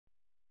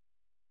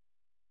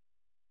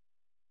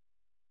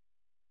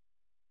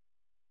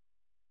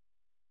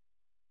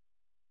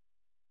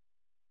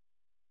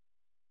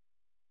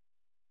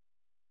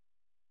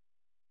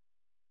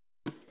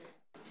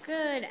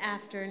Good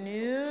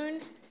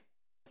afternoon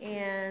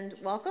and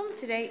welcome.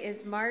 Today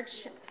is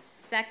March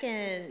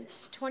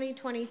 2nd,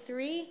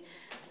 2023,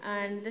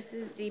 and this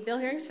is the bill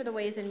hearings for the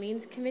Ways and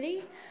Means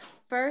Committee.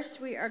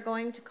 First, we are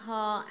going to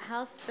call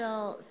House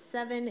Bill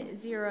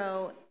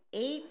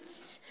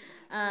 708,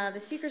 the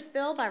Speaker's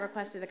bill by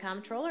request of the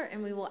Comptroller,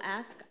 and we will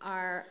ask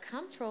our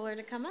Comptroller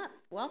to come up.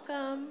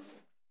 Welcome.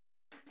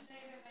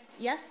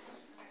 Yes.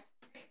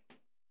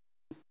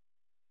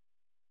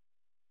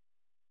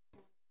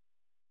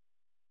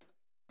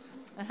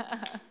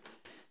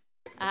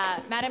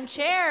 Madam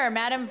Chair,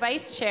 Madam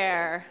Vice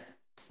Chair,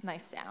 it's a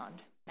nice sound,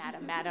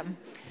 Madam.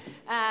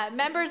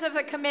 Members of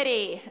the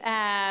committee,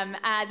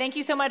 thank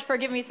you so much for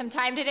giving me some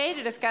time today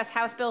to discuss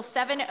House Bill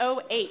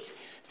 708.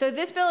 So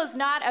this bill is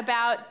not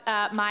about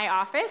my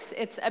office,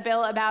 it's a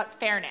bill about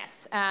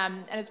fairness.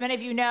 And as many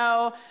of you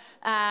know,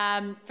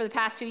 for the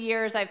past 2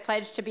 years, I've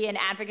pledged to be an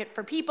advocate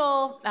for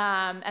people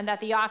and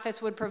that the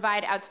office would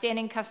provide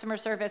outstanding customer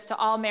service to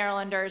all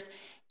Marylanders,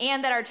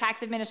 and that our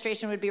tax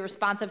administration would be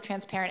responsive,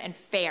 transparent, and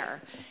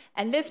fair.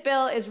 And this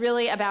bill is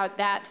really about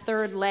that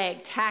third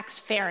leg, tax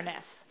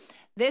fairness.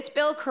 This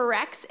bill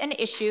corrects an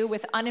issue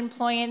with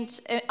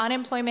unemployment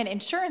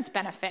insurance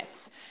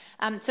benefits.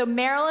 So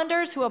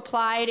Marylanders who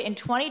applied in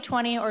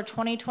 2020 or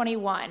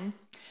 2021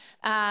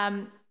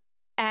 and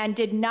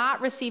did not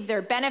receive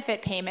their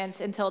benefit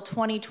payments until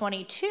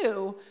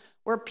 2022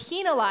 were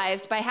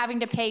penalized by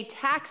having to pay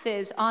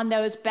taxes on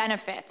those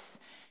benefits.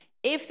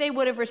 If they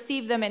would have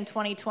received them in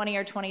 2020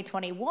 or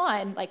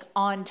 2021, like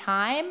on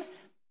time,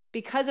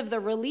 because of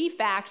the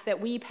Relief Act that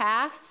we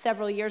passed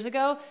several years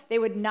ago, they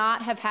would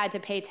not have had to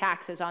pay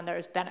taxes on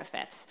those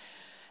benefits.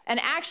 And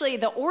actually,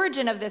 the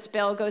origin of this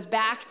bill goes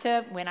back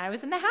to when I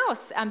was in the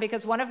House,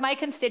 because one of my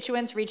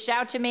constituents reached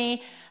out to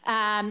me,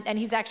 and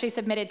he's actually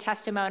submitted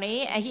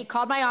testimony, and he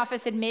called my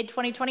office in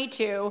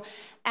mid-2022,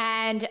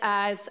 and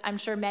as I'm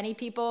sure many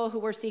people who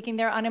were seeking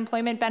their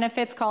unemployment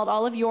benefits called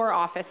all of your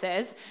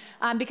offices,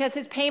 because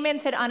his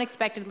payments had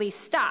unexpectedly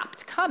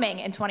stopped coming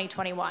in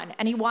 2021,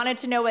 and he wanted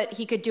to know what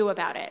he could do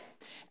about it.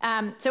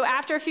 So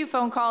after a few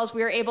phone calls,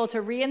 we were able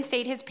to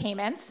reinstate his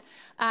payments,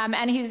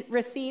 and he's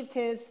received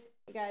his,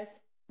 you guys,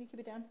 can you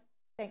keep it down?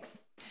 Thanks.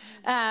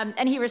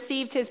 And he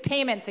received his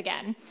payments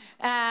again.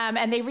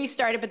 And they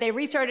restarted, but they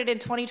restarted in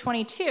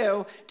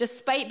 2022,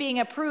 despite being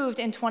approved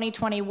in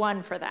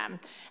 2021 for them.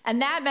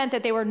 And that meant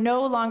that they were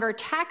no longer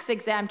tax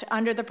exempt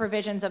under the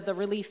provisions of the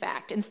Relief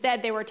Act.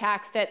 Instead, they were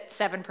taxed at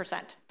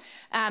 7%.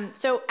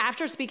 So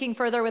after speaking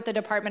further with the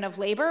Department of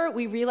Labor,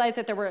 we realized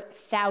that there were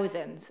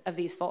thousands of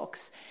these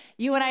folks.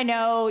 You and I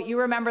know, you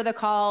remember the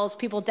calls,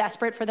 people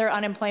desperate for their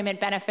unemployment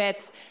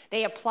benefits.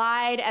 They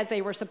applied as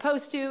they were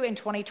supposed to in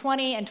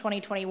 2020 and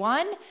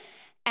 2021.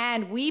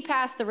 And we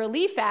passed the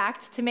Relief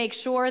Act to make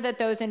sure that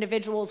those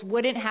individuals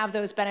wouldn't have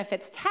those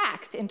benefits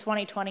taxed in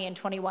 2020 and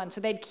 21,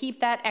 so they'd keep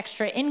that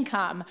extra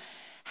income.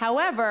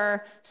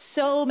 However,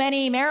 so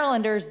many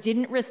Marylanders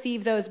didn't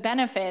receive those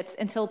benefits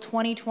until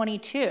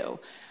 2022.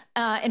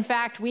 In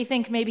fact, we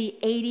think maybe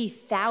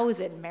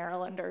 80,000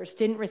 Marylanders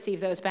didn't receive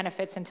those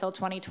benefits until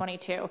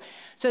 2022.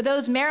 So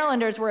those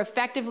Marylanders were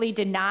effectively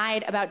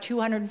denied about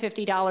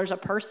 $250 a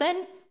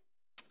person,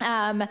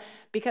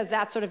 because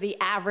that's sort of the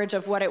average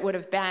of what it would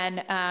have been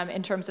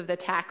in terms of the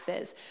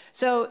taxes.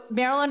 So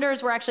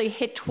Marylanders were actually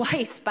hit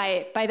twice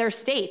by their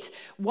states.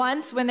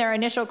 Once when their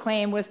initial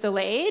claim was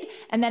delayed,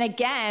 and then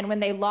again when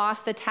they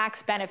lost the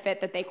tax benefit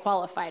that they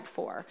qualified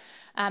for.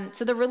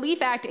 So the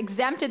Relief Act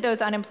exempted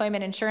those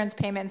unemployment insurance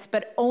payments,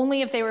 but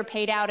only if they were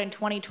paid out in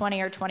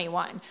 2020 or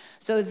 21.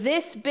 So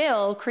this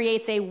bill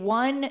creates a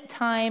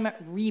one-time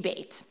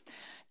rebate.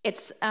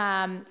 It's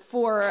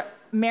for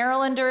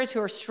Marylanders who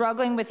are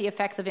struggling with the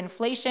effects of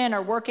inflation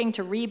or working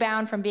to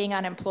rebound from being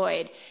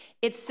unemployed.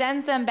 It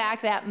sends them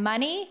back that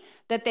money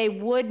that they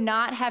would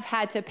not have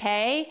had to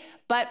pay,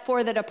 but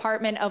for the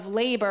Department of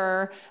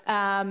Labor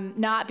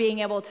not being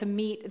able to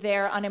meet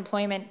their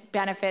unemployment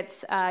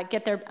benefits,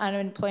 get their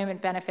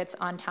unemployment benefits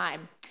on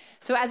time.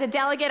 So as a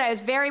delegate, I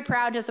was very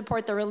proud to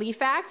support the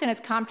Relief Act, and as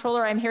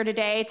comptroller, I'm here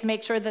today to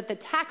make sure that the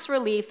tax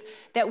relief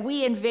that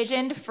we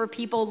envisioned for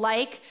people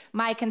like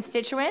my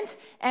constituent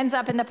ends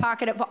up in the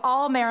pocket of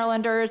all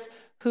Marylanders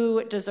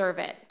who deserve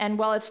it. And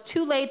while it's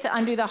too late to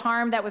undo the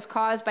harm that was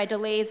caused by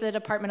delays in the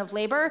Department of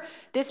Labor,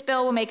 this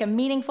bill will make a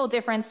meaningful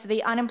difference to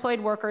the unemployed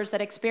workers that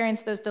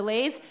experience those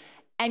delays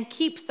and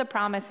keeps the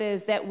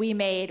promises that we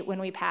made when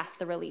we passed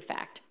the Relief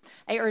Act.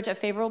 I urge a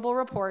favorable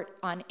report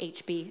on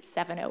HB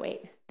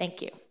 708.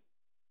 Thank you.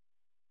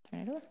 Turn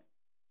it over.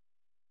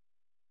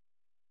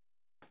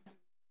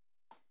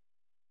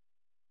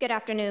 Good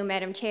afternoon,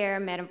 Madam Chair,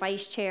 Madam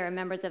Vice Chair, and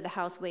members of the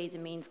House Ways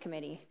and Means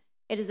Committee.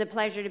 It is a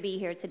pleasure to be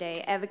here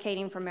today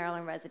advocating for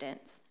Maryland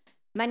residents.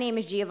 My name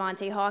is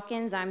Giovanni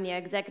Hawkins. I'm the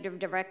Executive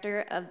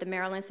Director of the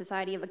Maryland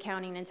Society of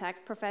Accounting and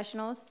Tax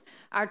Professionals.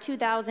 Our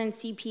 2,000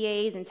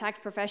 CPAs and tax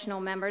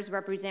professional members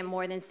represent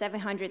more than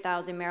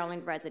 700,000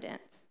 Maryland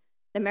residents.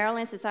 The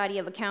Maryland Society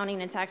of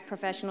Accounting and Tax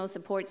Professionals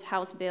supports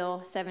House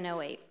Bill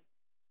 708.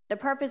 The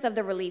purpose of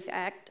the Relief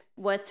Act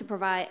was to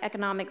provide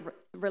economic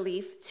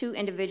relief to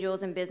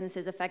individuals and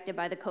businesses affected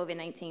by the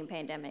COVID-19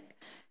 pandemic.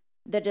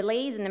 The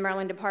delays in the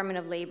Maryland Department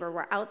of Labor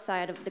were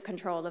outside of the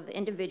control of the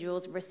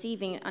individuals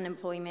receiving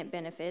unemployment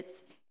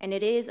benefits, and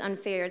it is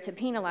unfair to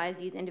penalize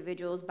these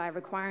individuals by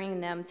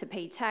requiring them to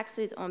pay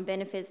taxes on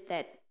benefits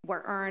that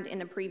were earned in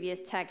the previous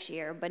tax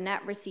year but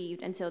not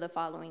received until the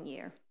following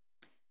year.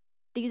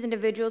 These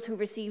individuals who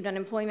received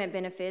unemployment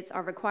benefits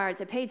are required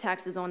to pay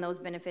taxes on those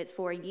benefits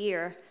for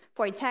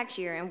a tax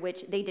year in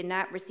which they did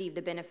not receive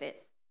the benefits.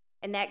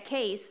 In that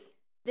case,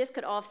 this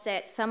could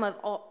offset some of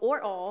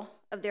all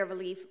of their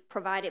relief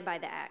provided by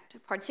the Act,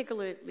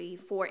 particularly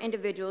for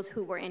individuals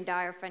who were in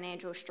dire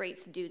financial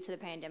straits due to the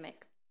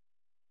pandemic.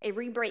 A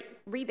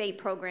rebate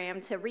program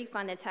to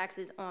refund the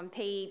taxes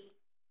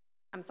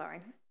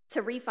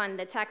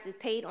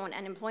paid on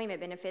unemployment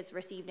benefits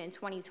received in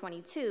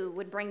 2022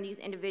 would bring these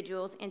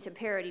individuals into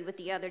parity with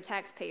the other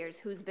taxpayers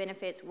whose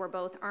benefits were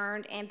both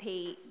earned and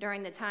paid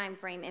during the time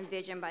frame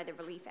envisioned by the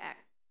Relief Act.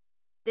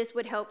 This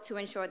would help to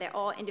ensure that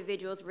all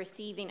individuals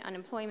receiving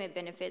unemployment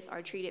benefits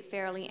are treated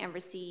fairly and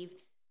receive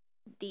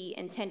the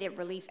intended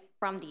relief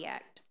from the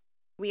Act.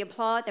 We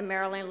applaud the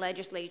Maryland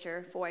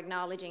legislature for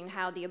acknowledging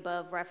how the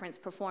above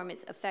referenced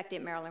performance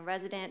affected Maryland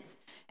residents,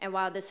 and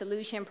while the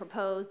solution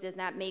proposed does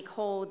not make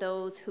whole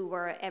those who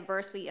were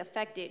adversely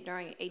affected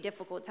during a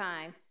difficult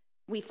time,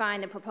 we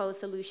find the proposed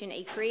solution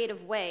a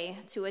creative way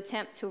to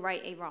attempt to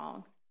right a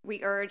wrong.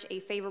 We urge a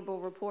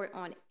favorable report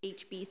on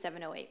HB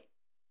 708.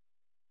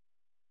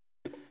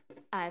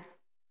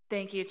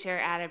 Thank you, Chair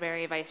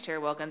Atterbury, Vice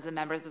Chair Wilkins, and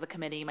members of the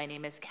committee. My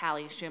name is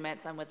Callie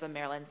Shumitz. I'm with the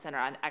Maryland Center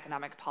on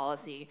Economic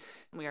Policy,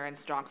 and we are in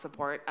strong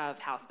support of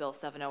House Bill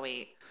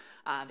 708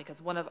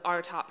 because one of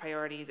our top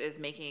priorities is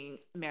making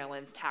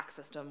Maryland's tax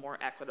system more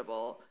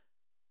equitable.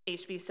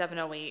 HB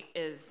 708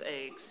 is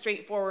a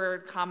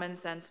straightforward, common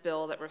sense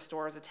bill that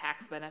restores a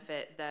tax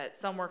benefit that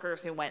some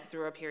workers who went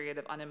through a period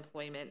of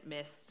unemployment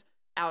missed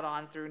out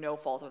on through no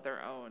fault of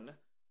their own.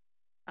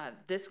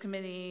 This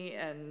committee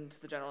and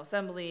the General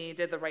Assembly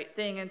did the right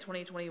thing in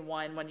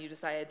 2021 when you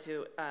decided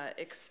to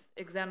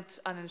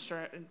exempt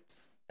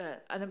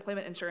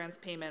unemployment insurance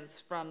payments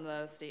from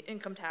the state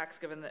income tax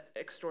given the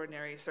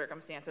extraordinary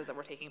circumstances that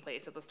were taking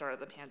place at the start of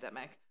the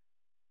pandemic.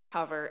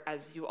 However,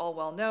 as you all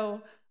well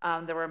know,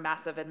 there were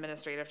massive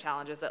administrative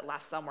challenges that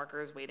left some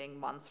workers waiting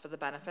months for the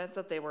benefits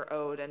that they were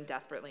owed and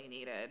desperately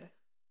needed.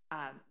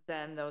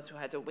 Then those who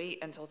had to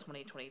wait until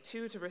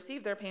 2022 to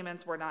receive their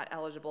payments were not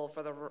eligible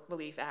for the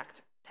Relief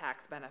Act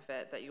tax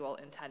benefit that you all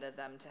intended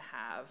them to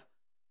have.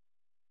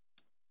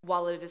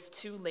 While it is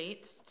too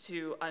late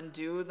to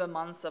undo the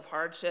months of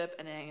hardship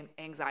and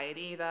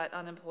anxiety that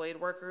unemployed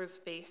workers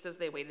faced as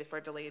they waited for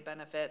delayed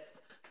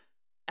benefits,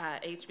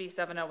 HB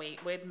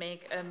 708 would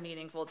make a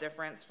meaningful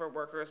difference for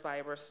workers by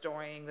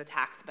restoring the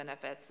tax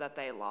benefits that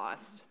they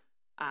lost.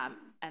 And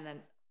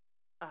then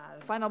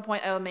the final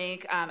point I will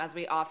make, as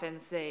we often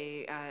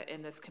say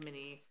in this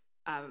committee,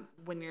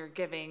 when you're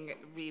giving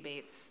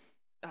rebates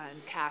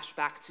and cash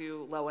back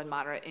to low and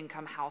moderate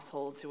income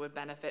households who would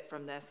benefit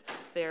from this,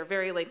 they are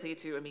very likely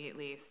to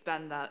immediately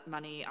spend that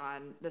money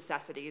on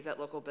necessities at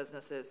local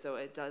businesses. So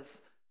it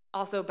does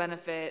also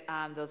benefit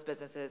those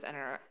businesses and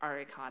our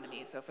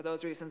economy. So for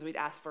those reasons, we'd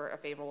ask for a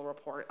favorable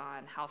report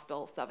on House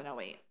Bill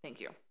 708. Thank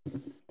you.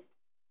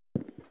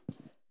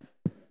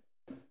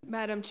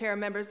 Madam Chair,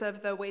 members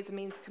of the Ways and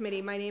Means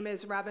Committee, my name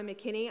is Robin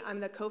McKinney. I'm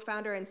the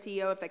co-founder and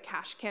CEO of the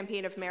CASH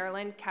Campaign of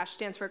Maryland. CASH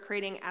stands for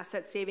Creating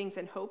Asset Savings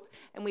and Hope,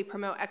 and we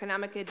promote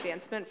economic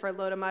advancement for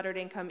low to moderate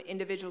income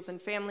individuals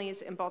and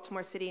families in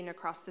Baltimore City and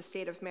across the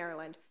state of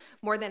Maryland.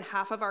 More than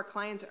half of our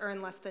clients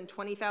earn less than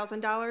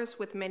 $20,000,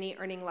 with many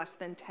earning less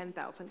than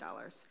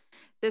 $10,000.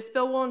 This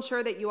bill will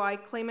ensure that UI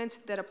claimants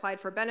that applied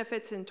for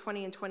benefits in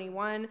 20 and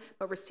 21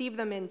 but received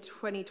them in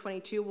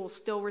 2022 will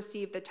still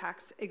receive the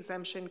tax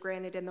exemption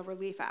granted in the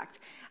Relief Act.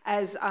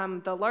 As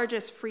the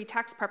largest free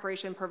tax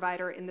preparation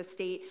provider in the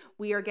state,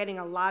 we are getting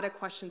a lot of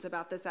questions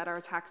about this at our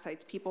tax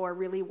sites. People are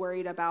really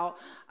worried about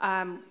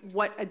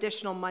what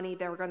additional money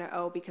they're going to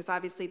owe because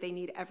obviously they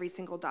need every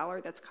single dollar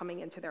that's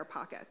coming into their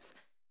pockets.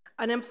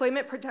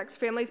 Unemployment protects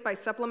families by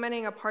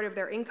supplementing a part of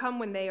their income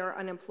when they are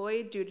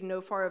unemployed due to no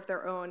fault of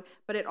their own,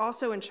 but it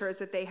also ensures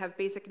that they have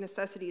basic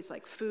necessities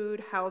like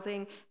food,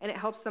 housing, and it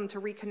helps them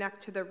to reconnect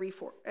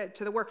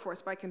to the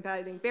workforce by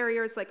combating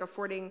barriers like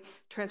affording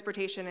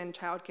transportation and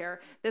childcare.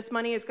 This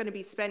money is going to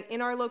be spent in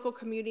our local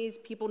communities.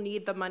 People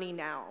need the money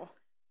now.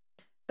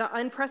 The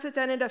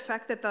unprecedented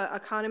effect that the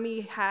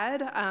economy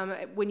had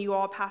when you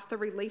all passed the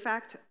Relief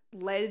Act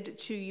led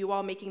to you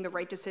all making the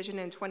right decision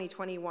in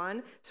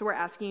 2021. So we're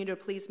asking you to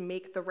please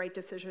make the right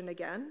decision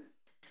again.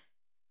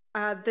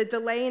 The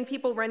delay in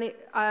people renting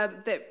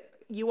that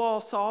you all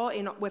saw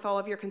with all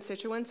of your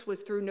constituents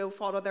was through no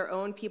fault of their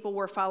own. People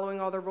were following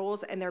all the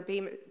rules and their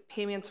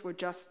payments were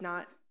just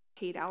not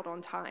paid out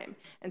on time.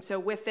 And so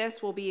with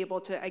this, we'll be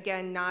able to,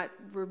 again, not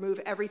remove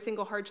every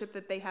single hardship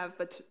that they have,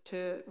 but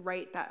to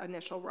right that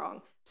initial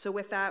wrong. So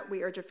with that,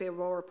 we urge a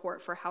favorable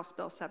report for House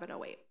Bill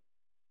 708.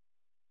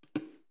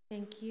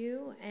 Thank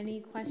you.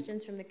 Any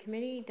questions from the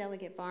committee?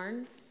 Delegate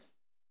Barnes.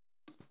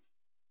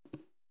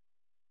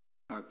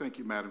 Thank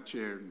you, Madam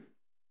Chair, and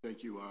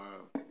thank you,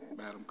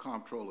 Madam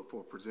Comptroller,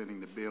 for presenting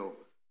the bill.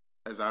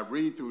 As I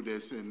read through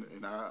this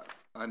and I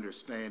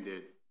understand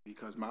it,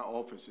 because my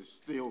office is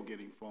still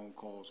getting phone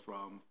calls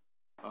from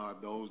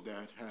those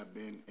that have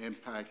been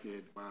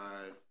impacted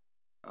by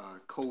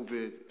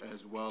COVID,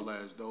 as well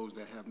as those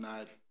that have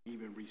not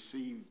even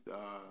received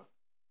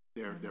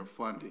their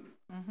funding.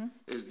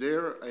 Is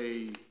there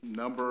a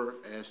number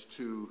as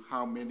to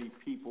how many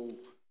people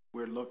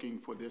we're looking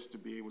for this to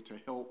be able to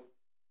help?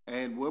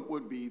 And what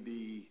would be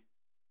the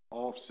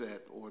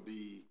offset or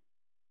the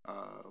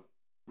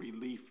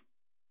relief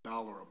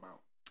dollar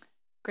amount?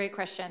 Great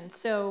question.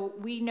 So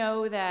we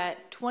know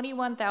that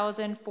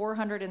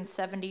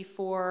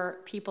 21,474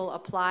 people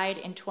applied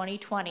in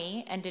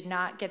 2020 and did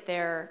not get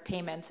their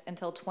payments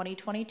until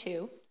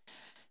 2022.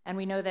 And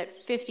we know that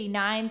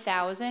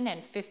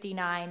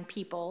 59,059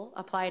 people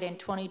applied in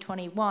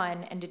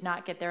 2021 and did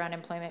not get their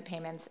unemployment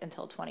payments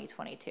until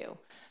 2022.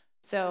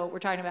 So we're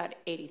talking about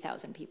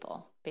 80,000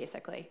 people,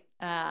 basically,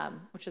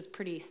 which is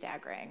pretty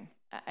staggering.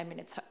 I mean,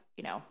 it's,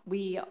 you know,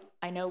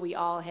 I know we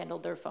all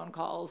handled their phone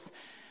calls,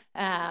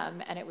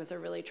 and it was a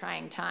really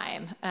trying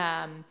time.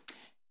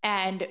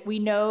 And we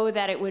know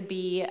that it would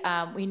be,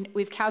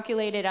 we've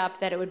calculated up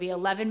that it would be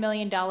 $11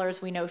 million,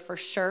 we know for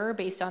sure,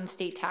 based on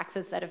state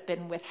taxes that have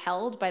been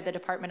withheld by the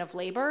Department of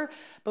Labor,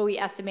 but we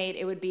estimate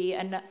it would be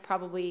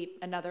probably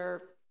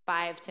another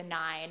 5 to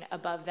 9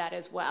 above that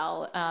as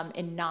well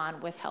in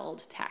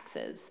non-withheld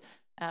taxes.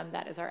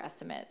 That is our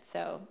estimate.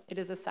 So it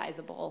is a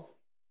sizable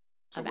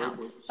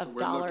amount of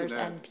dollars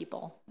and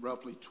people.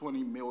 Roughly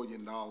 $20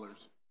 million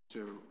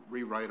to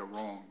rewrite a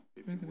wrong,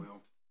 if you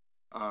will.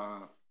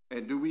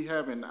 And do we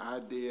have an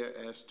idea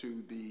as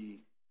to the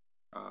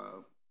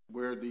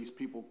where these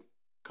people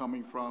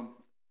coming from?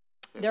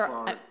 They're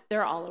all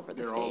over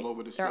the state. They're all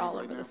over the state. They're all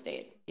over the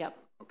state. Yep.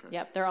 Okay.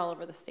 Yep. They're all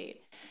over the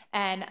state.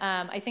 And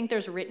I think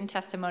there's written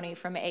testimony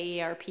from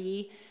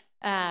AARP.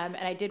 And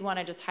I did want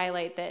to just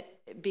highlight that,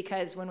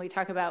 because when we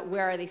talk about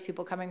where are these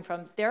people coming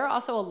from, there are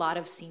also a lot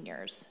of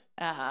seniors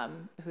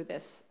who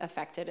this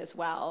affected as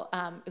well,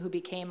 who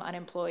became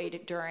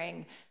unemployed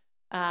during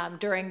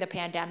the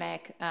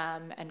pandemic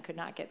and could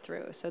not get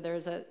through. So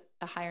there's a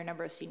higher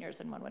number of seniors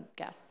than one would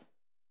guess.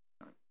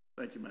 All right.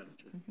 Thank you, Madam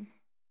Chair.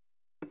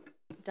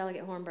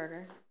 Delegate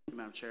Hornberger.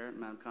 Madam Chair,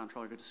 Madam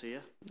Comptroller, good to see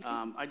you.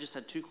 I just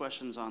had 2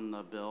 questions on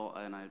the bill,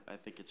 and I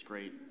think it's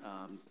great,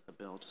 a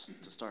bill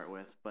to start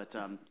with. But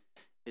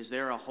is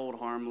there a hold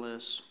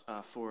harmless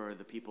for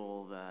the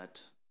people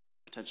that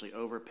potentially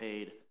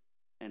overpaid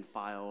and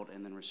filed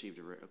and then received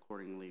a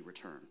accordingly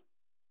return?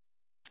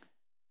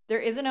 There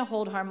isn't a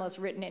hold harmless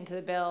written into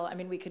the bill. I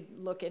mean, we could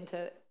look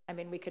into, I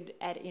mean, we could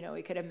edit, you know,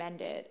 we could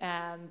amend it.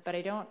 But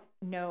I don't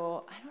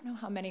know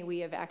how many we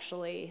have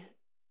actually,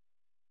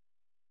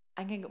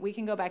 we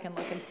can go back and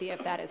look and see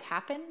if that has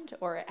happened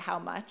or how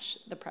much,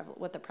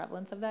 what the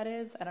prevalence of that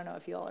is. I don't know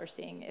if you all are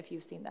seeing, if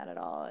you've seen that at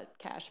all at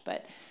Cash,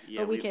 but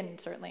we can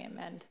certainly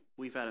amend.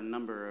 We've had a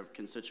number of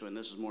constituents,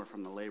 this is more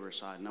from the labor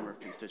side, a number of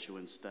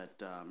constituents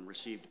that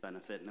received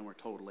benefit and then were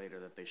told later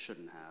that they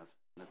shouldn't have,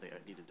 that they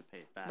needed to pay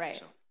it back. Right.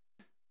 So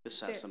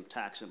this has some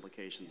tax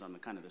implications on the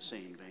kind of the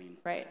same vein.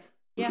 Right.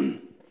 Yeah.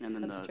 And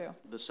then That's true.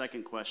 The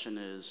second question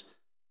is,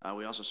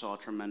 we also saw a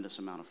tremendous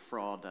amount of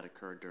fraud that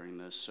occurred during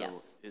this. So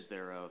Yes. Is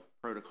there a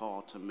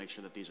protocol to make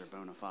sure that these are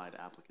bona fide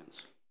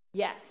applicants?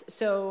 Yes.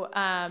 So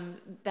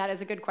that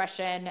is a good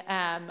question.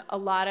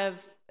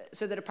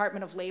 So the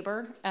Department of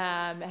Labor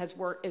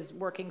is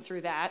working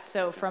through that.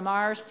 So from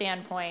our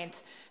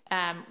standpoint,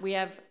 we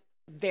have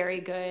very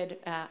good,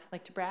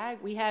 like to brag,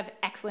 we have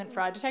excellent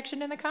fraud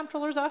detection in the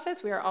Comptroller's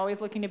office. We are always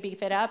looking to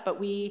beef it up,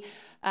 but we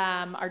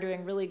are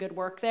doing really good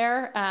work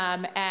there.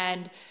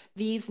 And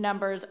these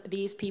numbers,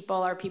 these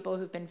people are people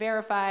who've been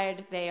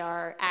verified. They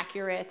are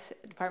accurate.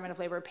 The Department of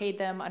Labor paid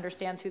them,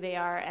 understands who they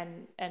are,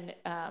 and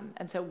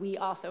so we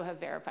also have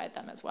verified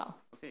them as well.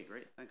 Okay,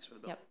 great. Thanks for the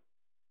bill. Yep.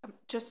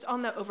 Just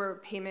on the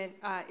overpayment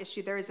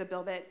issue, there is a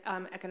bill that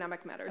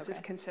Economic Matters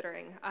is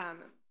considering,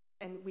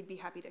 and we'd be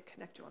happy to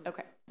connect you on that.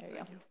 Okay, there you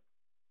go.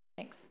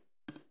 Thanks.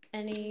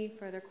 Any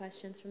further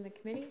questions from the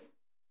committee?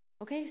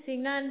 Okay,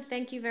 seeing none,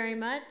 thank you very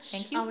much.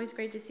 Thank you. Always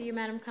great to see you,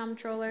 Madam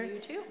Comptroller. You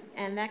too.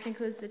 And that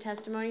concludes the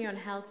testimony on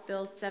House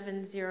Bill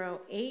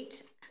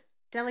 708.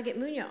 Delegate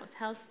Munoz,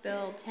 House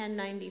Bill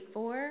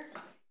 1094.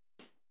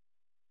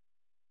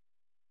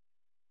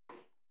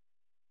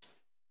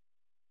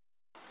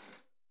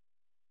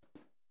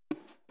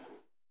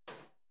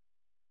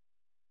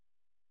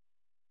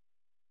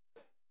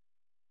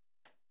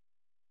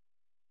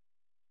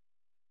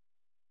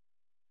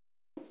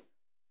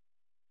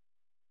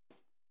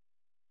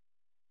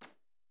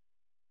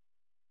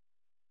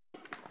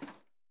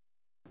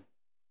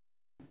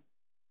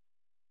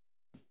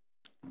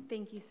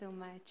 Thank you so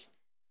much.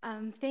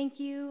 Thank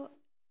you.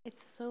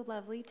 It's so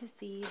lovely to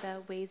see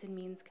the Ways and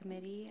Means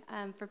Committee.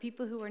 For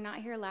people who were not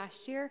here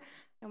last year,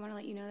 I want to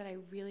let you know that I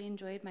really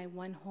enjoyed my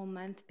 1 whole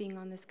month being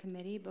on this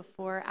committee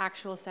before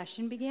actual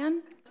session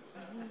began.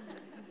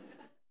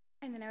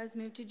 And then I was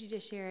moved to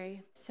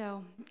Judiciary.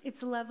 So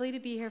it's lovely to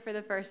be here for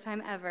the first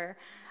time ever.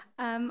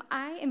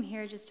 I am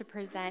here just to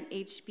present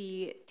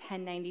HB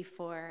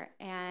 1094,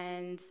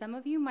 and some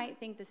of you might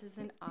think this is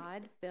an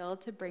odd bill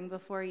to bring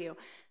before you,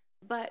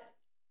 but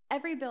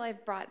every bill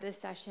I've brought this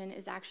session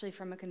is actually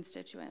from a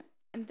constituent,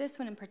 and this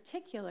one in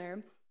particular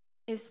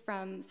is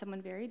from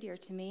someone very dear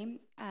to me,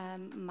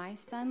 my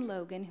son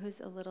Logan, who's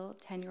a little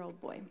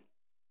 10-year-old boy.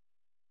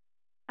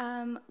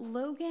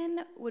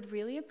 Logan would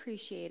really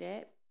appreciate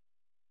it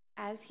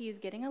as he's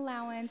getting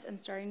allowance and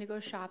starting to go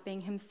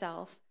shopping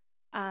himself,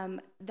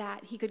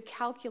 that he could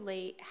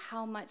calculate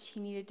how much he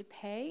needed to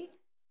pay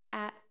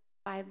at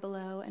Five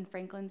Below and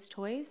Franklin's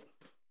Toys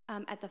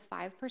at the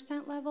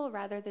 5% level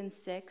rather than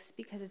 6%,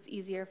 because it's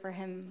easier for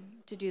him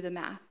to do the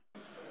math.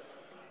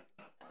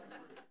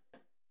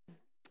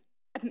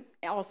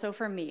 Also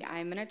for me,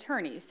 I'm an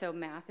attorney, so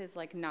math is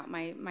like not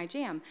my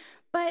jam.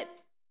 But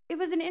it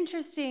was an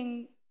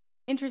interesting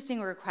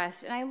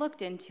request, and I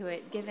looked into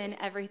it given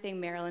everything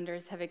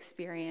Marylanders have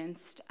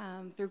experienced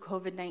through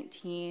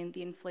COVID-19,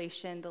 the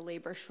inflation, the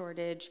labor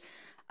shortage,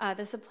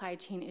 the supply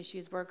chain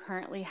issues we're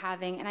currently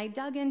having, and I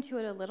dug into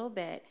it a little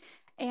bit,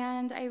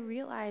 and I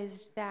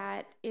realized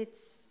that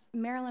it's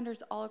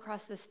Marylanders all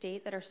across the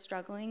state that are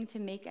struggling to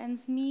make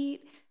ends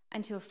meet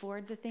and to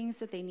afford the things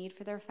that they need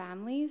for their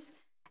families.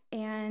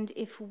 And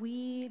if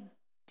we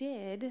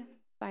did,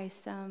 by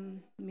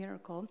some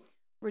miracle,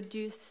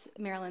 reduce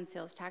Maryland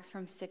sales tax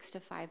from 6%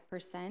 to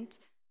 5%,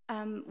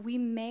 we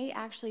may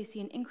actually see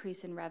an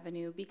increase in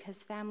revenue,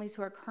 because families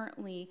who are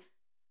currently,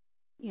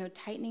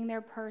 tightening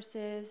their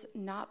purses,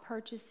 not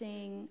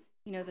purchasing,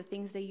 the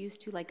things they used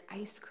to, like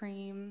ice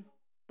cream,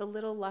 the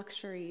little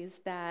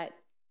luxuries that,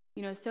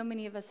 so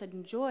many of us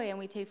enjoy and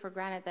we take for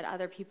granted that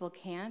other people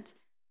can't.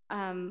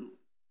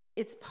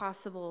 It's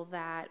possible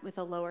that with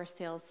a lower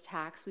sales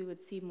tax, we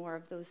would see more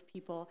of those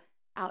people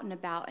out and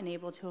about and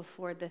able to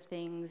afford the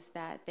things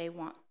that they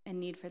want and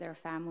need for their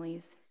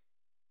families.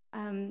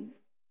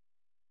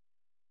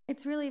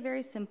 It's really a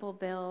very simple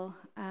bill.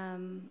 I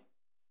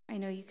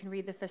know you can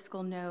read the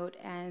fiscal note,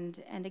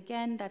 and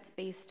again, that's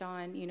based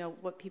on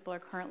what people are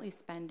currently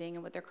spending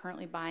and what they're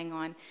currently buying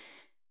on.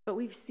 But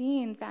we've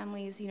seen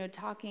families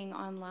talking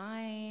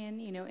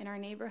online in our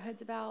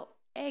neighborhoods about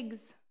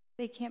eggs.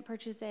 They can't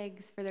purchase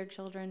eggs for their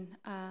children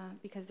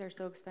because they're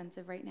so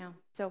expensive right now.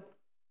 So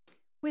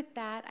with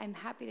that, I'm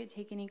happy to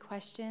take any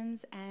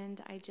questions,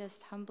 and I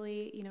just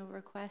humbly,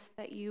 request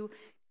that you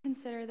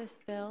consider this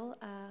bill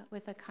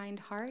with a kind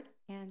heart,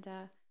 and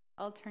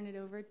I'll turn it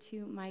over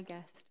to my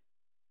guest.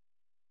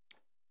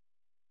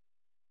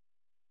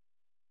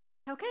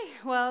 Okay,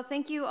 well,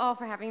 thank you all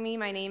for having me.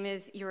 My name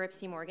is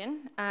Eurypsy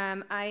Morgan.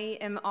 I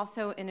am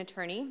also an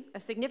attorney. A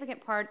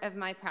significant part of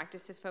my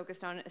practice is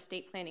focused on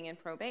estate planning and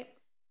probate.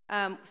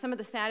 Some of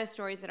the saddest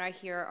stories that I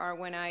hear are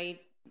when I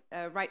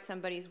write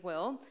somebody's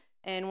will,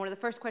 and one of the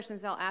first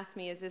questions they'll ask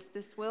me is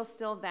this will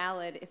still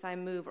valid if I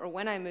move, or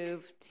when I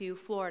move to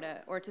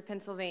Florida or to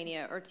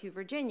Pennsylvania or to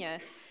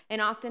Virginia?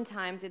 And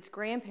oftentimes it's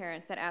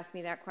grandparents that ask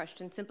me that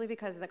question simply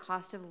because of the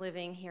cost of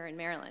living here in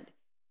Maryland.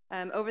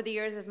 Over the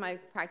years, as my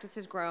practice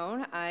has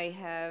grown, I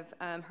have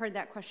heard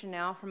that question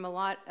now from a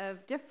lot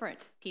of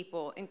different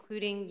people,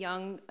 including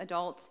young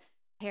adults,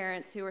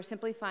 parents who are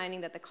simply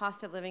finding that the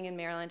cost of living in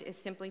Maryland is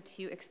simply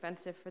too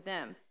expensive for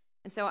them.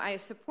 And so I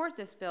support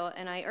this bill,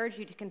 and I urge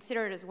you to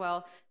consider it as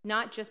well,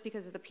 not just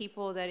because of the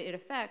people that it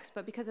affects,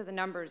 but because of the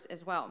numbers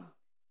as well.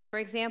 For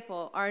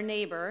example, our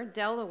neighbor,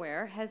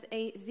 Delaware, has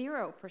a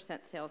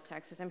 0% sales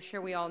tax, as I'm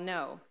sure we all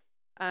know.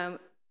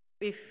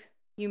 If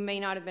you may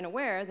not have been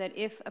aware that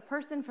if a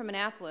person from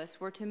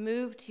Annapolis were to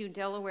move to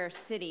Delaware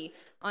City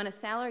on a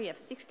salary of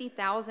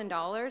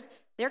 $60,000,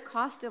 their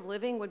cost of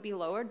living would be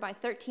lowered by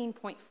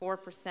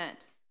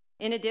 13.4%.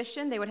 In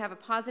addition, they would have a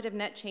positive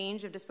net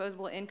change of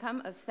disposable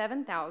income of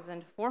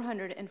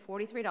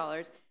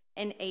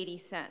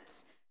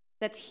 $7,443.80.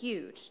 That's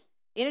huge.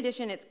 In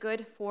addition, it's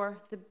good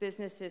for the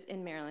businesses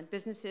in Maryland.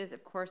 Businesses,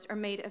 of course, are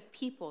made of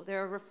people.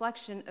 They're a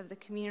reflection of the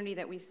community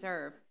that we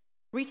serve.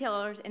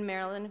 Retailers in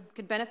Maryland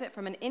could benefit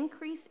from an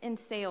increase in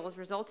sales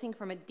resulting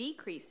from a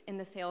decrease in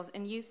the sales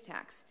and use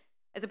tax.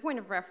 As a point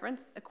of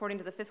reference, according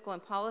to the Fiscal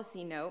and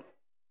Policy Note,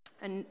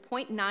 a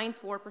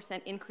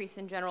 0.94% increase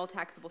in general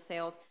taxable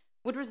sales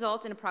would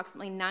result in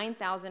approximately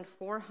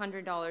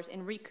 $9,400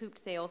 in recouped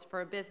sales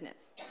for a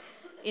business.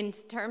 In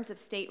terms of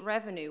state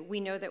revenue, we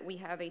know that we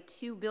have a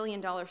 $2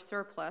 billion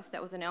surplus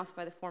that was announced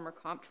by the former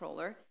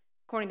comptroller.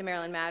 According to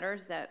Maryland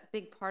Matters, that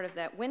big part of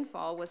that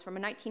windfall was from a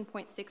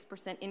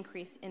 19.6%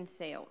 increase in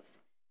sales.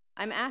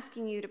 I'm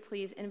asking you to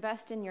please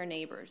invest in your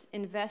neighbors,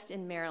 invest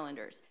in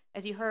Marylanders.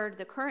 As you heard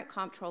the current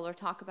comptroller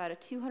talk about a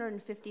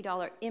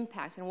 $250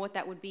 impact and what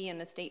that would be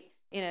in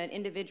an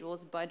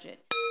individual's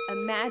budget.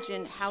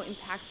 Imagine how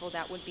impactful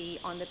that would be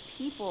on the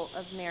people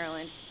of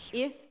Maryland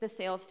if the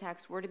sales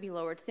tax were to be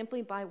lowered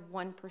simply by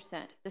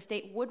 1%. The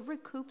state would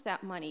recoup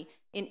that money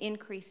in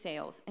increased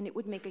sales, and it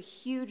would make a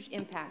huge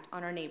impact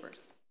on our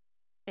neighbors.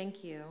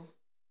 Thank you.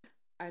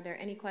 Are there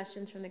any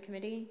questions from the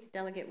committee?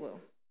 Delegate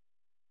Wu.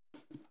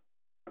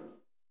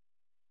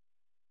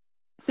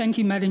 Thank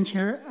you, Madam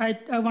Chair.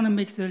 I want to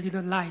make it a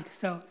little light.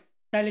 So,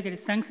 Delegate,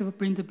 thanks for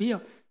bringing the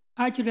bill.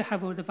 I actually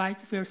have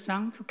advised for your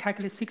son to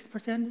calculate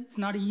 6%. It's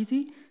not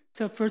easy.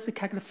 So first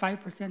calculate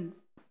 5%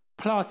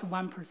 plus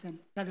 1%.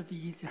 That would be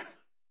easier.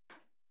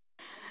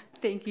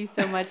 Thank you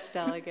so much,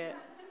 Delegate.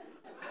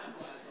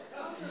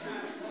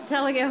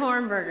 Delegate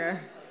Hornberger.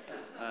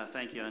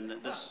 Thank you. And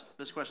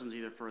this question is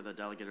either for the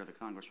delegate or the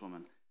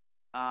Congresswoman.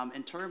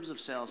 In terms of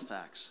sales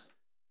tax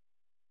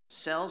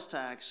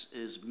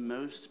is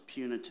most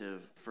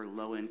punitive for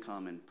low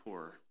income and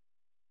poor.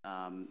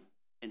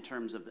 In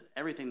terms of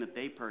everything that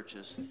they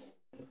purchase,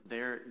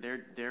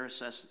 they're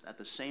assessed at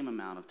the same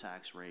amount of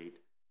tax rate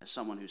as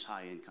someone who's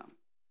high income.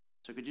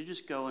 So could you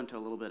just go into a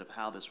little bit of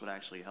how this would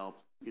actually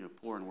help,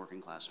 poor and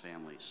working class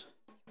families?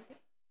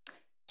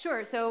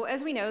 Sure. So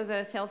as we know,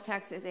 the sales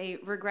tax is a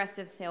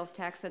regressive sales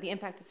tax, so the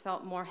impact is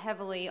felt more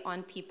heavily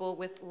on people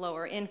with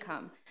lower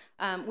income,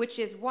 which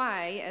is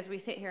why, as we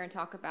sit here and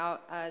talk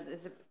about,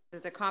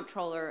 the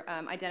comptroller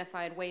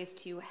identified ways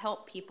to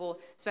help people,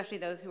 especially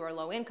those who are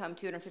low income.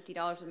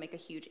 $250 would make a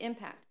huge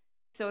impact.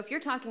 So if you're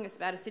talking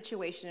about a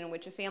situation in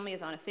which a family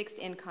is on a fixed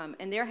income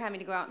and they're having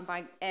to go out and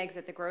buy eggs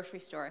at the grocery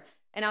store,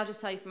 and I'll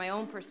just tell you from my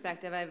own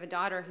perspective, I have a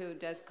daughter who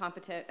does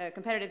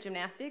competitive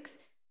gymnastics.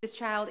 This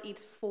child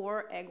eats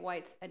 4 egg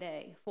whites a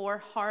day, 4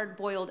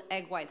 hard-boiled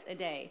egg whites a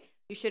day.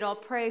 You should all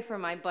pray for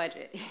my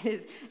budget. It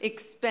is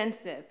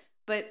expensive.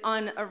 But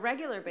on a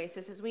regular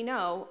basis, as we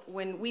know,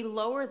 when we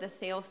lower the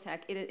sales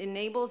tax, it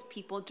enables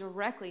people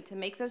directly to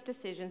make those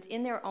decisions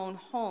in their own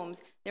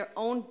homes, their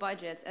own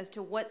budgets, as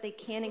to what they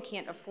can and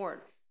can't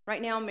afford.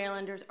 Right now,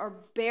 Marylanders are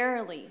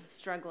barely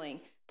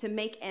struggling to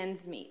make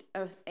ends meet.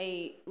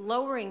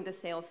 Lowering the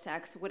sales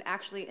tax would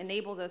actually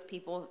enable those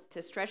people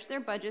to stretch their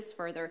budgets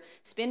further,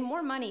 spend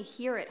more money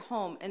here at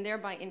home, and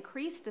thereby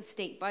increase the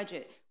state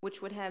budget,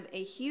 which would have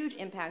a huge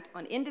impact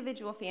on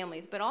individual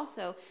families, but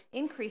also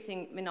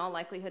increasing, in all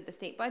likelihood, the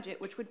state budget,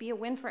 which would be a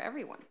win for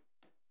everyone.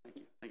 Thank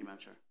you. Thank you,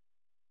 Madam Chair.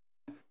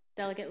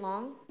 Delegate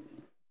Long.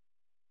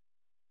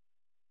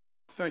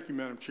 Thank you,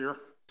 Madam Chair.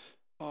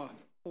 I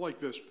like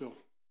this bill.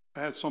 I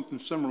had something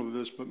similar to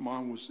this, but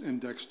mine was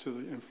indexed to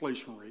the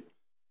inflation rate.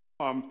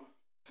 I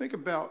think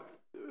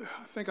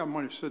I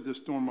might have said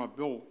this during my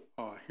bill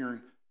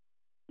hearing.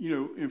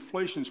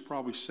 Inflation's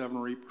probably 7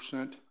 or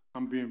 8%.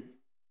 I'm being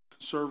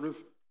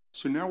conservative.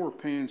 So now we're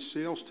paying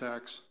sales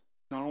tax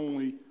not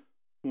only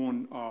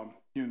on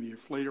the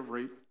inflated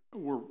rate.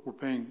 We're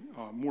paying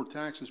more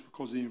taxes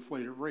because of the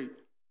inflated rate.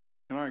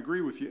 And I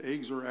agree with you.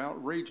 Eggs are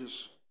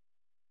outrageous.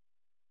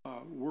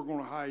 We're going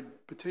to hide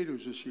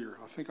potatoes this year.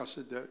 I think I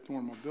said that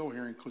during my bill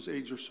hearing because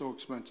eggs are so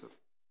expensive.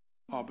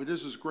 But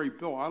this is a great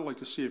bill. I'd like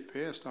to see it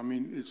passed. I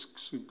mean,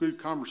 it's a good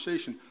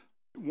conversation.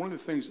 One of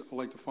the things I'd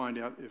like to find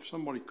out, if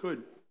somebody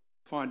could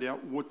find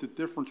out what the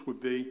difference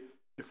would be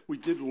if we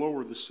did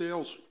lower the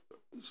sales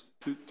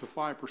to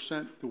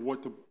 5% to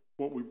what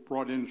we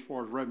brought in as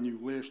far as revenue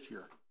last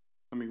year.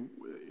 I mean,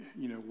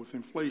 with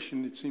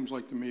inflation, it seems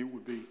like to me it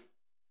would be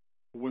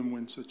a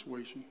win-win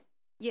situation.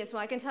 Yes,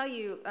 well, I can tell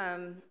you,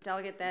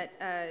 Delegate,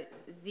 that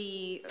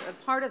the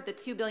part of the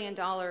 $2 billion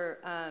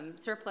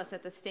surplus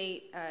that the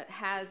state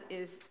has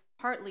is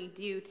partly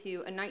due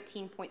to a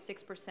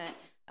 19.6%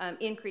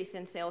 increase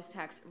in sales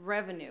tax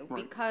revenue,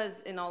 right,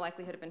 because in all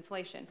likelihood of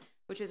inflation,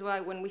 which is why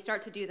when we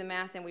start to do the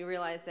math and we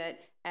realize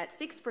that at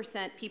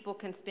 6% people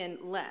can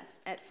spend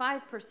less, at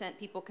 5%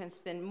 people can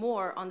spend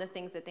more on the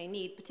things that they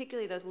need,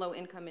 particularly those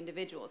low-income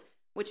individuals,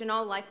 which in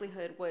all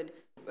likelihood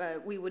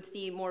we would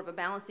see more of a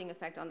balancing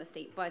effect on the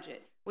state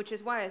budget. Which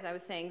is why, as I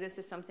was saying, this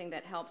is something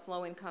that helps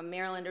low-income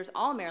Marylanders,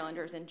 all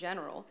Marylanders in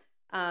general,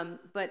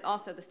 but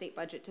also the state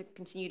budget to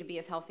continue to be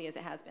as healthy as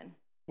it has been.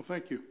 Well,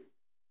 thank you.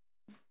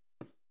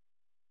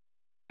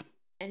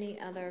 Any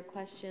other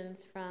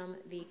questions from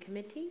the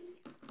committee?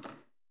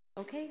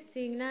 Okay,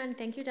 seeing none.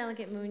 Thank you,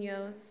 Delegate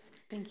Munoz.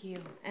 Thank you.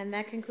 And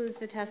that concludes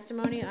the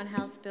testimony on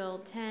House Bill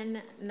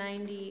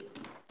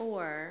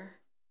 1094.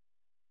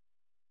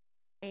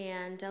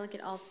 And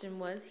Delegate Alston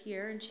was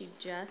here, and she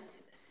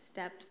just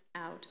stepped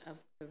out of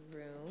the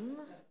room.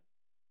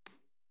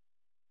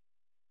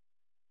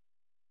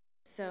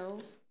 So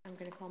I'm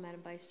going to call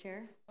Madam Vice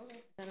Chair. Okay.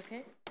 Is that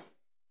okay?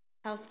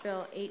 House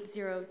Bill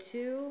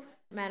 802,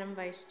 Madam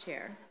Vice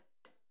Chair.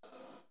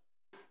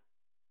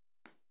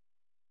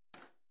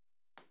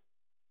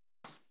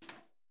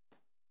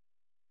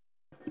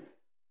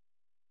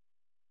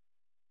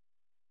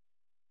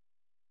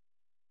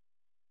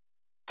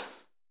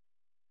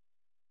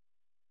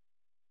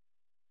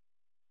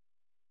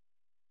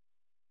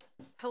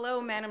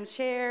 Hello, Madam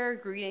Chair.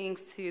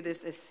 Greetings to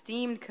this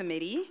esteemed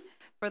committee.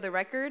 For the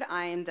record,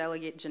 I am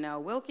Delegate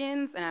Janelle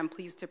Wilkins, and I'm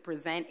pleased to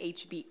present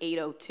HB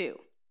 802.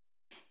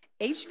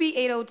 HB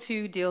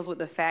 802 deals with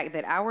the fact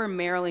that our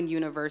Maryland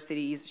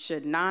universities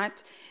should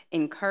not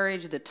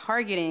encourage the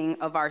targeting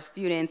of our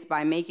students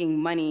by making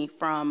money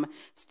from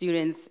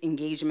students'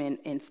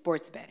 engagement in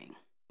sports betting.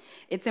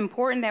 It's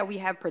important that we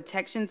have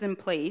protections in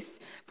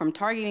place from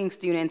targeting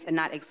students and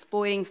not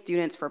exploiting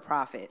students for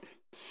profit.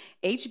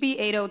 HB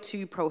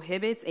 802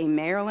 prohibits a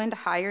Maryland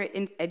higher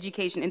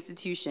education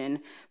institution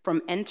from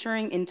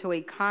entering into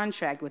a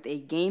contract with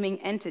a gaming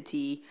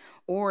entity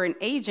or an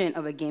agent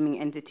of a gaming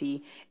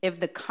entity if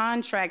the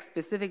contract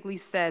specifically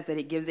says that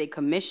it gives a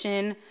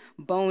commission,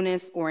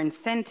 bonus, or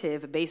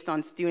incentive based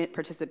on student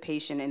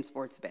participation in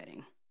sports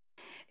betting.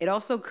 It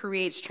also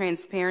creates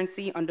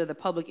transparency under the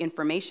Public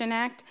Information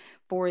Act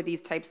for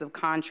these types of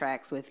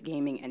contracts with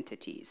gaming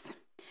entities.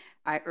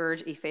 I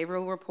urge a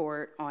favorable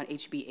report on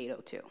HB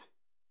 802.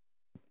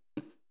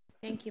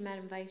 Thank you,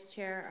 Madam Vice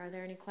Chair. Are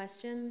there any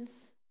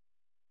questions?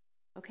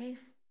 Okay,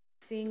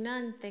 seeing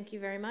none, thank you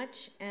very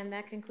much. And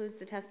that concludes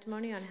the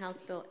testimony on House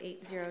Bill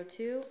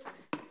 802.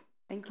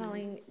 I'm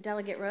calling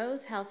Delegate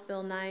Rose, House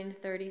Bill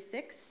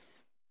 936.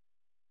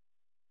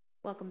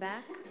 Welcome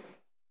back.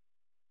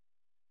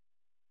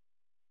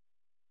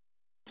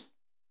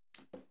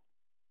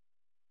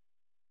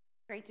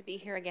 Great to be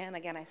here again.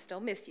 Again, I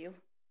still miss you,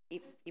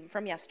 even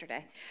from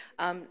yesterday.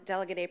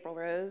 Delegate April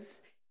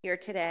Rose here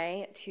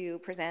today to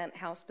present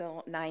House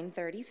Bill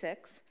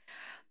 936.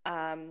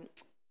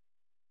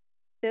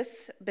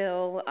 This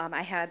bill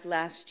I had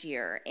last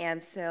year,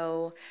 and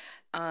so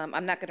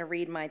I'm not going to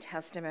read my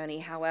testimony.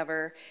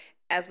 However,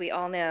 as we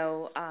all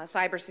know,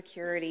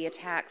 cybersecurity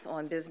attacks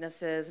on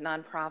businesses,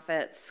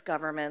 nonprofits,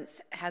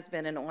 governments has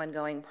been an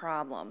ongoing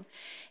problem.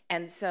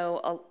 And so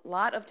a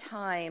lot of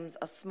times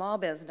a small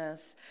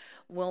business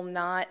will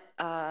not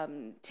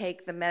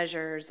take the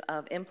measures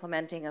of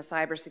implementing a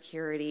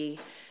cybersecurity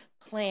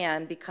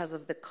plan because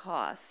of the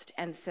cost.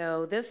 And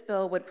so this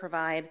bill would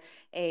provide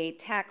a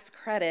tax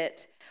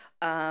credit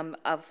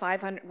of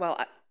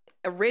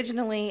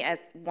originally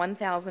at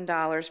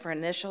 $1,000 for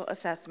initial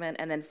assessment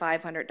and then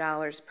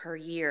 $500 per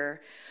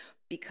year,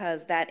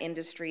 because that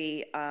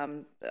industry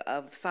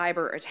of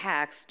cyber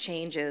attacks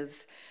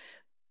changes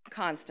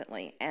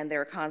constantly, and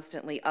they're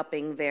constantly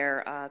upping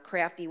their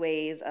crafty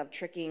ways of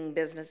tricking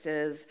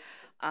businesses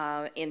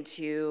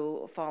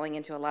into falling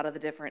into a lot of the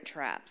different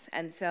traps.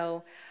 And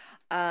so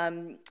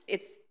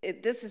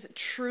this is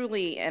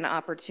truly an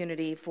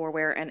opportunity for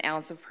where an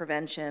ounce of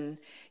prevention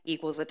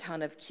equals a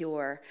ton of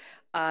cure.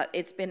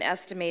 It's been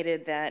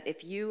estimated that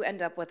if you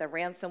end up with a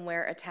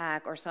ransomware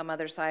attack or some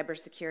other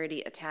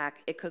cybersecurity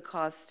attack, it could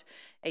cost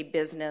a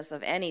business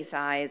of any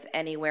size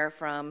anywhere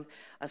from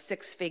a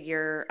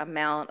six-figure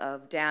amount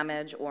of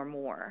damage or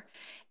more.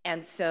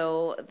 And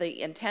so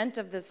the intent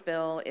of this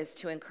bill is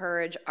to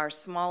encourage our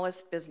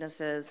smallest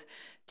businesses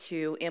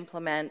to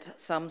implement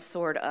some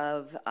sort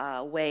of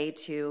way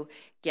to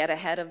get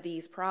ahead of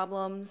these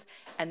problems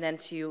and then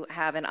to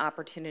have an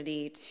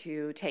opportunity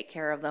to take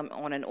care of them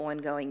on an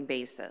ongoing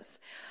basis.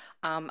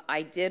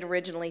 I did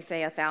originally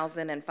say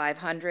 1,000 and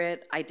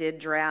 500. I did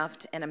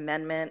draft an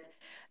amendment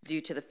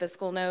due to the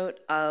fiscal note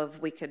of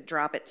we could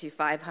drop it to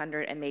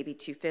 500 and maybe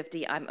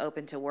 250. I'm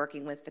open to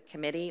working with the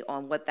committee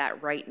on what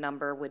that right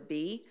number would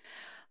be,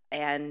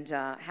 and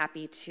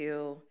happy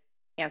to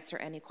answer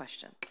any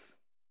questions.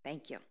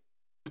 Thank you.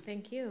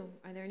 Thank you.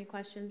 Are there any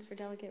questions for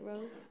Delegate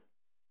Rose?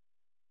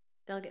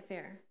 Delegate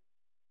Fair.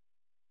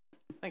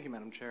 Thank you,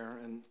 Madam Chair,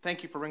 and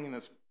thank you for bringing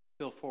this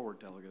bill forward,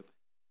 Delegate.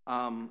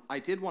 I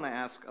did want to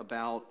ask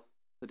about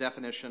the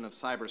definition of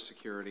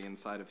cybersecurity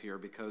inside of here,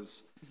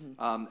 because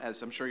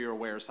as I'm sure you're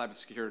aware,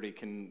 cybersecurity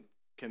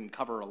can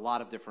cover a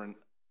lot of different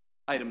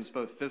items,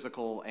 both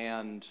physical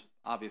and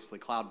obviously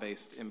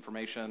cloud-based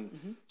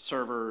information,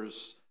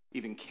 servers,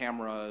 even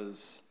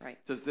cameras. Right.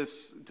 Does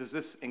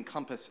this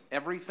encompass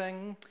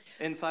everything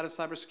inside of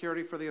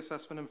cybersecurity for the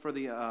assessment and for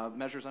the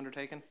measures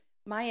undertaken?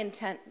 My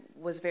intent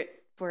was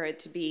for it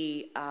to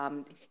be,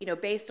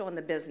 based on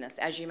the business.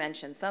 As you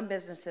mentioned, some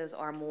businesses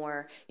are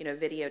more,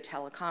 video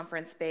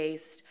teleconference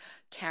based,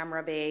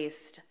 camera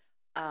based,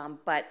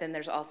 but then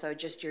there's also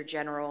just your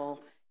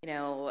general,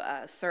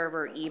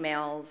 server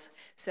emails.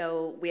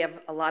 So we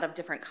have a lot of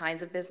different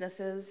kinds of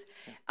businesses.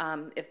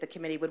 If the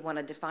committee would want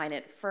to define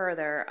it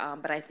further,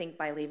 but I think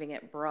by leaving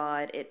it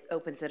broad, it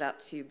opens it up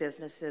to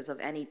businesses of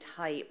any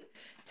type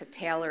to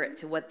tailor it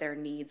to what their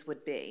needs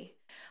would be.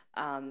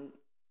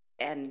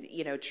 And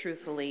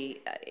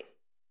truthfully,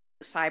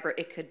 cyber,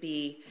 it could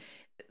be,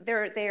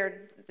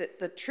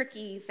 the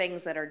tricky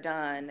things that are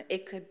done.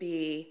 It could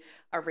be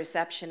a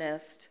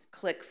receptionist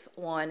clicks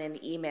on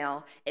an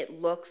email.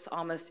 It looks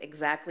almost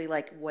exactly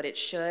like what it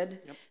should.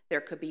 Yep.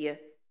 There could be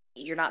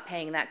you're not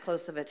paying that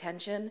close of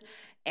attention,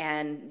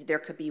 and there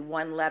could be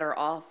one letter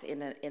off in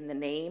the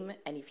name,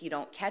 and if you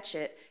don't catch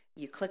it,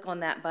 you click on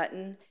that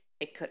button,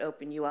 it could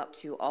open you up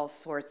to all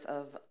sorts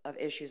of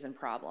issues and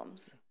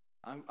problems.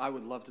 I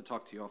would love to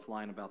talk to you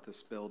offline about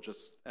this bill.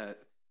 Just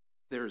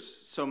there's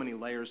so many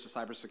layers to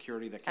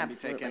cybersecurity that can be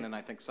taken, and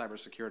I think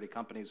cybersecurity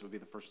companies would be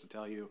the first to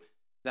tell you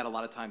that a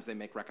lot of times they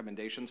make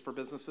recommendations for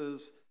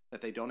businesses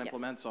that they don't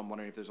implement. Yes. So I'm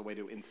wondering if there's a way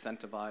to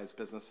incentivize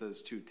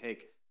businesses to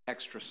take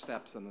extra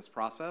steps in this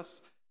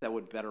process that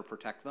would better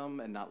protect them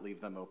and not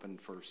leave them open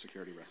for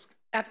security risk.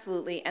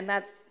 Absolutely, and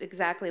that's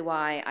exactly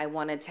why I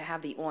wanted to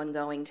have the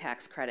ongoing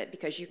tax credit,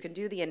 because you can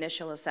do the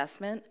initial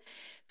assessment,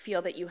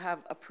 feel that you have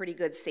a pretty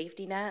good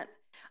safety net,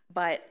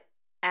 but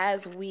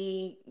as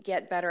we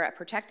get better at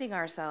protecting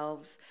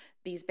ourselves,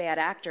 these bad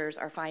actors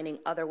are finding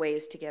other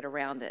ways to get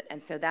around it. And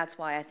so that's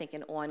why I think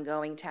an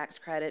ongoing tax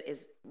credit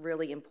is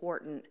really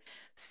important,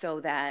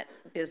 so that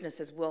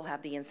businesses will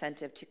have the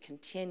incentive to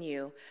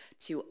continue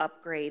to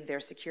upgrade their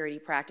security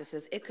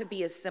practices. It could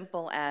be as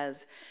simple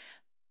as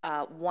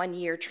 1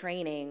 year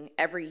training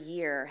every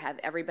year, have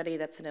everybody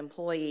that's an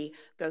employee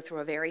go through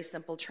a very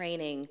simple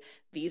training.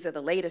 These are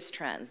the latest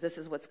trends. This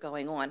is what's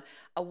going on.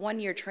 A 1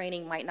 year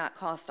training might not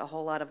cost a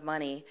whole lot of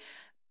money,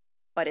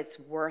 but it's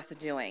worth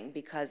doing,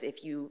 because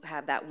if you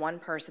have that one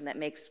person that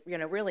makes,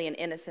 really an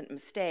innocent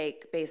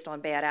mistake based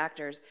on bad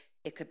actors,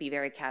 it could be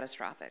very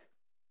catastrophic.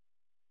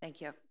 Thank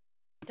you.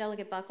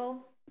 Delegate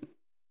Buckle.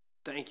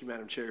 Thank you,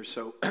 Madam Chair.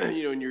 So,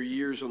 in your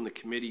years on the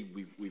committee,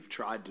 we've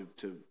tried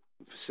to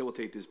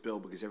facilitate this bill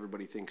because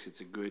everybody thinks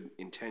it's a good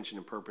intention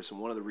and purpose, and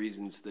one of the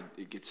reasons that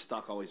it gets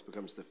stuck always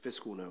becomes the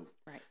fiscal note.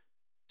 Right.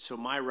 So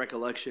my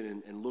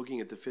recollection and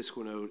looking at the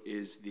fiscal note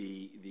is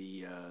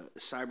the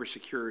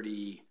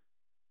cybersecurity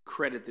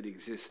credit that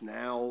exists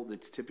now,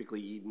 that's typically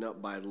eaten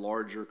up by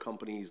larger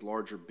companies,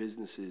 larger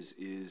businesses,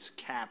 is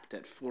capped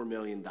at $4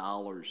 million.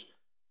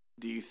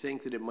 Do you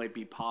think that it might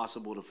be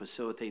possible to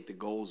facilitate the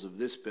goals of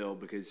this bill?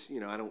 Because,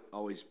 I don't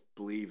always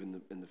believe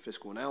in the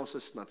fiscal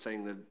analysis. I'm not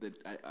saying that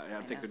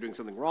I think they're doing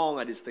something wrong.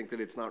 I just think that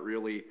it's not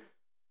really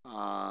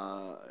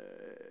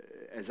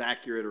as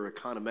accurate or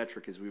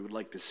econometric as we would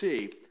like to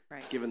see,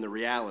 right, given the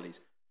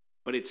realities.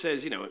 But it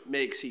says, it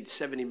may exceed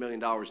 $70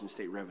 million in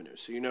state revenue.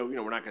 So,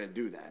 we're not going to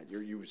do that.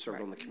 You served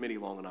on the committee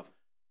long enough.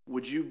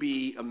 Would you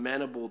be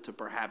amenable to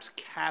perhaps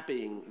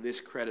capping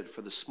this credit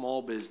for the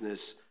small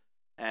business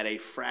at a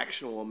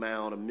fractional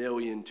amount, $1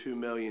 million, $2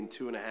 million,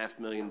 $2.5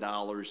 million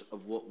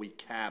of what we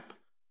cap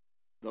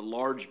the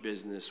large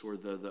business or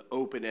the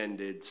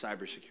open-ended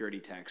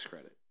cybersecurity tax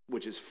credit,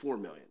 which is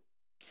 $4 million?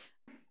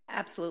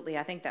 Absolutely.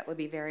 I think that would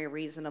be very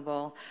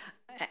reasonable.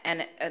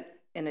 And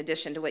in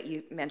addition to what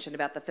you mentioned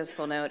about the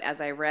fiscal note,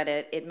 as I read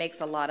it, it makes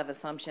a lot of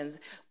assumptions.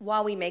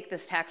 While we make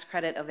this tax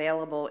credit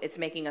available, it's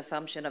making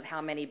assumption of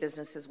how many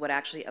businesses would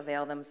actually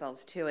avail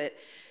themselves to it.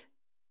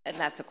 And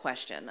that's a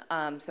question.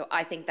 So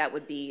I think that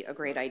would be a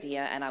great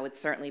idea, and I would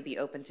certainly be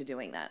open to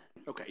doing that.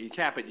 Okay, you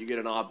cap it, you get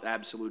an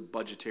absolute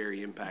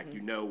budgetary impact. Mm-hmm.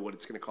 You know what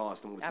it's going to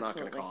cost and what it's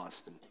Absolutely. not going to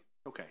cost. And,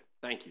 okay,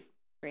 thank you.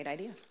 Great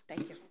idea.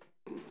 Thank you.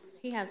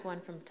 He has one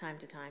from time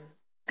to time.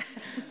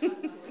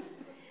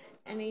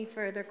 Any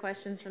further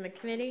questions from the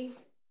committee?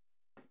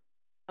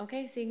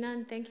 Okay, seeing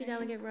none. Thank you,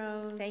 Delegate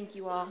Rose. Thank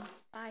you all.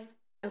 Bye.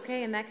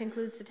 Okay, and that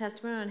concludes the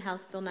testimony on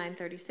House Bill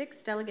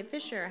 936. Delegate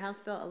Fisher, House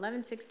Bill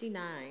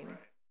 1169.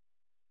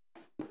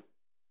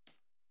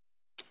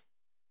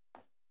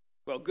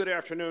 Well, good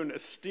afternoon,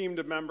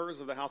 esteemed members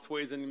of the House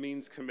Ways and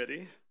Means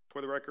Committee.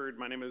 For the record,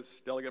 my name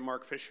is Delegate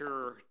Mark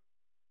Fisher,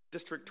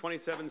 District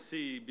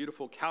 27C,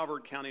 beautiful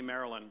Calvert County,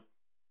 Maryland.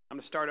 I'm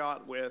going to start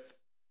out with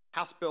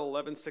House Bill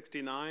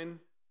 1169.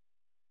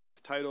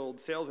 It's titled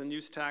Sales and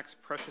Use Tax,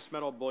 Precious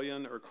Metal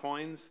Bullion or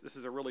Coins. This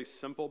is a really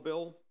simple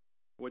bill,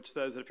 which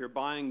says that if you're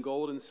buying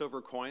gold and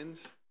silver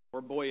coins or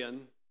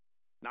bullion,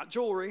 not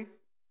jewelry,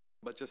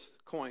 but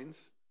just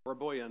coins or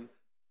bullion,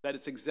 that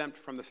it's exempt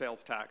from the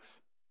sales tax.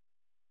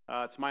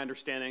 It's my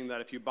understanding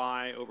that if you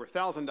buy over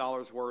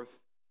 $1,000 worth,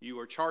 you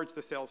are charged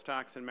the sales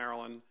tax in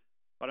Maryland,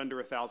 but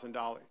under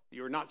 $1,000,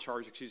 you are not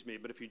charged, excuse me,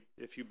 but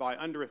if you buy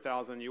under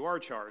 $1,000, you are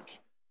charged.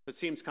 So it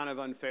seems kind of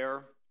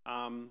unfair,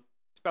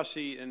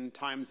 especially in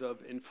times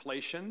of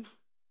inflation,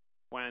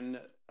 when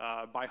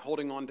by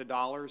holding on to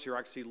dollars, you're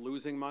actually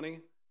losing money.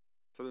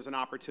 So there's an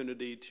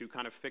opportunity to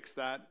kind of fix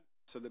that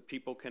so that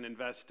people can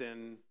invest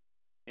in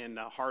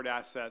hard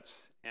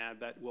assets and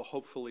that will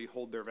hopefully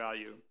hold their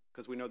value,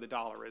 because we know the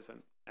dollar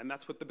isn't. And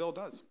that's what the bill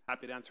does.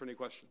 Happy to answer any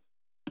questions.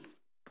 I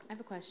have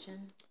a question.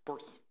 Of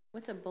course.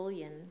 What's a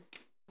bullion?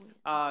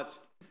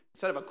 It's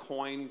instead of a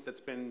coin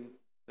that's been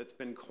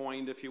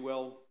coined, if you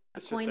will.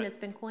 A coin that's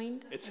been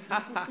coined? It's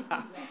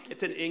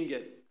it's an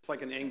ingot. It's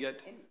like an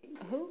ingot.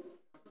 Who?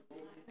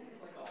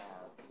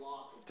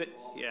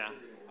 Yeah.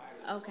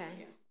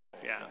 Okay.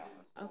 Yeah.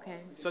 Okay.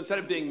 So instead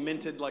of being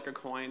minted like a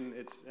coin,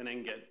 it's an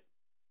ingot.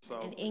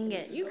 So an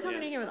ingot. You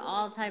coming in here with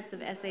all types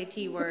of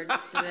SAT words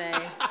today.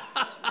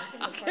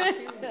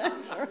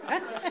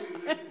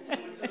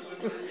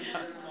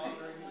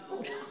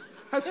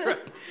 That's right.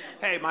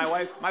 Hey,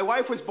 my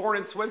wife was born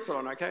in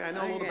Switzerland. Okay, I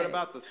know a little bit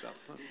about this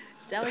stuff. So.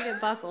 Delegate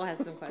Buckle has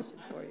some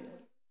questions for you.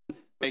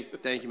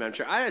 Thank you, Madam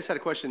Chair. I just had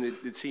a question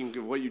that seemed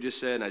of what you just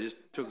said, and I just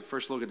took the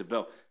first look at the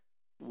bill.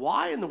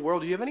 Why in the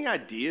world, do you have any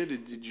idea,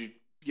 did you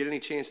get any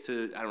chance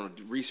to, I don't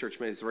know, research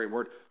maybe is the right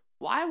word,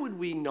 why would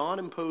we not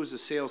impose a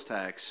sales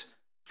tax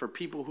for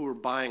people who are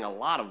buying a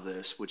lot of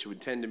this, which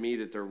would tend to me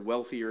that they're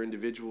wealthier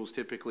individuals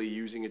typically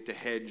using it to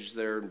hedge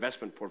their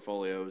investment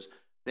portfolios?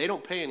 They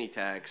don't pay any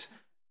tax,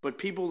 but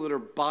people that are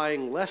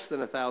buying less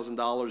than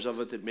 $1,000 of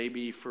it that may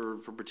be for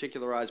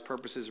particularized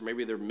purposes, or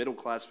maybe they're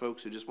middle-class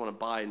folks who just want to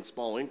buy in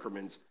small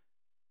increments,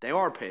 they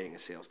are paying a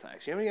sales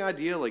tax. You have any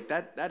idea? Like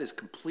that is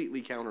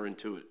completely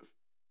counterintuitive.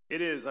 It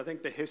is. I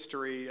think the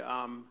history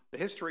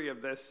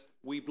of this,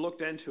 we've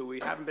looked into. We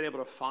haven't been able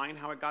to find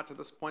how it got to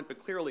this point, but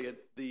clearly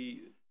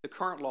the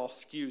current law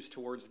skews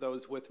towards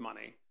those with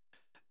money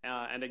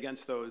and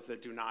against those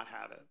that do not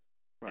have it.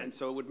 Right. And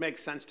so it would make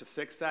sense to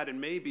fix that. And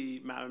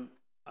maybe,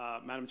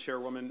 Madam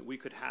Chairwoman, we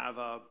could have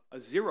a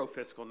zero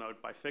fiscal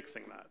note by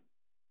fixing that.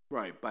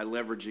 Right, by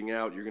leveraging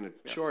out, you're going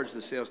to charge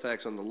the sales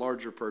tax on the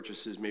larger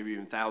purchases, maybe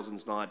even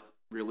thousands, not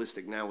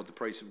realistic now with the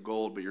price of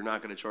gold, but you're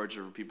not going to charge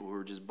it for people who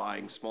are just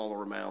buying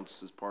smaller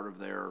amounts as part of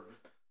their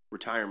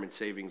retirement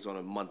savings on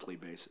a monthly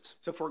basis.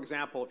 So, for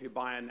example, if you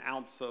buy an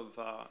ounce of,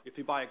 if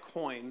you buy a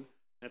coin, and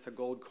it's a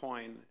gold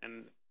coin,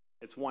 and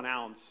it's 1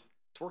 ounce,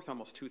 it's worth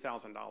almost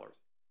 $2,000.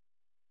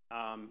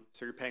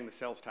 So you're paying the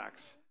sales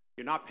tax.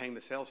 You're not paying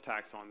the sales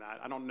tax on that.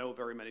 I don't know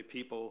very many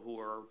people who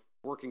are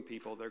working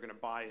people, they're going to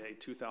buy a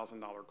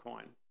 $2,000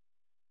 coin.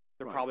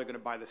 They're probably going to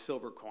buy the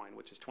silver coin,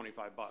 which is $25.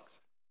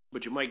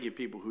 But you might get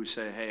people who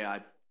say, hey,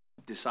 I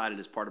decided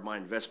as part of my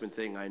investment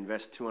thing, I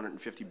invest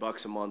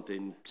 $250 a month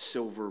in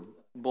silver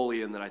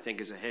bullion that I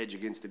think is a hedge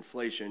against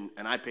inflation,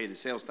 and I pay the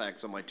sales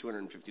tax on my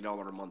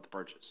 $250 a month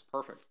purchase.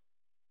 Perfect.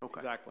 Okay.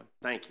 Exactly.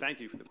 Thank you. Thank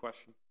you for the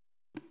question.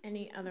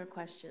 Any other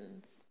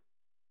questions?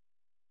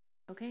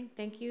 Okay,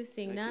 thank you.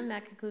 Seeing none,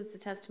 that concludes the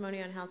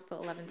testimony on House Bill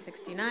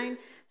 1169.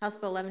 House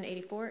Bill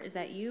 1184, is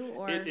that you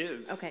or? It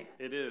is. Okay.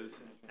 It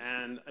is.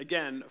 And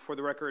again, for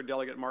the record,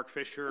 Delegate Mark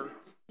Fisher,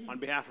 on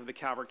behalf of the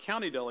Calvert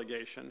County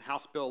delegation,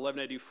 House Bill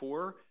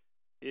 1184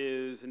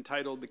 is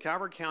entitled the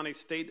Calvert County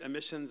State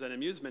Emissions and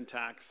Amusement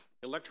Tax,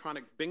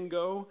 Electronic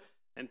Bingo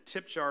and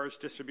Tip Jars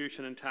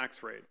Distribution and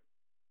Tax Rate.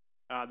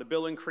 The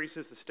bill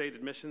increases the state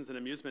admissions and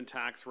amusement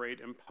tax rate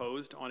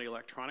imposed on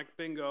electronic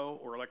bingo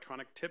or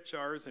electronic tip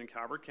jars in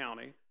Calvert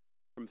County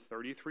from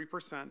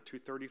 33% to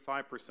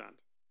 35%.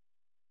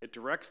 It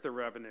directs the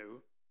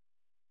revenue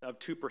of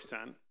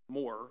 2%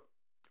 more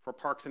for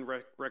parks and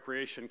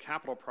recreation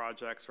capital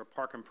projects or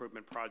park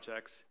improvement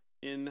projects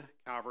in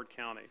Calvert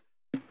County.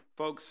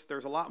 Folks,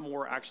 there's a lot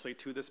more actually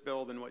to this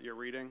bill than what you're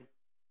reading.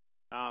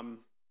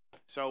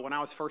 So when I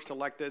was first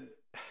elected,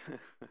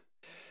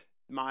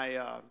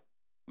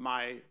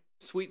 my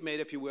suite mate,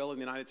 if you will, in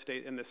the United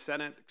States, in the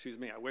Senate, excuse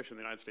me, I wish in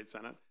the United States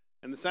Senate,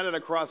 and the Senate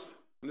across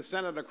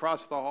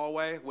the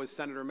hallway was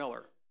Senator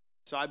Miller.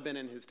 So I've been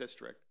in his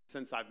district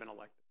since I've been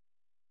elected.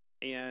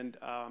 And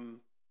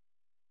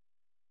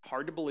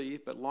hard to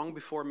believe, but long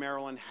before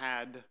Maryland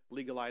had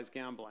legalized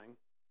gambling,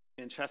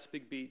 in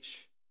Chesapeake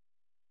Beach,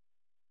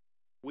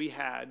 we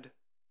had,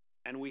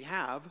 and we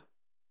have,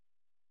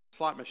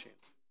 slot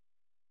machines.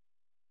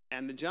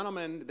 And the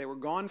gentleman, they were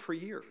gone for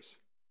years.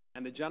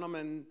 And the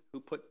gentleman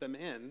who put them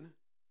in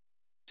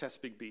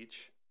Chesapeake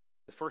Beach,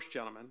 the first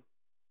gentleman,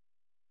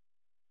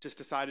 just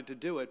decided to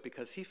do it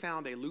because he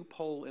found a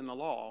loophole in the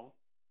law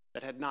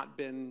that had not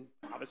been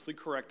obviously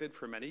corrected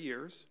for many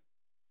years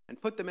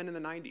and put them in the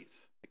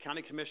 90s. The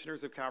county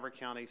commissioners of Calvert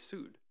County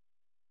sued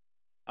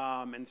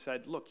and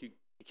said, look, you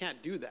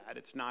can't do that.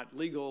 It's not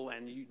legal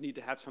and you need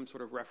to have some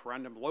sort of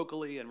referendum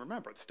locally. And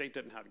remember, the state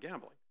didn't have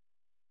gambling.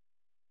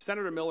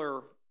 Senator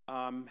Miller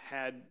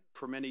had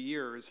for many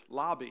years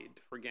lobbied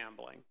for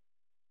gambling,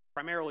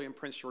 primarily in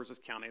Prince George's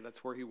County.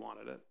 That's where he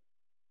wanted it.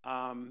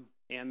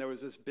 And there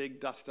was this big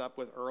dust up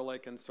with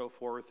Ehrlich and so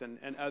forth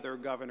and other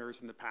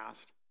governors in the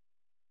past.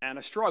 And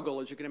a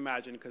struggle, as you can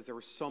imagine, because there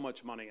was so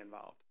much money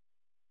involved.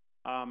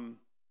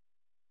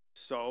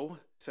 So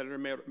Senator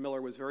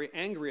Miller was very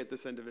angry at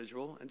this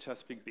individual in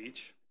Chesapeake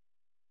Beach.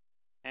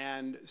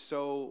 And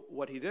so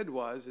what he did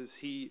was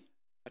he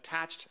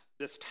attached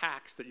this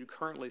tax that you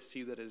currently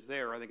see that is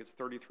there, I think it's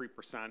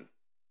 33%,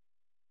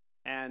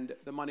 and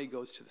the money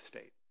goes to the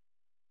state.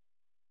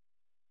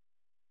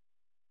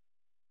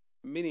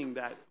 Meaning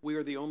that we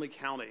are the only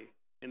county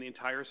in the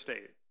entire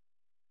state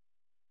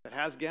that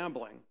has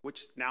gambling,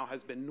 which now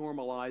has been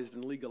normalized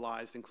and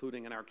legalized,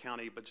 including in our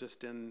county, but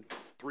just in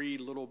 3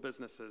 little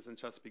businesses in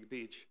Chesapeake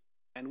Beach,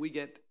 and we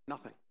get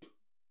nothing.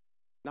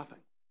 Nothing.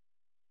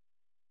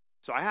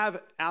 So I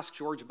have asked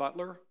George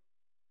Butler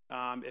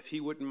if he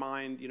wouldn't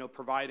mind,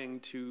 providing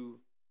to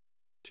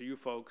you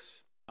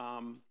folks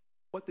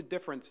what the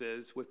difference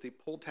is with the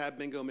pull-tab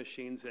bingo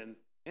machines in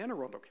Anne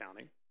Arundel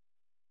County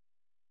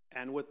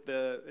and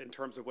in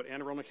terms of what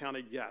Anne Arundel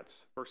County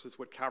gets versus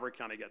what Calvert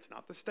County gets,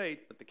 not the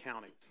state, but the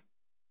counties.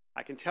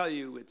 I can tell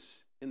you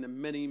it's in the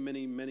many,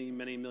 many, many,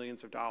 many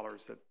millions of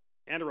dollars that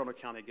Anne Arundel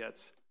County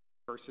gets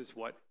versus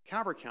what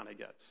Calvert County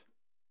gets.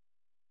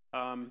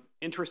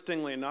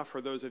 Interestingly enough, for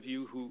those of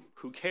you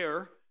who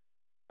care,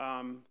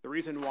 the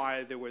reason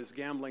why there was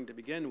gambling to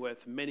begin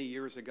with many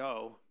years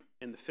ago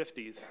in the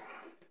 50s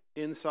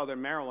in Southern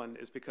Maryland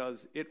is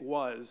because it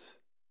was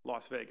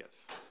Las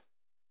Vegas.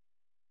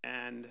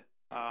 And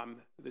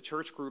the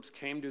church groups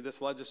came to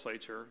this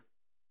legislature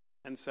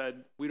and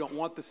said, we don't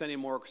want this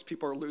anymore because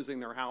people are losing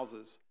their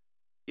houses.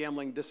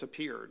 Gambling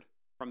disappeared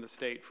from the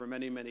state for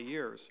many, many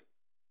years.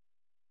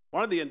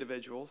 One of the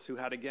individuals who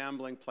had a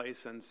gambling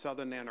place in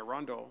Southern Anne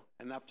Arundel,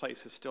 and that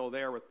place is still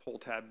there with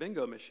pull-tab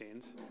bingo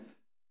machines,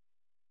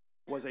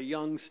 was a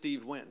young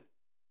Steve Wynn.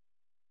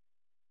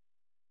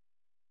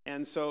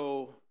 And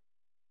so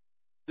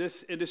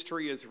This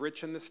industry is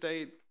rich in the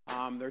state.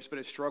 There's been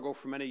a struggle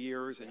for many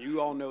years, and you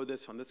all know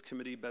this on this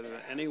committee better than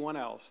anyone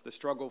else, the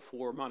struggle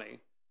for money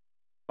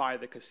by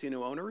the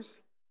casino owners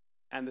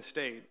and the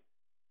state.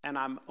 And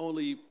I'm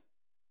only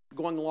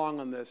going along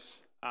on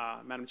this,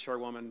 Madam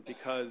Chairwoman,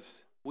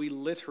 because we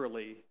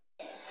literally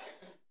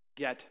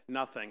get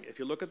nothing. If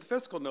you look at the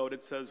fiscal note,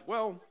 it says,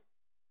 well,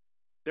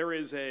 there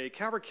is a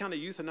Calvert County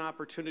Youth and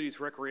Opportunities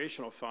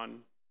Recreational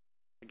Fund.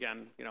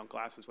 Again, you know,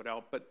 glasses would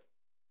help, but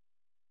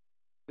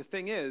the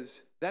thing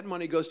is, that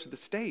money goes to the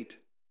state,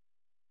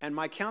 and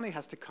my county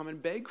has to come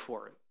and beg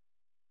for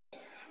it.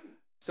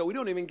 So we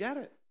don't even get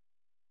it.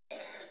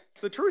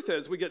 The truth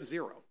is, we get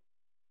zero.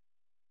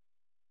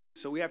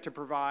 So we have to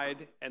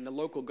provide, and the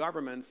local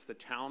governments, the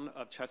town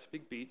of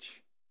Chesapeake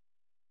Beach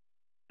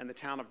and the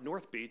town of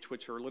North Beach,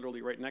 which are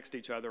literally right next to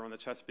each other on the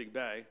Chesapeake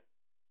Bay.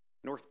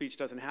 North Beach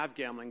doesn't have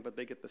gambling, but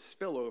they get the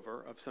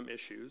spillover of some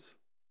issues.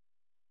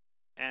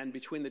 And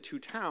between the two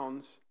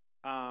towns,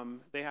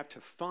 they have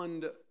to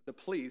fund the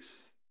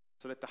police,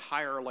 so they have to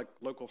hire like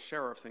local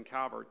sheriffs in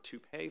Calvert to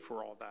pay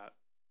for all that.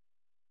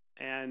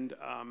 And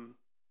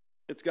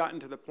it's gotten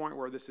to the point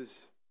where this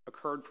has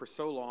occurred for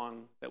so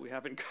long that we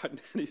haven't gotten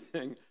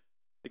anything.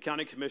 The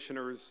county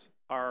commissioners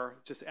are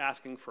just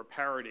asking for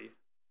parity.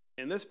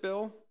 In this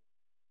bill,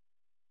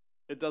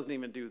 it doesn't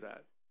even do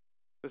that.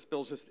 This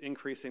bill's just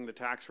increasing the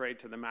tax rate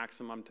to the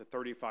maximum to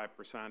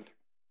 35%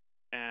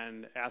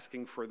 and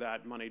asking for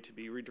that money to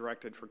be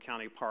redirected for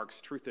county parks.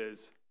 Truth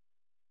is,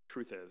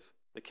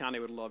 the county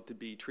would love to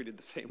be treated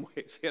the same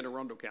way as Anne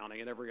Arundel County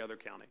and every other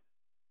county.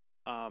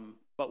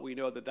 But we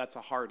know that that's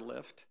a hard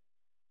lift,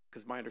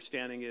 because my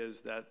understanding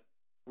is that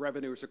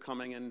revenues are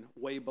coming in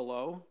way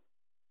below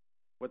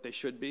what they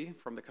should be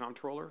from the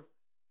comptroller.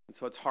 And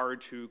so it's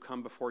hard to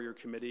come before your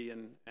committee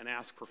and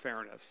ask for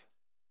fairness.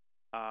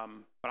 But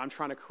I'm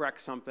trying to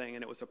correct something,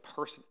 and it was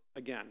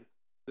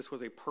this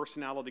was a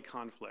personality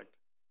conflict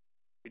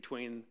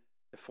between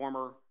the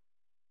former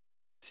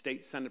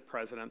state Senate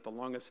president, the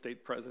longest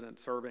state president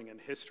serving in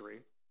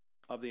history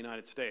of the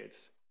United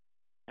States,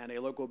 and a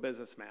local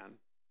businessman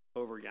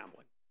over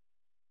gambling.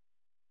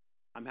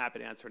 I'm happy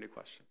to answer any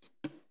questions.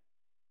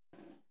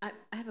 I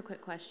have a quick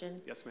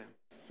question. Yes, ma'am.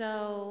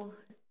 So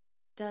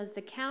does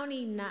the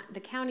county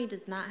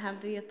does not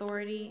have the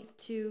authority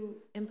to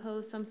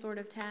impose some sort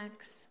of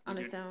tax on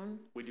its own?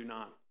 We do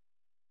not.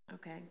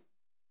 Okay.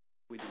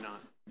 We do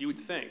not. You would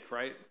think,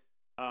 right?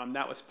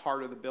 That was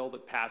part of the bill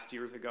that passed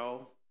years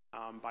ago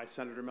by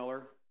Senator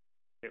Miller.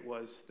 It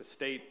was the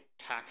state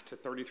taxed to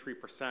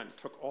 33%,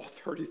 took all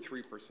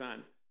 33%,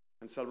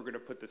 and said we're going to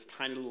put this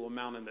tiny little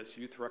amount in this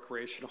Youth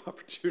Recreational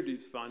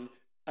Opportunities Fund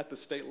at the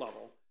state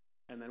level,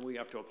 and then we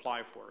have to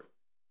apply for it.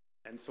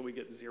 And so we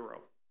get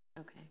zero.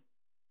 Okay.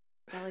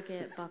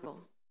 Delegate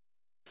Buckle.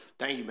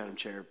 Thank you, Madam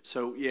Chair.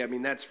 So, yeah, I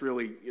mean, that's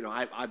really, you know,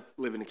 I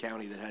live in a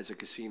county that has a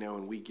casino,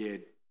 and we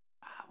get,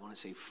 I want to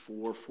say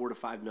 $4 to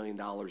 $5 million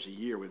a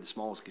year. We're the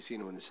smallest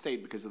casino in the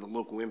state because of the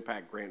local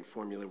impact grant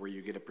formula, where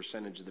you get a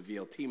percentage of the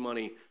VLT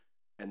money,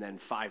 and then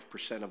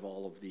 5% of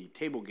all of the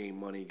table game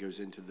money goes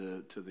into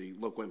the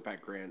local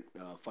impact grant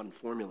fund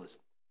formulas.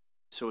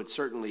 So it's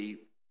certainly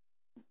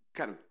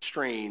kind of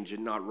strange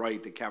and not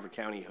right that Calvert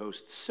County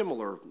hosts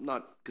similar,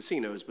 not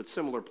casinos, but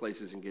similar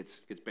places and gets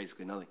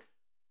basically nothing.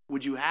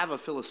 Would you have a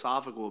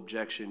philosophical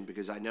objection,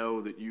 because I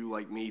know that you,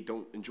 like me,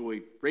 don't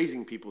enjoy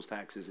raising people's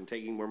taxes and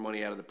taking more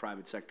money out of the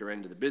private sector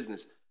into the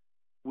business?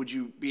 Would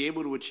you be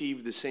able to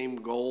achieve the same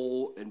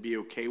goal and be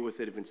okay with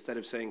it if, instead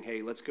of saying,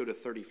 hey, let's go to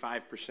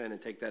 35%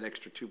 and take that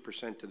extra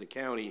 2% to the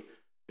county,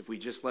 if we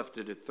just left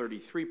it at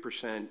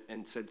 33%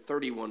 and said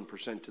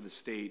 31% to the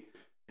state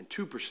and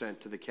 2%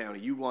 to the county,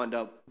 you wind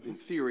up, in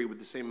theory, with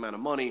the same amount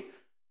of money.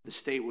 The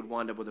state would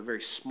wind up with a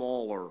very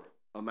smaller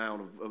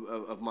amount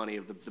of money.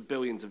 Of the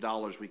billions of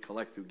dollars we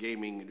collect through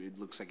gaming, it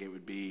looks like it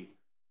would be,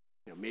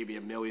 you know, maybe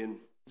 $1 million,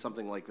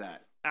 something like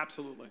that.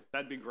 Absolutely.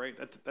 That'd be great.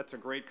 That's a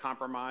great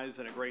compromise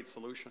and a great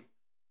solution.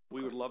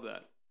 We would love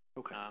that.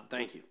 Okay.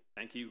 Thank you.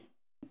 Thank you.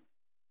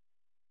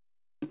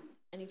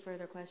 Any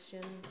further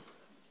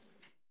questions?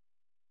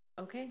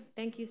 Okay,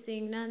 thank you.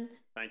 Seeing none.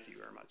 Thank you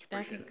very much.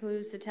 That Appreciate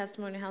concludes the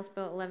testimony on House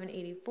Bill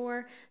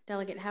 1184.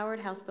 Delegate Howard,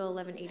 House Bill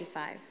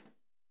 1185.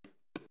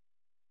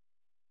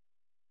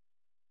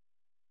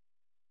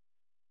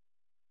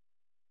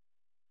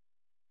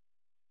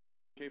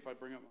 Okay, if I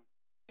bring up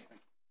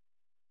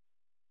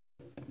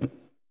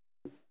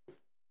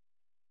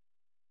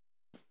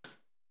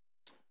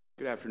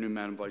Good afternoon,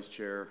 Madam Vice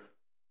Chair,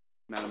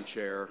 Madam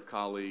Chair,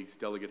 colleagues,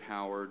 Delegate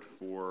Howard.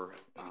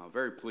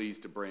 Very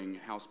pleased to bring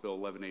House Bill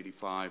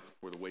 1185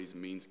 before the Ways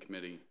and Means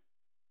Committee.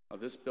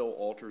 This bill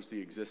alters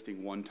the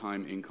existing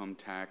one-time income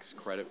tax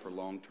credit for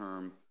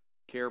long-term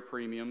care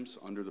premiums.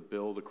 Under the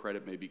bill, the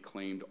credit may be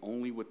claimed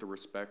only with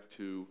respect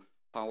to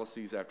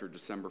policies after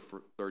December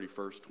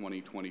 31st,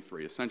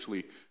 2023.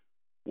 Essentially,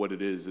 what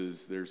it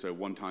is there's a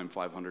one-time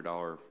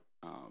 $500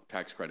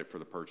 tax credit for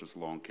the purchase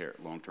of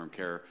long-term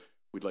care.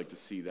 We'd like to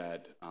see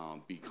that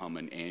become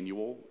an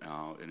annual,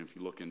 and if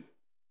you look in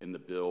in the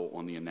bill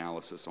on the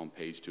analysis on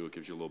page 2. It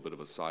gives you a little bit of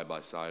a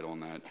side-by-side on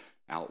that,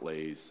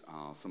 outlays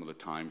some of the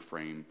time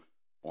frame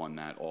on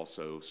that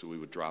also. So we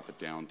would drop it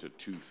down to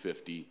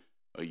 $250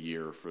 a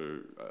year for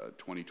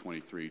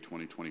 2023,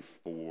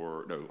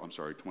 2024, no, I'm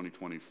sorry,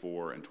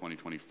 2024 and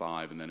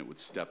 2025, and then it would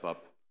step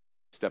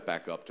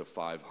back up to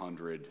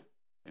 $500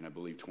 in, I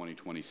believe,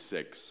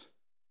 2026.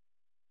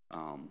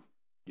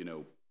 You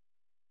know,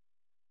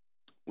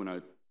 when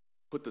I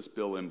put this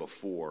bill in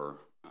before,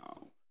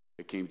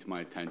 it came to my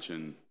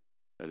attention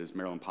that as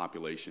Maryland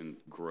population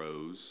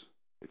grows,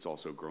 it's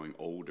also growing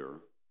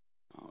older.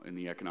 In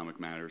the Economic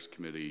Matters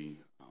Committee,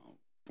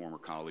 former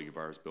colleague of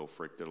ours, Bill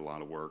Frick, did a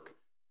lot of work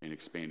in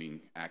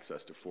expanding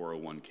access to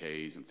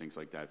 401ks and things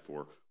like that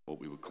for what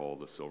we would call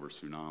the silver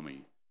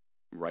tsunami.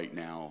 Right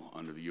now,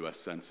 under the U.S.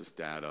 Census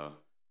data,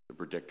 the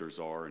predictors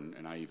are,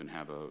 and I even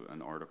have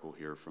an article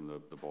here from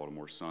the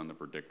Baltimore Sun, the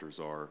predictors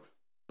are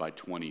by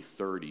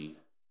 2030,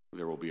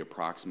 there will be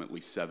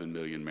approximately 7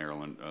 million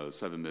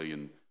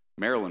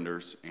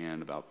Marylanders,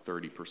 and about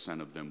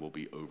 30% of them will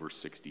be over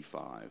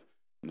 65.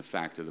 And the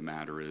fact of the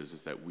matter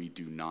is that we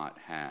do not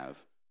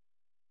have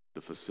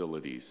the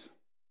facilities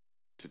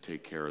to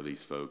take care of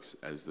these folks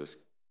as this,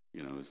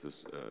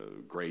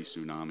 gray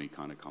tsunami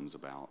kind of comes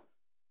about.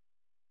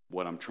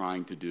 What I'm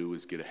trying to do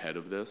is get ahead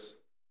of this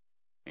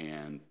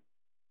and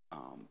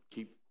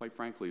keep, quite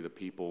frankly, the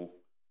people,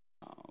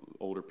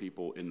 older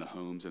people in the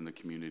homes and the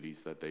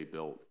communities that they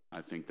built.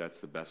 I think that's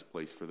the best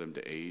place for them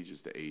to age,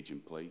 is to age in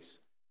place.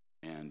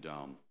 And,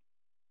 I'll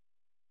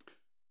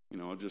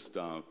just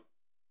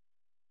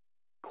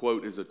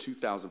quote is a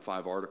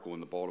 2005 article in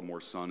the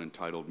Baltimore Sun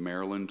entitled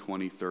Maryland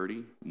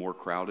 2030, More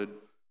Crowded,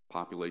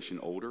 Population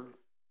Older.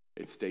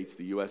 It states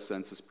the U.S.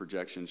 Census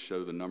projections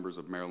show the numbers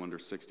of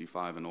Marylanders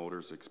 65 and older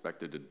is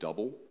expected to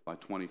double by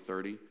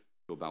 2030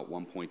 to about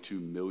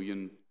 1.2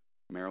 million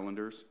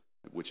Marylanders,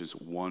 which is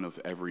 1 of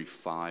every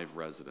 5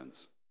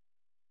 residents.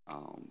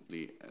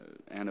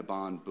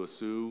 Anibon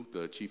Bosu,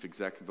 the Chief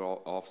Executive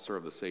Officer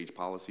of the SAGE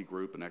Policy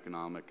Group, an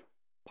economic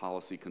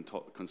policy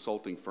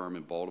consulting firm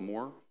in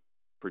Baltimore,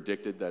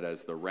 predicted that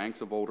as the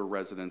ranks of older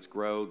residents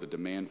grow, the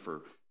demand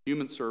for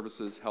human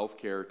services,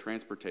 healthcare,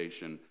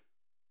 transportation,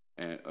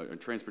 and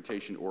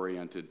transportation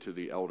oriented to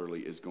the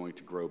elderly is going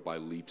to grow by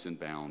leaps and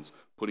bounds,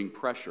 putting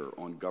pressure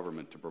on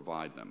government to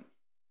provide them.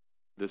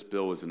 This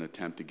bill is an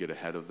attempt to get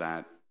ahead of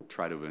that,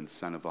 try to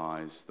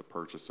incentivize the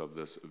purchase of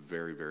this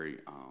very, very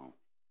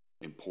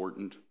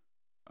important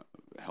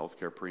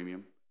healthcare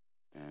premium,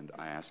 and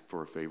I ask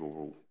for a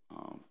favorable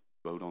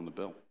vote on the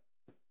bill.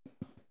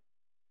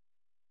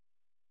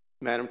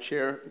 Madam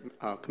Chair,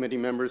 committee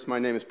members, my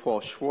name is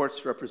Paul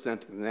Schwartz,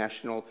 representing the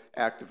National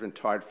Active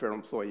Retired Federal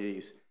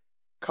Employees.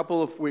 A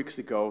couple of weeks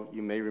ago,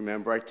 you may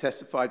remember, I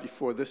testified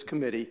before this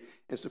committee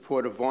in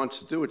support of Vaughn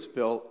Stewart's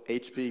bill,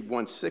 HB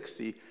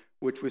 160,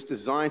 which was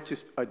designed to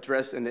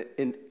address an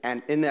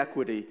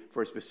inequity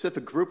for a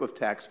specific group of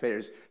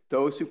taxpayers,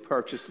 those who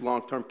purchased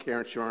long-term care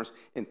insurance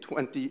in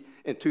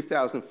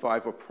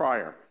 2005 or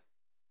prior.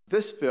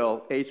 This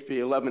bill, HB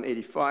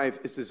 1185,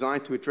 is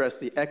designed to address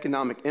the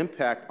economic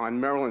impact on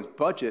Maryland's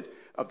budget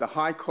of the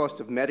high cost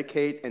of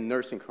Medicaid and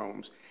nursing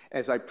homes.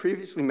 As I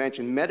previously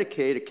mentioned,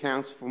 Medicaid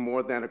accounts for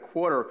more than a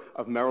quarter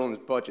of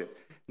Maryland's budget.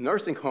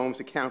 Nursing homes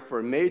account for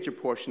a major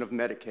portion of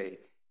Medicaid.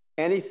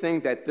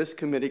 Anything that this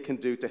committee can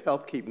do to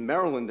help keep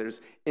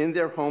Marylanders in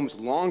their homes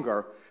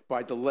longer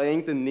by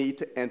delaying the need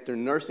to enter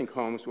nursing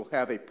homes will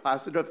have a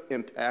positive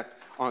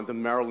impact on the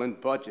Maryland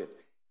budget.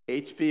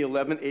 HB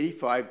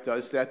 1185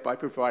 does that by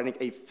providing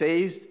a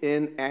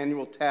phased-in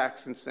annual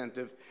tax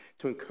incentive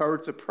to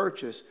encourage the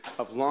purchase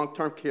of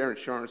long-term care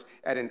insurance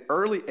at an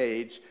early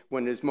age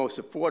when it is most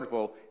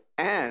affordable,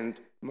 and,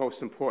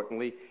 most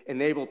importantly,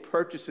 enable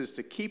purchasers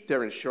to keep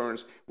their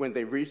insurance when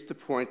they reach the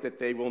point that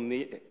they will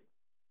need it.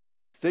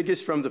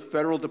 Figures from the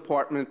Federal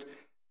Department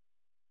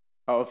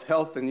of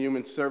Health and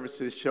Human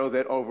Services show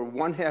that over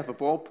 1/2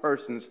 of all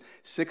persons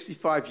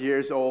 65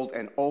 years old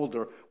and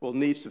older will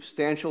need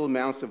substantial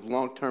amounts of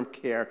long-term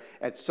care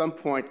at some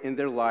point in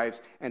their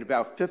lives, and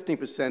about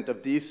 15%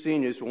 of these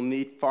seniors will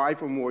need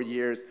 5 or more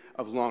years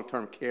of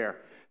long-term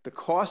care. The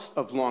costs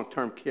of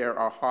long-term care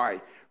are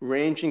high,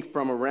 ranging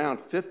from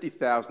around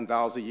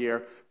 $50,000 a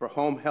year for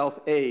home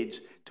health aides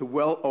to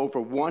well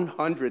over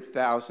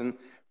 $100,000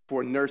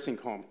 for nursing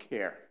home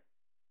care.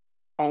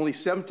 Only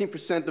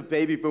 17% of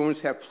baby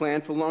boomers have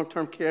planned for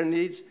long-term care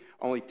needs.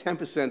 Only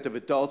 10% of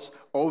adults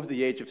over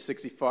the age of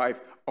 65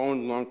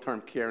 own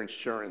long-term care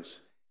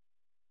insurance.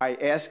 I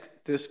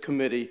ask this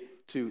committee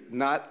to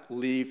not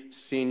leave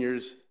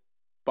seniors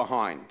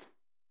behind.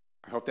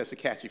 I hope that's a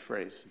catchy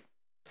phrase.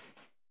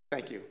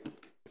 Thank you.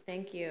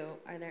 Thank you.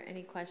 Are there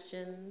any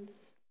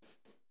questions?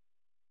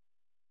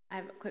 I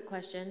have a quick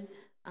question.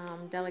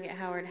 Delegate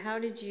Howard, how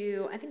did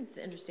you, I think it's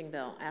an interesting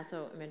bill. I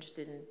also am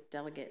interested in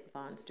Delegate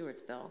Vaughn Stewart's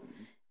bill.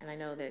 And I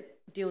know that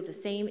deal with the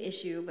same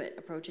issue, but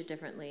approach it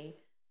differently.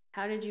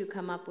 How did you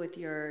come up with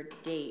your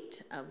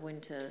date of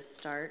when to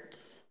start?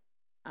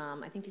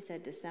 I think you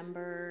said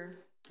December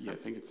Yeah, I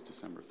think it's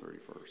December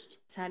 31st.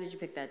 So how did you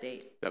pick that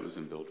date? That was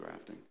in bill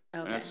drafting.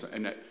 Okay.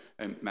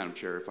 And Madam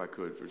Chair, if I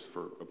could, just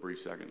for a brief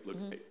second, look,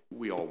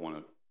 we all want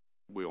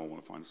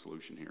to find a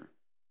solution here.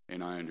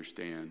 And I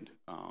understand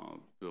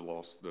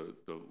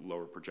the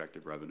lower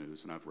projected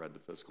revenues, and I've read the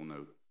fiscal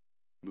note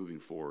moving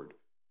forward.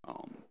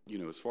 You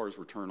know, as far as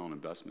return on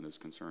investment is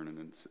concerned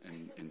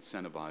and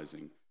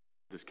incentivizing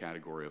this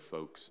category of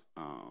folks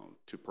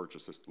to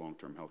purchase this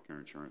long-term health care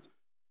insurance,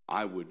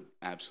 I would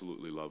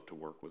absolutely love to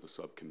work with a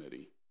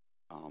subcommittee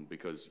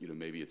because, you know,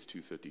 maybe it's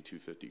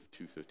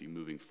 250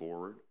 moving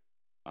forward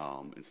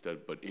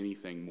but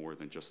anything more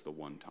than just the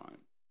one time.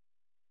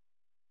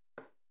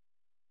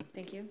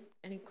 Thank you.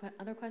 Any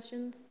other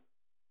questions?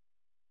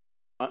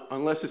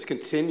 Unless it's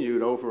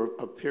continued over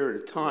a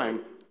period of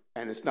time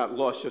and it's not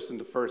lost just in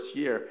the first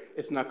year,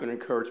 it's not going to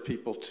encourage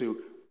people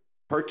to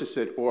purchase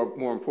it or,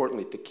 more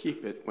importantly, to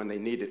keep it when they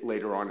need it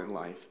later on in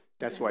life.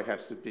 That's why it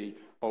has to be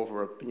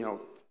over, you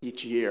know,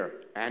 each year,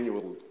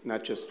 annual,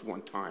 not just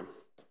one time.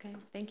 Okay,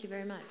 thank you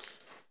very much.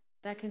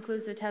 That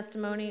concludes the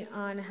testimony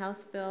on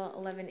House Bill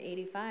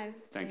 1185.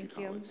 Thank you,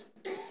 colleagues.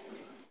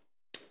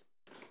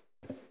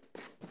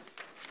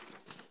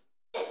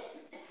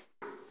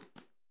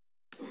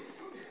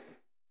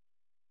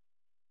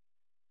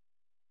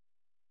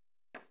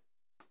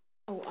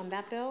 Oh, on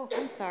that bill?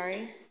 I'm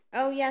sorry.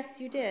 Oh,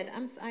 yes, you did.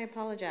 I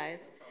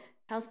apologize.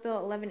 House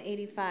Bill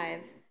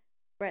 1185,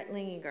 Brett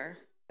Linginger.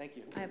 Thank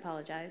you. I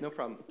apologize. No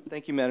problem.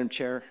 Thank you, Madam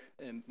Chair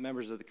and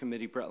members of the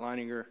committee. Brett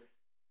Leininger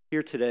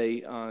here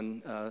today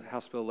on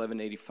House Bill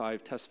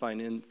 1185,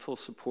 testifying in full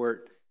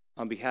support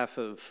on behalf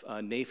of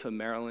NAIFA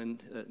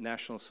Maryland,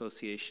 National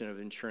Association of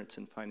Insurance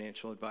and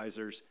Financial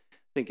Advisors.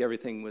 I think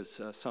everything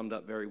was summed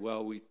up very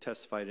well. We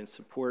testified in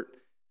support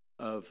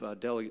of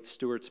Delegate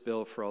Stewart's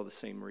bill for all the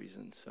same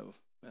reasons, so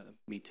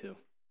me too.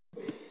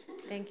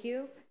 Thank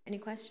you. Any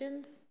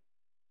questions?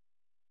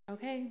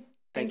 Okay,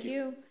 thank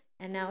you.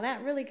 And now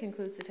that really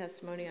concludes the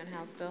testimony on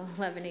House Bill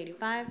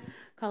 1185.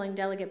 Calling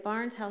Delegate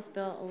Barnes, House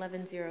Bill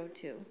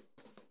 1102.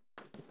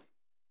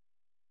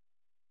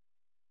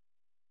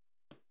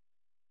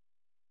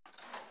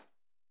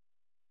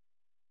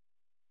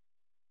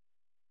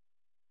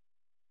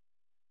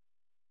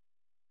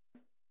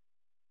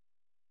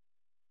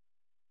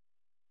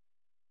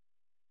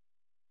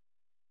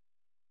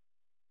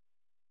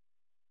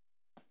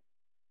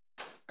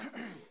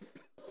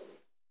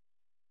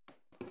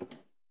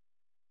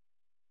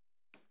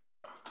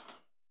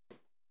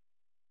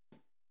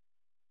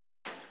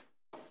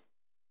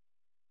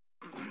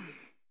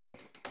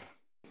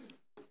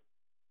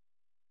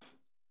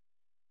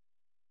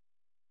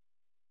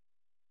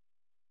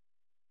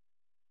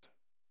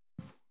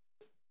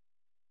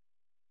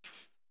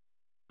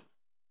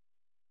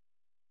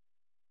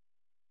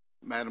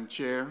 Madam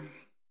Chair,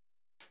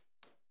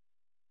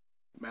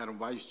 Madam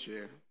Vice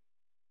Chair,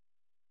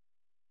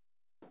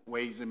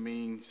 Ways and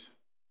Means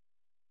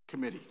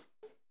Committee.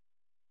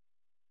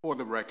 For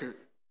the record,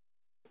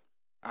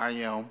 I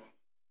am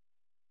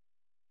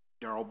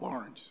Darrell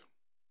Barnes.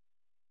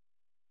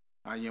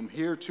 I am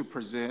here to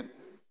present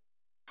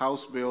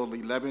House Bill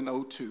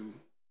 1102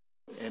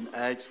 and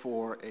ask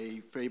for a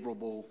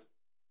favorable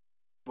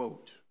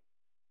vote.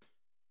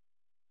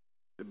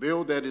 The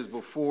bill that is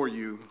before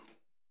you,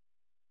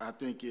 I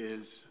think,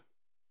 is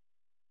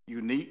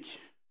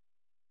unique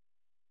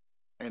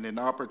and an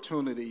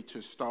opportunity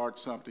to start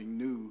something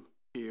new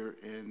here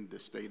in the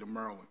state of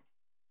Maryland.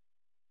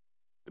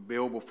 The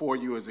bill before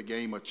you is a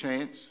game of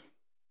chance.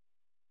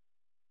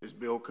 This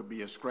bill could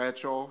be a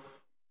scratch-off.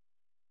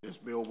 This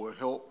bill will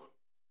help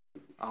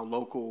our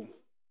local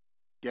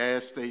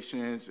gas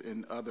stations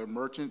and other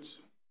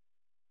merchants.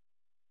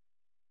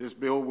 This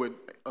bill would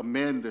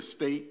amend the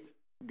state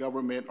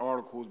government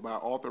articles by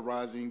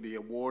authorizing the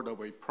award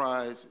of a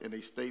prize in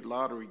a state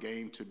lottery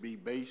game to be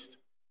based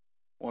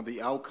on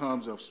the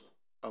outcomes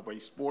of a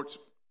sports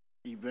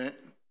event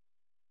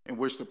in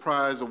which the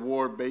prize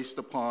award based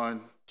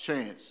upon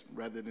chance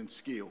rather than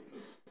skill.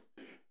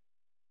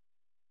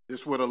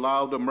 This would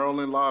allow the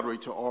Maryland Lottery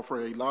to offer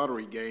a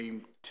lottery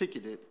game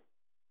ticketed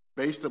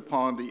based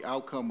upon the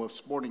outcome of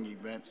sporting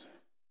events,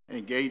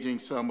 engaging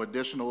some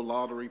additional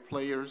lottery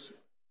players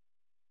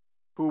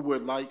who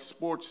would like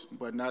sports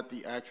but not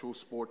the actual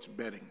sports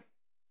betting.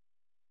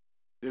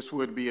 This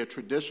would be a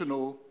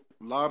traditional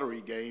lottery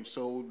game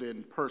sold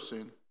in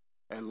person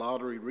at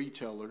lottery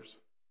retailers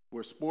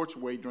where sports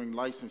wagering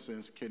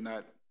licenses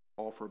cannot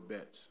offer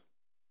bets.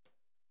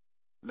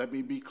 Let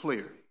me be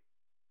clear.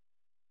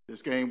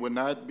 This game would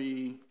not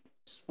be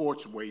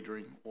sports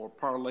wagering or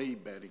parlay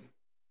betting.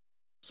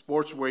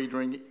 Sports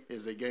wagering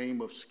is a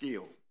game of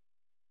skill,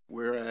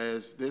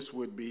 whereas this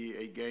would be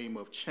a game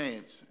of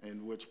chance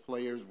in which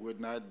players would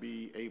not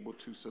be able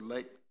to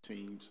select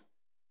teams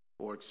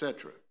or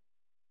etc.,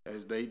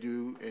 as they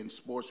do in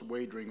sports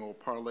wagering or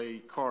parlay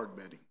card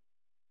betting.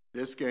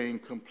 This game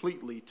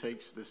completely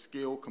takes the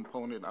skill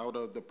component out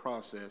of the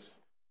process,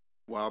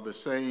 while at the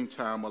same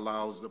time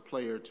allows the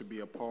player to be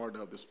a part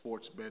of the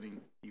sports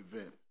betting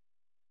event.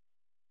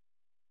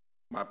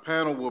 My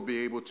panel will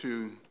be able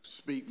to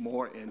speak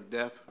more in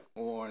depth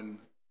on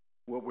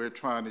what we're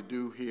trying to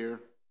do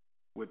here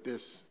with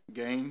this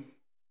game.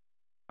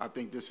 I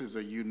think this is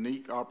a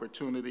unique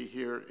opportunity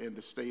here in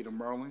the state of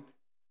Maryland.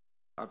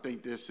 I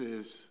think this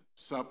is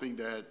something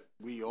that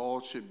we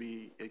all should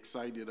be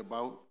excited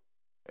about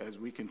as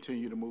we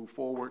continue to move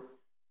forward.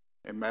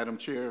 And Madam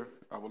Chair,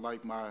 I would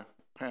like my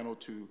panel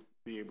to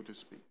be able to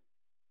speak.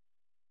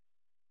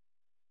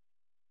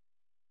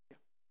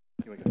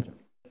 Here we go.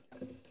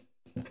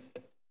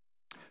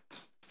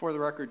 For the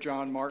record,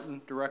 John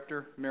Martin,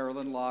 Director,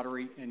 Maryland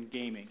Lottery and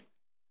Gaming.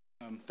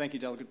 Thank you,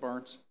 Delegate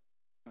Barnes.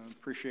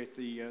 Appreciate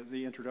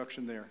the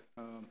introduction there.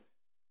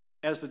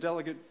 As the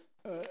delegate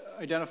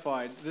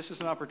identified, this is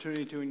an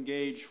opportunity to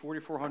engage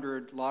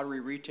 4,400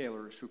 lottery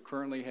retailers who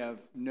currently have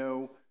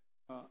no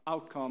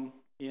outcome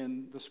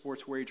in the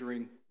sports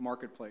wagering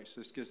marketplace.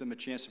 This gives them a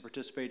chance to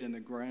participate in the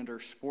grander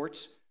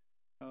sports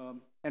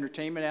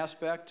entertainment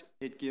aspect.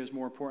 It gives,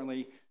 more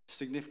importantly,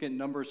 significant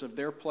numbers of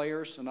their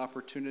players an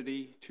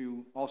opportunity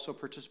to also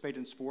participate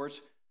in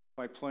sports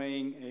by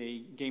playing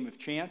a game of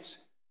chance,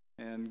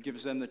 and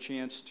gives them the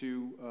chance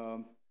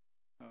to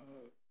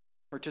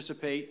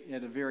participate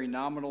at a very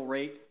nominal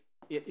rate.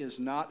 It is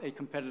not a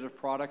competitive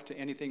product to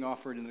anything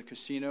offered in the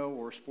casino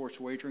or sports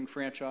wagering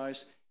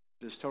franchise.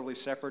 It is totally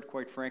separate.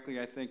 Quite frankly,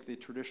 I think the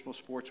traditional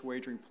sports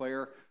wagering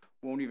player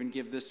won't even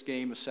give this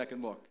game a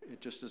second look.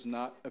 It just does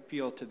not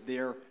appeal to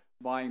their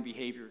buying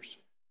behaviors.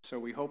 So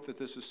we hope that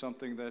this is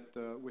something that,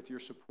 with your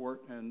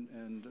support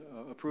and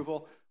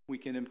approval, we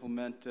can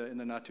implement in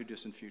the not too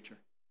distant future.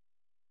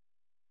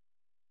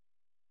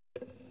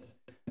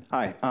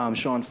 Hi, I'm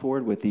Sean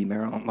Ford with the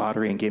Maryland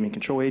Lottery and Gaming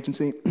Control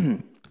Agency.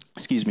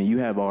 Excuse me, you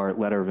have our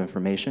letter of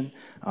information,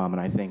 and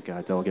I think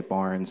Delegate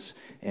Barnes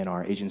and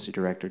our agency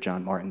director,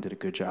 John Martin, did a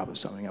good job of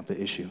summing up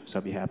the issue. So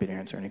I'd be happy to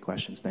answer any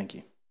questions. Thank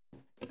you.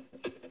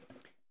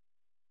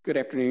 Good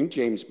afternoon,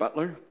 James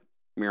Butler,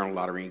 Maryland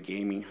Lottery and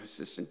Gaming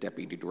Assistant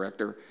Deputy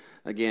Director.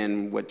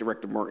 Again, what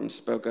Director Martin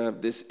spoke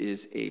of, this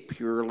is a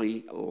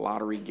purely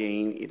lottery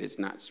game. It is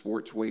not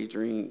sports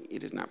wagering.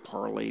 It is not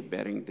parlay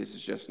betting. This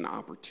is just an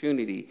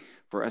opportunity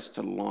for us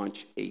to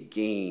launch a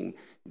game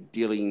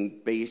dealing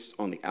based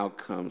on the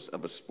outcomes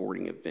of a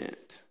sporting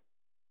event.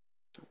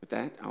 So with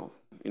that, I'll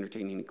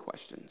entertain any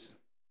questions.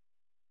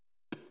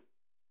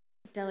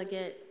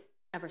 Delegate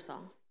Ebersol.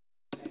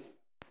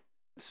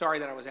 Sorry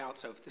that I was out,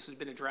 so if this has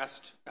been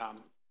addressed,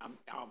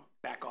 I'll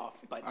back off.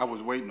 But I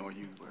was waiting on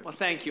you. Well,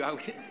 thank you.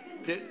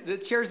 The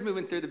chair's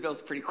moving through the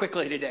bills pretty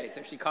quickly today,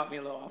 so she caught me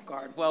a little off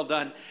guard. Well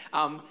done.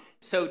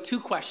 So 2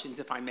 questions,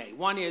 if I may.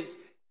 One is,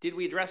 did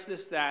we address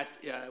this, that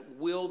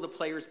will the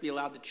players be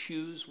allowed to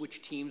choose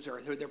which teams are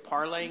who they're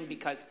parlaying?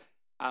 Because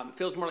it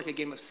feels more like a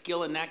game of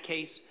skill in that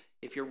case.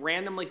 If you're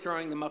randomly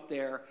throwing them up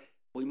there,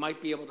 we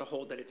might be able to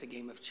hold that it's a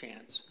game of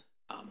chance.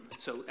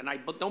 And I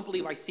don't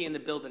believe I see in the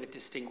bill that it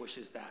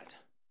distinguishes that.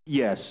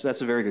 Yes,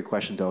 that's a very good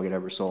question, Delegate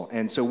Ebersol.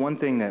 And so one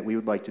thing that we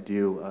would like to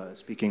do,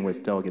 speaking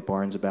with Delegate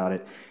Barnes about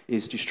it,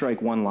 is to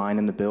strike one line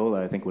in the bill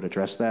that I think would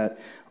address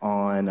that.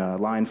 On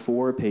line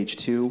 4, page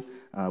 2,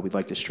 we'd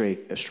like to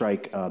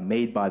strike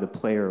made by the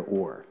player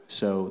or.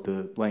 So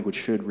the language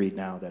should read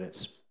now that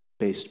it's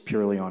based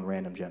purely on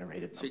random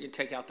generated. So you can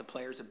take out the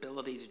player's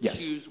ability to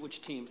choose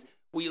which teams.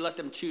 Will you let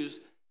them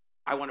choose,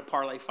 I want to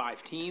parlay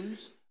 5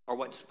 teams, or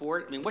what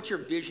sport? I mean, what's your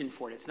vision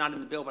for it? It's not in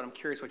the bill, but I'm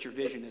curious what your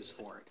vision is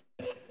for it.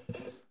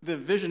 The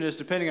vision is,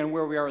 depending on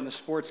where we are in the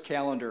sports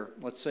calendar,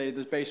 let's say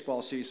this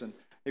baseball season,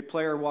 a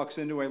player walks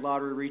into a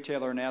lottery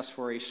retailer and asks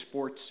for a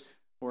sports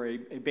or a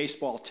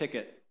baseball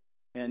ticket,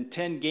 and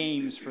 10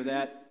 games for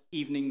that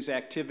evening's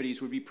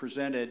activities would be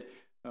presented,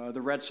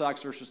 the Red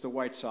Sox versus the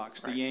White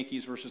Sox, the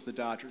Yankees versus the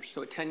Dodgers.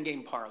 So a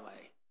 10-game parlay.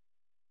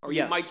 Or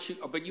yes. You might choose,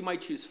 but you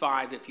might choose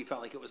 5 if you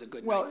felt like it was a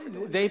good well, night for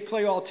the they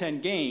play all 10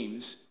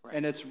 games,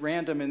 and it's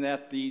random in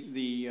that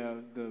the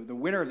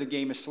winner of the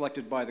game is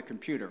selected by the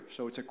computer,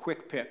 so it's a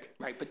quick pick.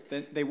 Right, but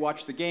then they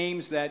watch the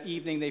games that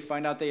evening. They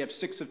find out they have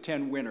 6 of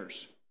 10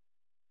 winners,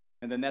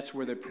 and then that's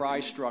where the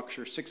prize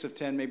structure. 6 of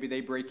 10, maybe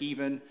they break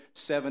even.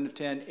 7 of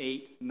 10,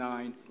 8,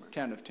 9,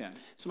 10 of 10.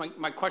 So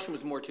my question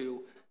was more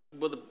to,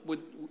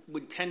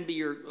 would 10 be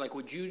your, like,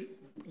 would you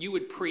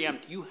would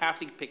preempt, you have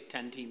to pick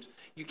 10 teams.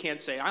 You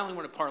can't say, I only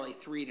want to parlay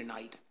 3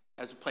 tonight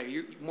as a player.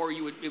 It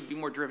would be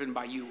more driven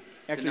by you.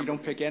 Actually, you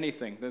don't pick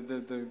anything.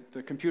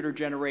 The computer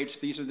generates,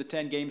 these are the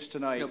 10 games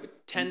tonight. No,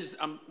 but 10's,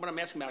 what I'm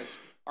asking about is,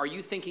 are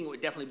you thinking it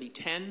would definitely be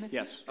 10?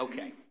 Yes.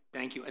 Okay,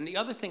 thank you. And the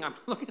other thing, I'm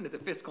looking at the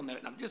fiscal note,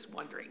 and I'm just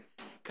wondering,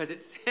 because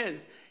it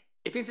says,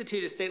 if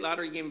instituted a state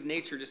lottery game of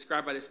nature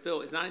described by this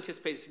bill is not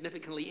anticipated to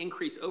significantly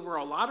increase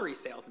overall lottery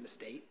sales in the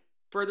state,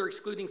 further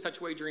excluding such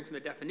wagering from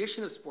the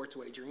definition of sports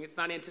wagering, it's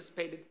not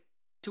anticipated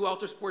to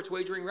alter sports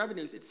wagering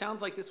revenues. It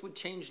sounds like this would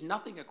change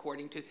nothing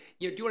according to, do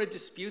you want to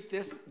dispute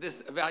this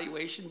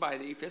evaluation by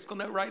the fiscal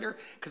note writer?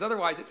 Because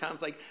otherwise it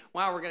sounds like,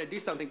 wow, we're going to do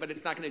something, but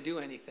it's not going to do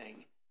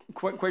anything.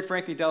 Quite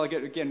frankly,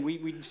 Delegate, again,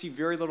 we see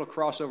very little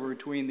crossover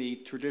between the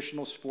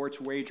traditional sports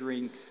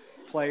wagering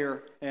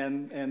player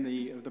and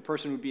the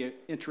person who would be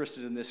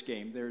interested in this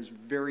game. There's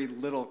very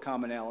little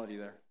commonality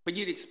there. But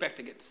you'd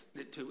expect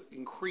to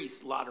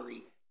increase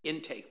lottery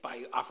intake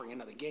by offering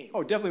another game.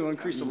 Oh, definitely will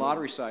increase the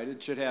lottery side.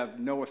 It should have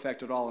no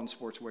effect at all on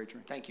sports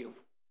wagering. Thank you.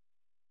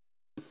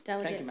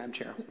 Delegate, Thank you, Madam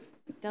Chair.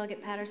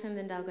 Delegate Patterson,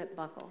 then Delegate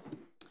Buckle.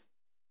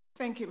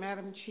 Thank you,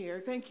 Madam Chair.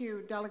 Thank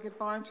you, Delegate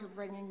Barnes, for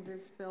bringing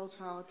this bill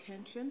to our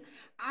attention.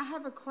 I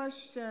have a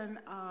question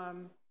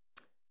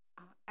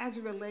as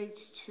it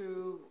relates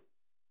to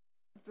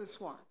the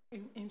SWAT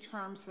in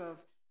terms of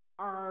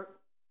our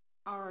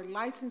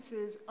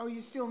licenses. Are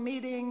you still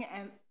meeting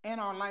and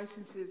our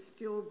licenses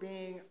still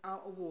being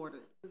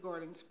awarded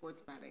regarding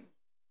sports betting?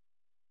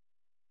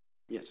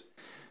 Yes.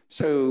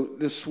 So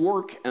the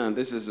SWORC,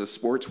 this is a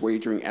Sports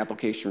Wagering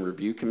Application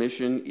Review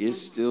Commission, is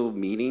still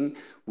meeting.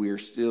 We are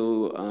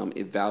still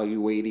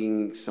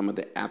evaluating some of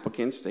the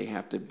applicants. They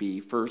have to be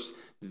first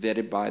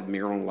vetted by the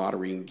Maryland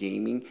Lottery and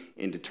Gaming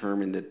and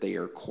determine that they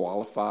are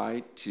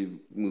qualified to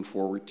move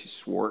forward to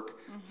SWORC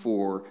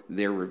for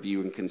their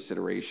review and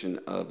consideration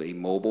of a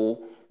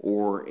mobile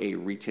or a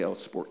retail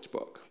sports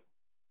book.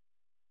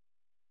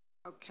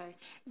 Okay.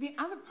 The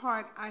other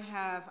part I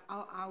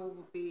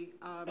will be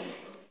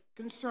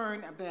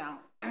concerned about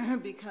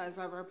because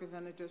I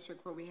represent a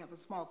district where we have a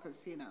small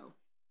casino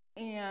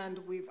and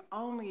we've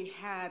only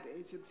had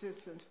its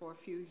existence for a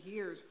few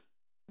years.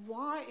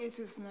 Why is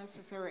this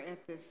necessary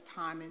at this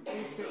time? And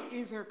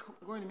is there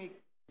going to be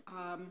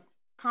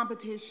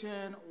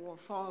competition or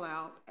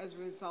fallout as a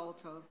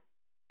result of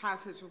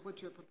passage of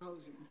what you're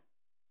proposing?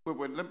 But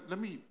let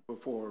me,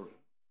 before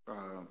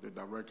the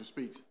director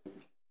speaks,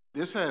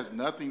 this has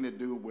nothing to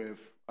do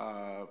with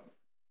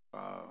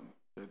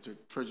the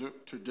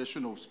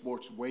traditional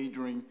sports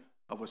wagering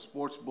of a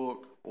sports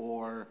book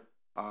or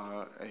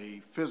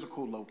a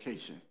physical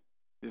location.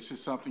 This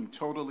is something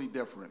totally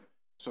different.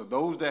 So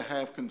those that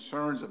have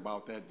concerns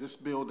about that, this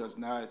bill does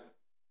not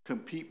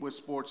compete with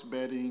sports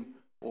betting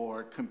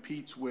or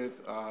competes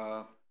with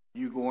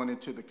you going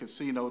into the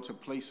casino to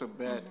place a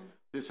bet.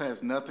 This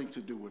has nothing to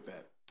do with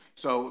that.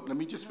 So let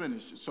me just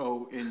finish.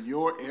 So in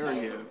your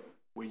area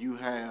where you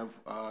have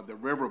the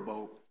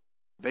riverboat,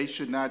 they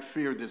should not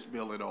fear this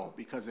bill at all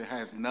because it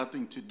has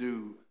nothing to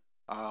do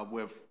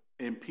with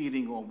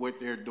impeding on what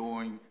they're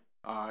doing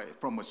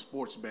from a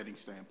sports betting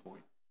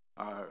standpoint.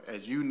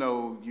 As you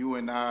know, you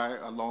and I,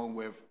 along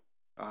with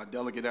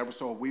Delegate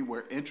Eversole, we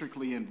were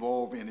intricately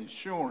involved in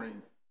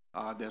ensuring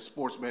that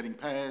sports betting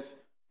passed.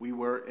 We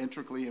were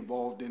intricately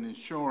involved in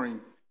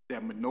ensuring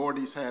that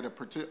minorities had an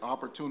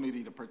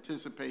opportunity to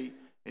participate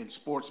in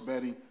sports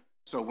betting.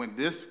 So when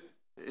this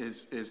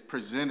is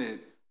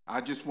presented, I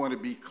just want to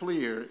be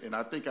clear, and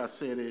I think I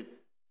said it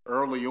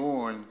early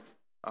on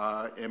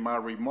in my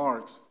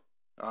remarks,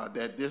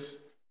 that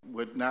this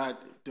would not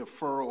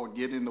defer or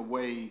get in the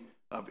way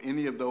of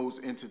any of those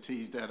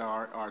entities that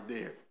are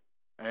there.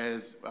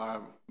 As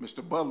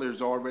Mr.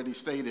 Butler's already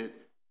stated,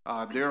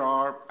 there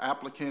are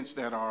applicants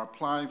that are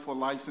applying for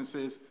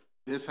licenses.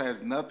 This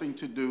has nothing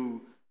to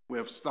do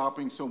with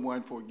stopping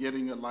someone for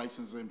getting a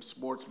license in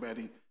sports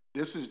betting.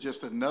 This is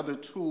just another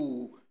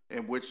tool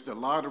in which the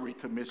Lottery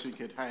Commission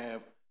could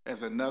have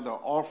as another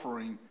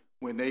offering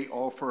when they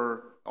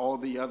offer all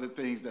the other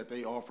things that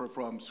they offer,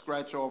 from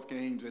scratch-off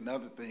games and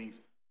other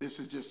things. This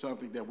is just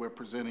something that we're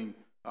presenting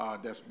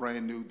that's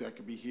brand new that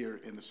could be here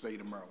in the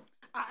state of Maryland.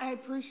 I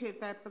appreciate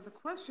that, but the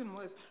question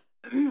was,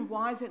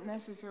 why is it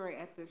necessary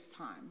at this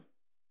time?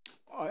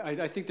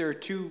 I think there are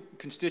two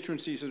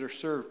constituencies that are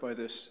served by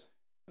this.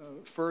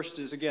 First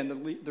is, again,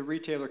 the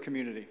retailer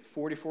community,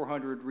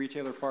 4,400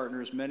 retailer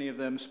partners, many of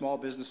them small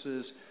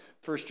businesses,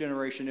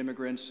 first-generation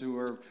immigrants who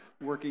are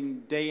working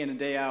day in and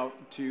day out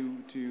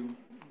to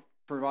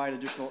provide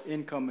additional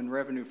income and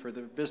revenue for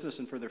their business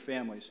and for their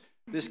families.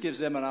 This gives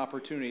them an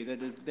opportunity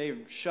that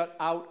they've shut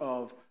out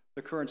of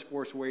the current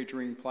sports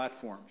wagering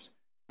platforms.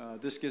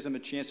 This gives them a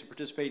chance to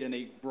participate in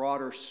a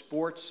broader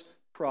sports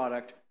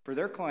product for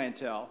their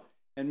clientele.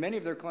 And many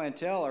of their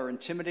clientele are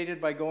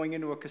intimidated by going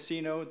into a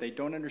casino. They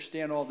don't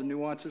understand all the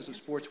nuances of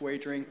sports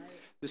wagering.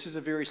 This is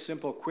a very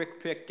simple,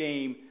 quick pick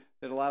game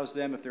that allows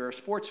them, if they're a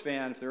sports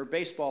fan, if they're a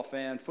baseball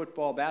fan,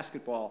 football,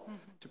 basketball,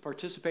 to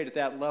participate at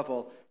that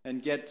level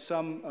and get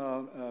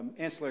some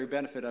ancillary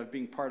benefit of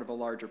being part of a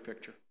larger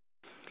picture.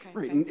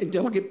 Right, and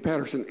Delegate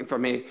Patterson, if I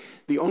may,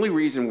 the only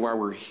reason why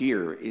we're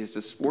here is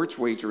the sports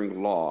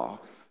wagering law,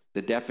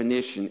 the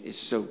definition is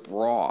so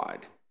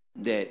broad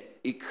that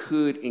it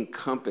could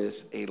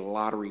encompass a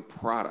lottery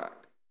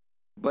product.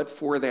 But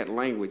for that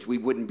language, we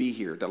wouldn't be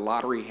here. The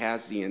lottery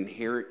has the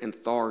inherent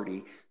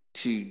authority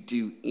to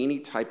do any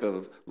type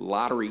of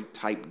lottery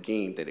type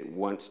game that it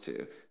wants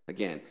to.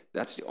 Again,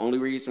 that's the only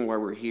reason why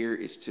we're here,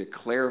 is to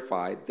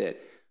clarify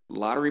that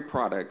lottery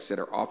products that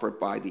are offered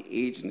by the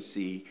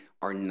agency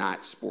are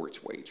not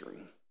sports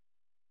wagering.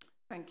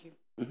 Thank you.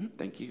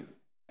 Thank you.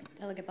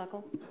 Delegate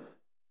Buckle.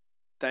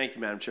 Thank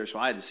you, Madam Chair. So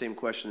I had the same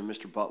question to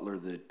Mr. Butler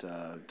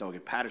that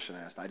Delegate Patterson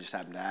asked. I just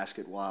happened to ask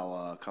it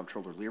while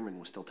Comptroller Learman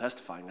was still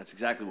testifying. That's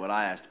exactly what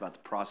I asked about the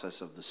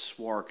process of the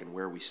SWARC and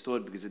where we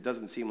stood, because it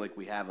doesn't seem like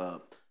we have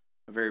a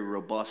a very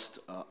robust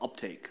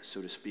uptake,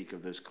 so to speak,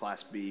 of those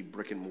Class B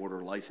brick and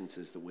mortar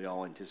licenses that we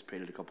all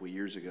anticipated a couple of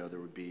years ago. There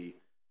would be,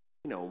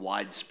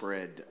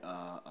 widespread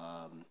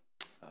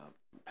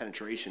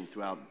penetration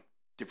throughout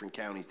different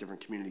counties,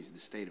 different communities of the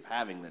state of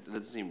having that. It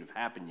doesn't seem to have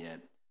happened yet.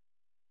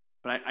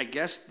 But I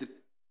guess the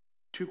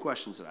two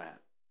questions that I have.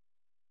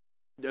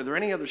 Are there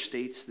any other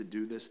states that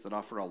do this, that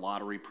offer a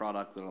lottery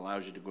product that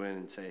allows you to go in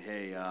and say,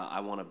 hey, I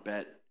want to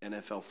bet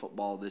NFL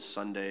football this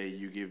Sunday,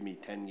 you give me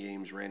 10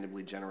 games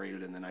randomly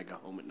generated, and then I go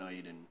home at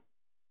night and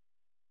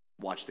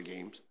watch the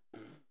games?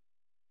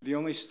 The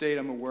only state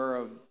I'm aware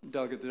of,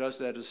 Delegate, that does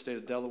that is the state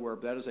of Delaware,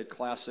 but that is a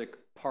classic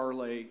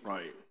parlay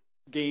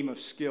game of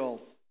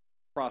skill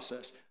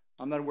process.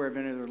 I'm not aware of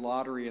any other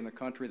lottery in the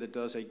country that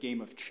does a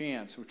game of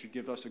chance, which would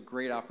give us a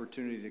great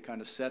opportunity to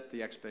kind of set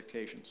the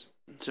expectations.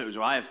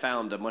 So I have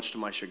found, much to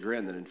my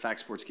chagrin, that in fact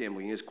sports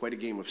gambling is quite a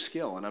game of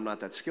skill, and I'm not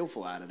that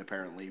skillful at it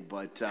apparently,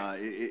 but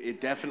it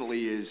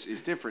definitely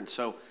is different.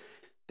 So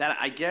that,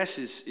 I guess,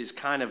 is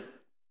kind of,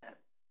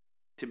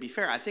 to be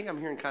fair, I think I'm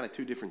hearing kind of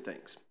two different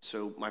things.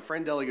 So my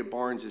friend Delegate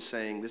Barnes is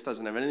saying this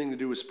doesn't have anything to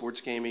do with sports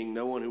gaming.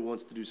 No one who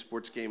wants to do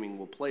sports gaming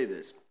will play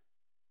this.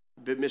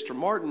 But Mr.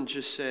 Martin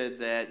just said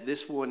that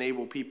this will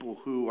enable people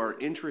who are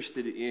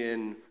interested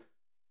in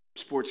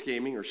sports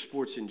gaming or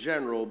sports in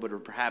general, but are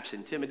perhaps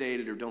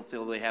intimidated or don't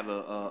feel they have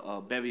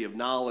a bevy of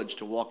knowledge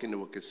to walk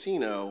into a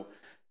casino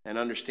and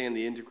understand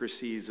the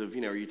intricacies of,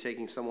 are you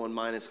taking someone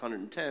minus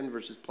 110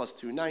 versus plus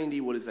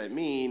 290? What does that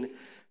mean?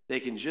 They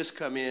can just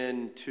come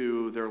in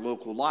to their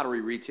local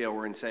lottery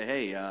retailer and say,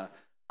 hey, I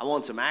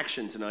want some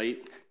action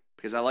tonight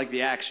because I like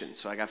the action.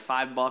 So I got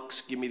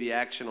 $5, give me the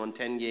action on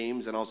 10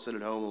 games and I'll sit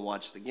at home and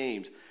watch the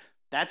games.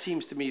 That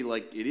seems to me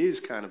like it is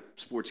kind of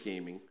sports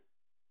gaming,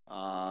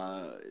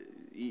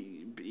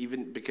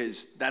 even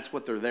because that's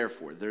what they're there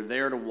for. They're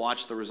there to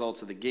watch the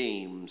results of the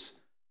games,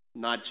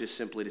 not just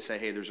simply to say,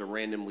 hey, there's a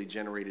randomly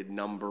generated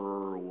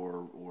number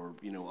or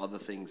other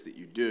things that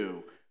you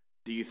do.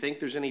 Do you think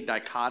there's any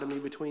dichotomy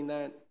between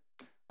that?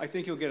 I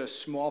think you'll get a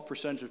small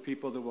percentage of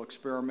people that will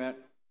experiment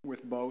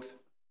with both,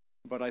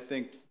 but I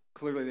think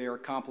clearly they are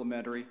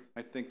complementary.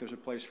 I think there's a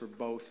place for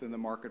both in the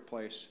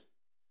marketplace.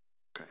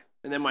 Okay.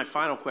 And then my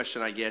final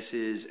question, I guess,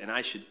 is, and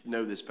I should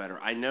know this better,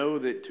 I know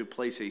that to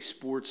place a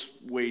sports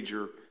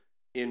wager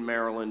in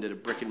Maryland at a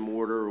brick and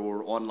mortar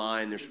or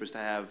online, they're supposed to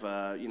have,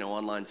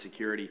 online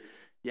security.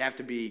 You have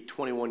to be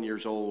 21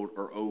 years old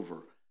or over.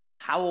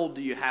 How old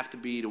do you have to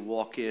be to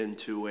walk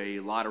into a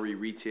lottery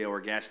retail or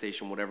gas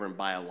station, whatever, and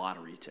buy a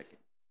lottery ticket?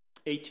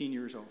 18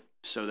 years old.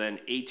 So then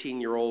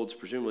 18-year-olds,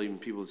 presumably even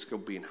people that still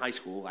be in high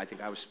school, I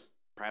think I was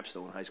perhaps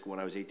still in high school when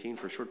I was 18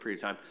 for a short period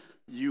of time,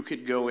 you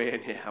could go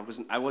in.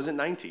 I wasn't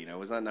 19. I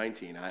was not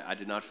 19. I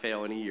did not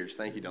fail any years.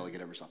 Thank you,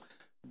 Delegate Ebersol.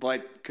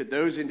 But could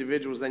those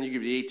individuals, then you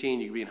could be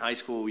 18, you could be in high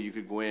school, you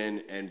could go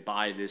in and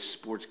buy this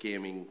sports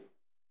gaming,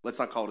 let's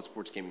not call it a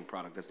sports gaming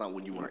product, that's not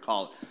what you want to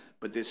call it,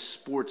 but this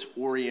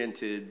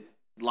sports-oriented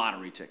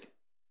lottery ticket.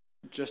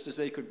 Just as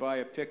they could buy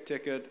a pick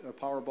ticket, a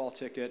Powerball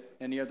ticket,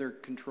 any other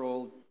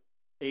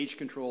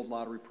age-controlled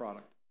lottery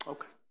product.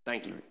 Okay,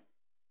 thank you.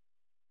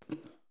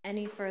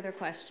 Any further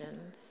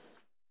questions?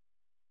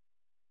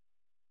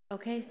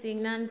 Okay,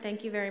 seeing none,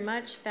 thank you very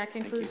much. That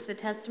concludes the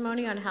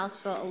testimony on House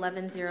Bill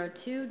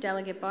 1102.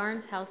 Delegate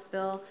Barnes, House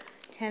Bill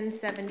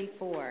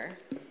 1074.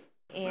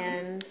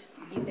 And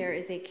there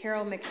is a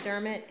Carol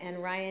McDermott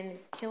and Ryan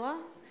Killa,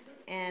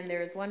 and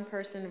there is one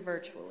person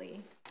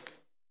virtually.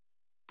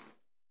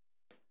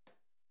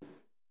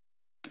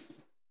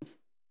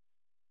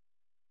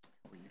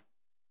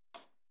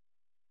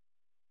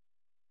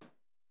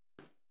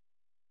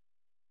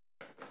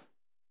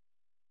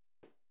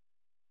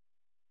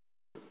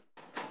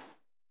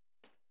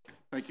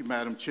 Thank you,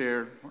 Madam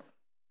Chair.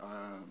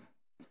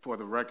 For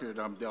the record,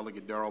 I'm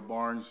Delegate Darrell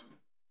Barnes.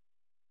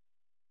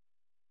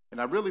 And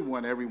I really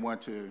want everyone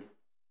to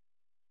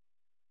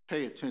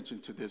pay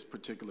attention to this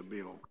particular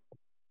bill.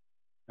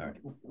 All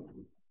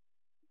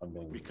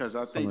right. Because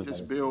I think this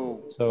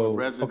bill will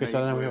resonate okay,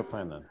 so then we have a with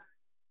plan then.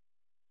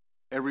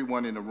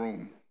 everyone in the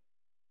room.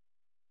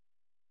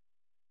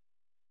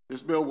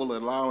 This bill will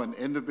allow an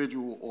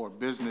individual or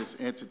business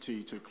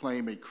entity to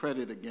claim a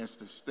credit against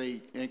the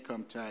state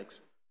income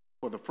tax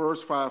for the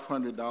first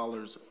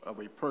 $500 of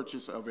a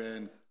purchase of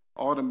an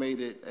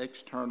automated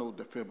external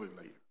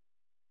defibrillator,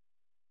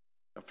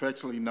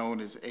 affectionately known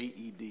as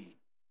AED,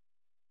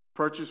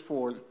 purchased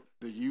for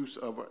the use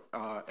of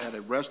at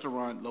a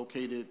restaurant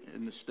located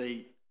in the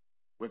state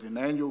with an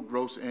annual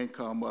gross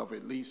income of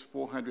at least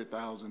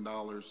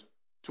 $400,000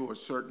 to a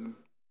certain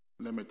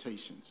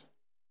limitations.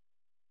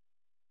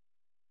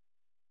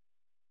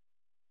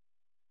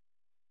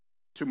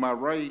 To my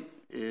right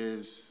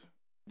is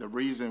the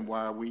reason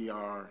why we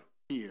are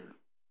here.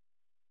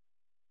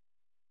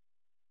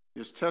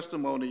 This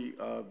testimony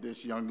of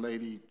this young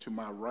lady to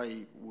my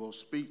right will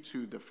speak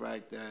to the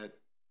fact that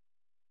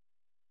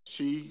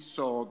she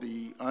saw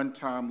the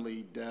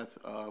untimely death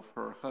of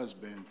her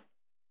husband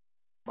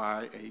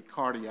by a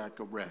cardiac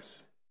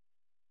arrest.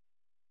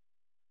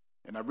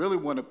 And I really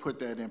want to put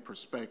that in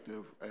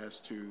perspective as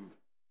to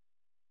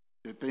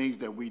the things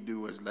that we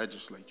do as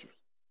legislators.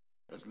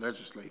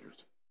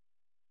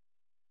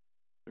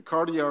 The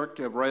cardiac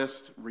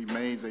arrest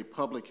remains a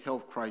public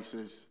health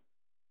crisis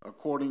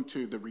according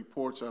to the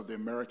reports of the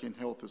American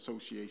Health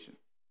Association.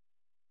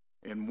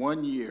 In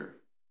 1 year,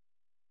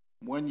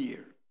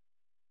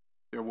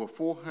 there were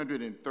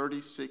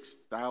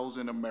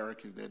 436,000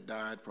 Americans that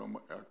died from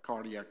a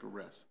cardiac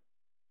arrest.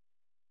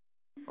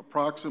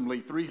 Approximately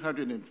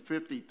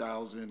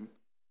 350,000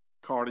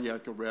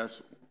 cardiac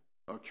arrests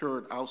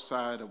occurred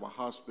outside of a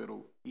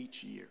hospital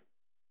each year.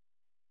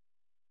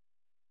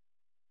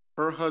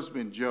 Her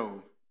husband,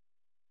 Joe,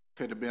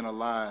 could have been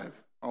alive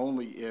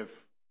only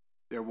if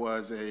there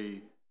was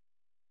a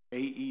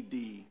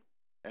AED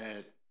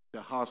at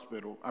the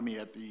hospital,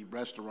 at the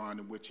restaurant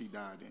in which he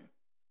died in.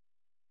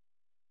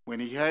 When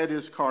he had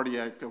his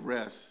cardiac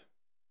arrest,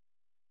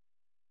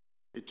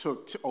 it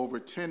took over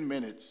 10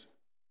 minutes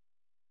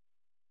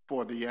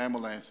for the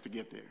ambulance to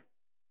get there.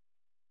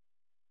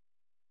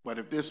 But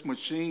if this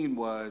machine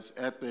was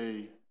at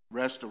the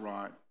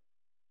restaurant,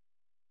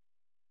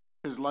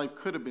 his life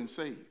could have been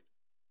saved.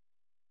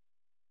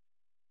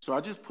 So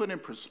I just put in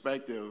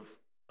perspective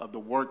of the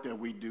work that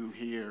we do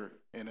here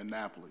in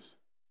Annapolis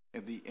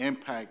and the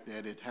impact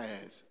that it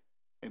has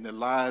and the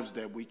lives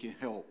that we can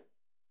help.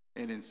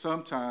 And in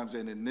sometimes,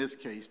 and in this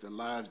case, the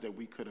lives that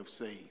we could have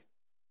saved.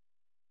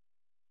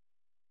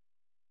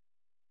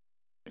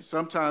 And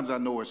sometimes I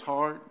know it's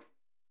hard,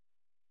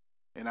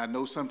 and I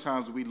know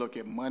sometimes we look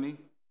at money,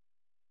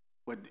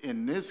 but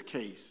in this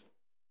case,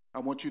 I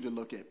want you to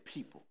look at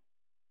people.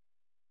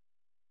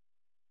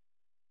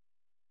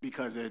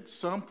 Because at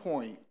some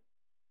point,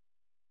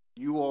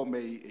 you all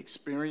may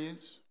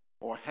experience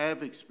or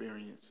have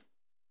experienced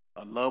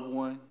a loved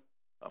one,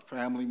 a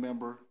family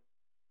member,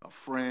 a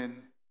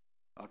friend,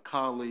 a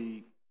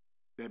colleague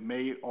that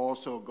may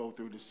also go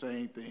through the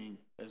same thing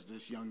as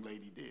this young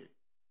lady did,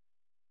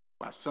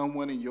 by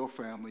someone in your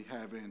family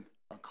having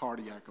a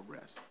cardiac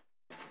arrest.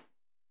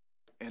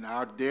 And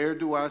how dare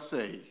do I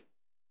say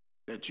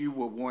that you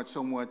will want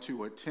someone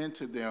to attend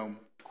to them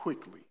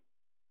quickly,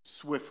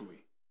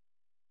 swiftly.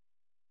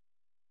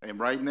 And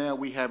right now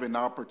we have an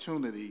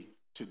opportunity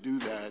to do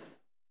that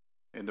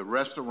in the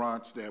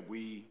restaurants that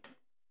we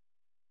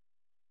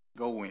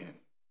go in.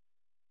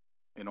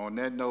 And on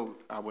that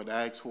note, I would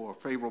ask for a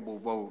favorable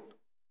vote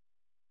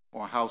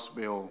on House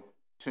Bill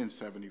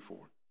 1074.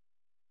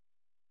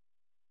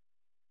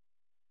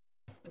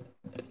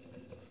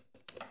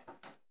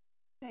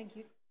 Thank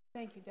you.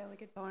 Thank you,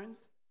 Delegate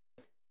Barnes.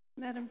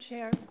 Madam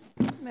Chair,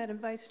 Madam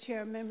Vice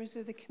Chair, members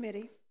of the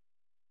committee,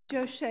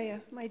 Joe Shea,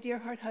 my dear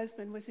heart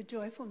husband, was a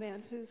joyful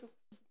man who's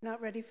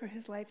not ready for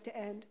his life to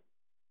end.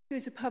 He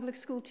was a public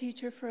school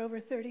teacher for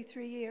over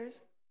 33 years.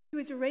 He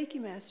was a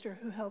Reiki master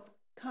who helped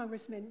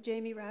Congressman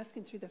Jamie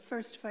Raskin through the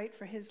first fight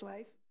for his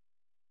life.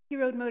 He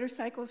rode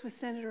motorcycles with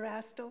Senator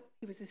Astle.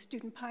 He was a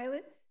student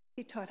pilot.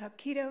 He taught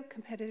Hapkido,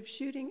 competitive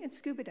shooting, and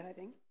scuba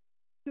diving.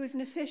 He was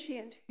an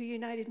officiant who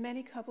united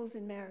many couples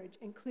in marriage,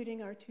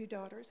 including our 2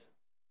 daughters.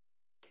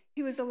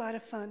 He was a lot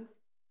of fun,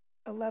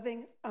 a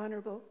loving,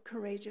 honorable,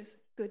 courageous,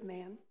 good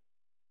man.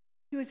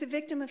 He was a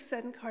victim of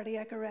sudden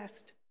cardiac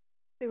arrest.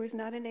 There was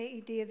not an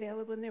AED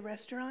available in the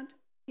restaurant.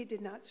 He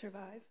did not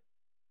survive.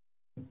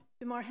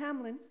 Damar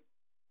Hamlin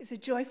is a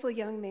joyful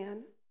young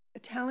man, a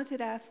talented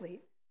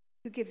athlete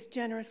who gives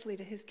generously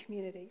to his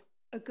community,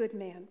 a good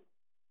man.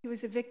 He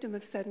was a victim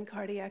of sudden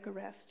cardiac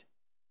arrest.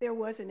 There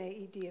was an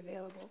AED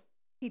available.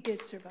 He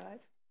did survive.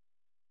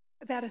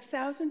 About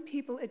 1,000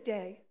 people a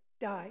day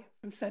die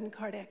from sudden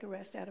cardiac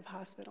arrest out of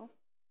hospital.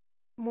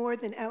 More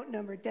than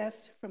outnumber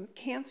deaths from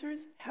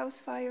cancers, house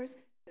fires,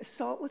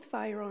 assault with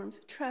firearms,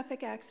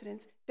 traffic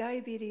accidents,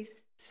 diabetes,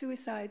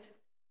 suicides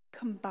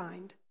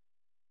combined.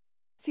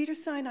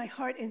 Cedars-Sinai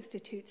Heart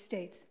Institute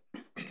states,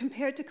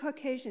 compared to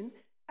Caucasian,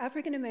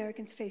 African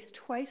Americans face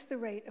twice the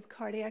rate of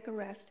cardiac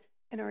arrest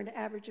and are an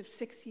average of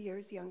 6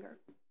 years younger.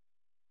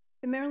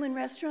 The Maryland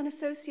Restaurant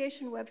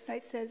Association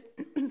website says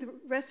the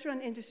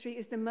restaurant industry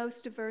is the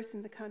most diverse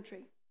in the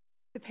country.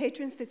 The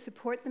patrons that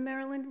support the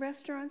Maryland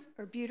restaurants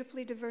are a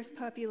beautifully diverse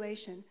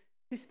population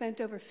who spent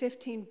over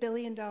 $15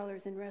 billion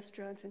in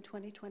restaurants in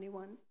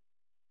 2021.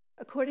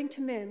 According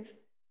to MIMS,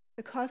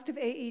 the cost of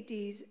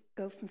AEDs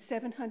go from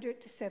 $700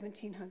 to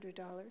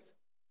 $1,700.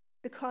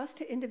 The cost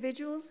to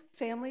individuals,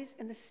 families,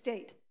 and the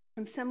state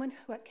from someone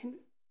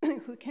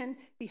who can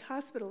be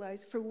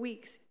hospitalized for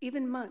weeks,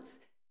 even months,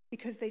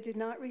 because they did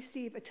not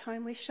receive a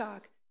timely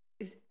shock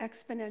is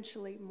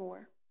exponentially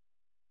more.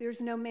 There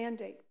is no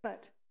mandate,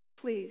 but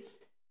please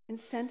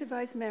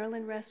incentivize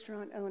Maryland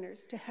restaurant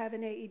owners to have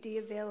an AED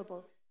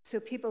available so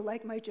people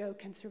like my Joe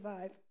can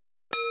survive.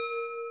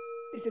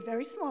 It's a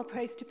very small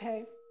price to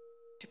pay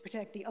to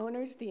protect the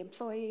owners, the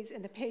employees,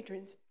 and the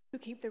patrons who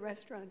keep the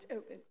restaurants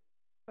open.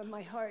 From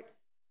my heart,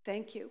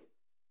 thank you.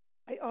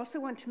 I also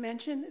want to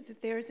mention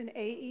that there is an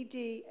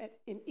AED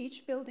in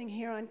each building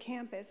here on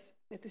campus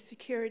at the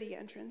security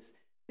entrance.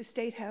 The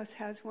State House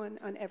has one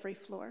on every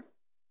floor.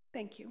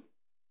 Thank you.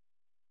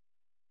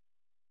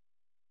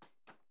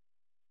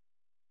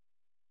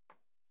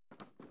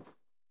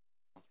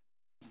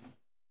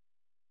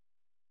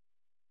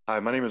 Hi,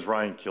 my name is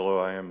Ryan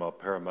Killo. I am a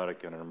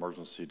paramedic and an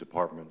emergency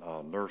department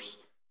nurse,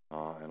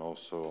 and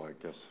also, I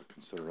guess,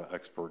 considered an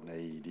expert in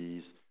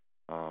AEDs.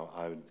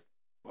 I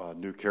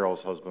knew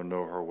Carol's husband,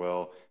 know her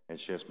well, and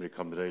she asked me to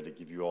come today to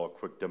give you all a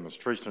quick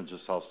demonstration of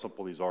just how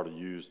simple these are to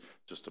use,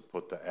 just to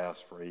put the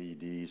ask for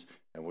AEDs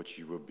and what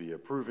you would be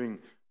approving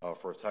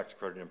for a tax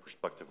credit in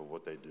perspective of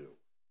what they do.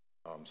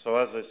 So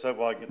as I said,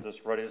 while I get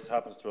this ready, this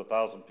happens to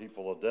 1,000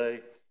 people a day.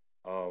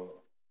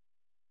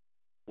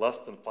 Less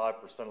than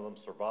 5% of them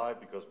survive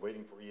because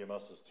waiting for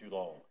EMS is too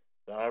long.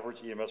 The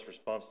average EMS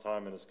response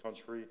time in this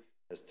country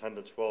is 10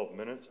 to 12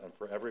 minutes, and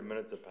for every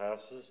minute that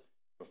passes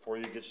before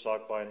you get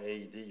shocked by an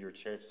AED, your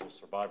chances of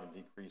surviving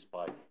decrease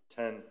by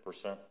 10%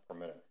 per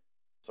minute.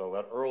 So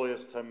at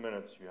earliest 10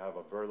 minutes, you have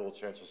a very little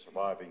chance of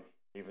surviving,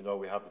 even though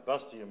we have the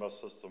best EMS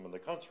system in the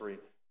country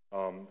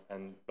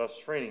and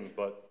best training,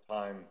 but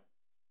time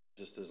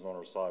just isn't on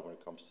our side when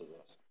it comes to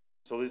this.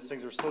 So these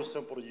things are so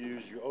simple to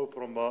use. You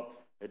open them up.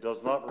 It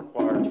does not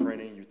require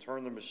training. You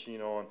turn the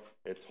machine on.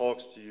 It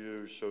talks to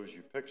you, shows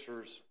you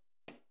pictures.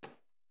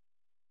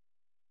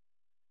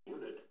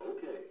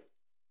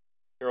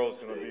 Carol's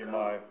going to be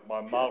my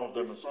model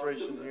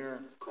demonstration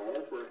here.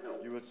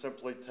 You would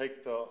simply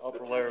take the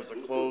upper layers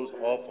of clothes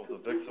off of the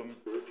victim,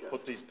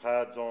 put these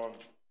pads on.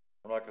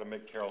 We're not going to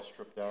make Carol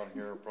strip down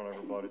here in front of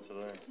everybody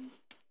today.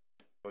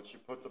 But you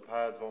put the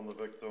pads on the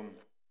victim.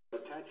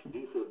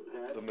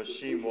 The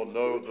machine will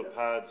know the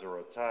pads are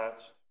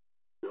attached.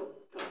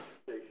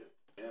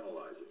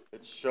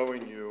 It's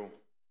showing you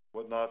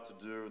what not to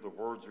do. The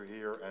words are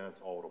here and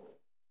it's audible.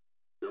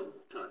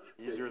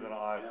 Easier than an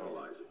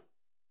iPhone.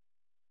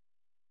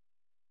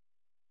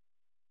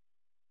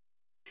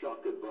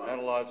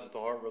 Analyzes the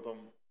heart rhythm.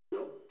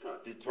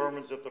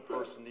 Determines if the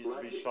person needs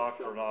to be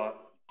shocked or not.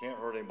 Can't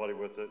hurt anybody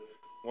with it.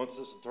 Once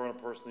this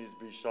determined person needs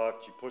to be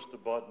shocked, you push the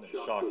button, it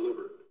shocks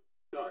you.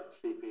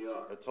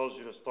 It tells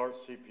you to start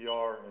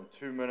CPR in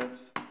 2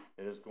 minutes.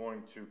 It is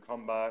going to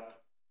come back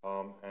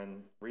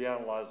and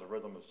reanalyze the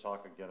rhythm and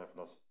shock again if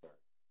necessary.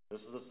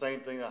 This is the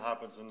same thing that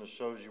happens in the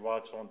shows you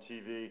watch on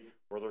TV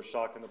where they're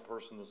shocking the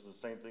person. This is the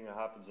same thing that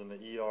happens in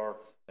the ER,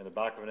 in the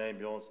back of an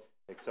ambulance,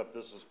 except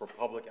this is for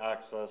public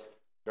access,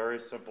 very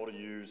simple to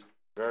use,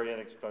 very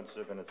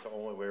inexpensive, and it's the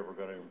only way we're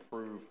going to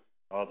improve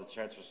the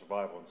chance of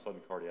survival in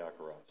sudden cardiac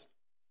arrest.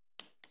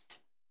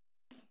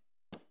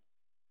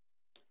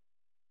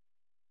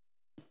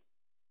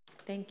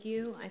 Thank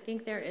you. I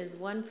think there is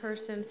one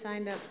person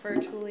signed up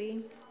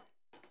virtually.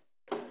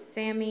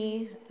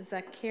 Sammy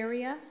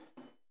Zakaria.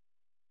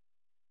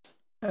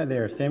 Hi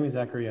there, Sammy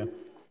Zakaria.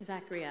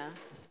 Zakaria.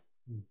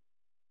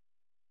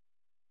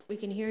 We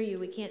can hear you.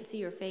 We can't see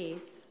your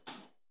face.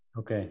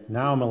 Okay,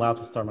 now I'm allowed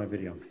to start my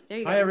video. There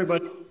you go. Hi,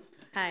 everybody.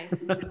 Hi.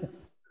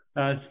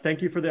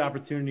 Thank you for the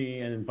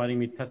opportunity and inviting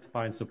me to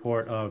testify in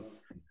support of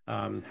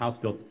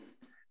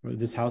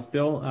this House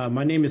bill.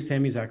 My name is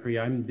Sammy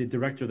Zakaria. I'm the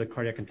director of the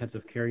Cardiac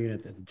Intensive Care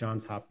Unit at the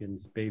Johns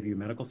Hopkins Bayview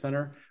Medical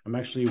Center. I'm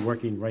actually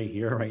working right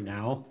here, right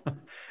now.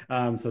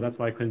 So that's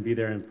why I couldn't be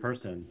there in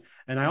person.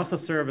 And I also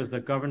serve as the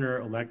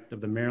governor-elect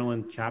of the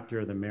Maryland chapter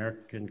of the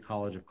American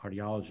College of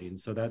Cardiology. And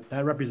so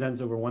that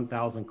represents over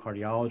 1,000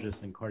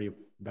 cardiologists and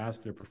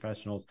cardiovascular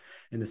professionals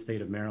in the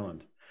state of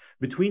Maryland.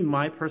 Between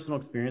my personal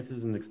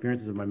experiences and the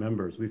experiences of my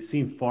members, we've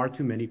seen far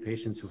too many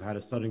patients who had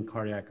a sudden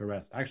cardiac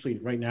arrest. Actually,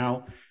 right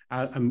now,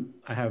 I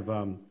have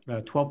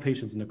 12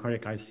 patients in the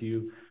cardiac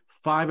ICU.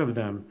 5 of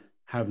them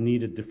have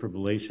needed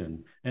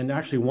defibrillation, and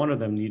actually one of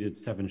them needed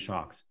 7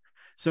 shocks.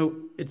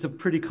 So it's a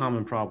pretty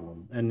common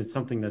problem, and it's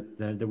something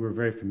that we're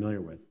very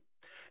familiar with.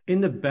 In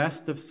the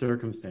best of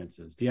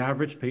circumstances, the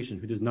average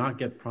patient who does not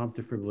get prompt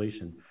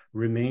defibrillation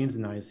remains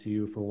in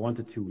ICU for 1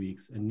 to 2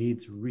 weeks and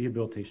needs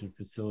rehabilitation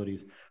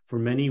facilities for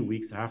many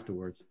weeks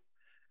afterwards.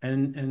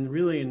 And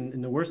really, in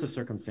the worst of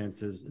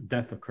circumstances,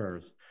 death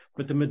occurs.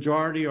 But the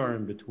majority are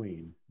in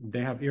between.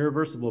 They have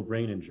irreversible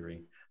brain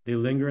injury. They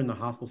linger in the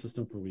hospital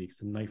system for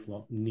weeks and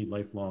need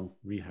lifelong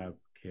rehab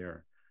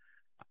care.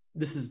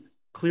 This is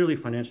clearly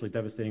financially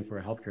devastating for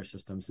a healthcare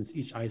system since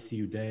each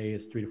ICU day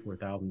is $3,000 to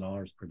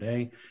 $4,000 per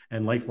day,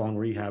 and lifelong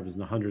rehab is in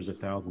the hundreds of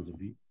thousands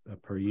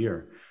per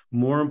year.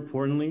 More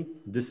importantly,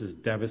 this is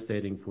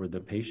devastating for the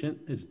patient.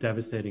 It's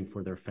devastating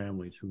for their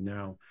families who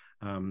now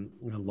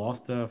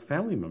lost a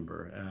family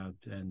member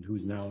and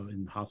who's now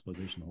in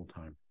hospitalization the whole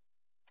time.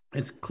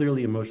 It's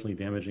clearly emotionally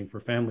damaging for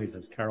families,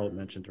 as Carol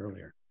mentioned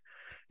earlier.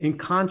 In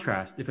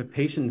contrast, if a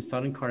patient in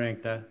sudden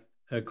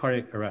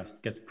cardiac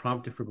arrest gets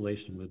prompt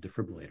defibrillation with a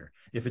defibrillator,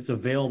 if it's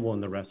available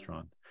in the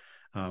restaurant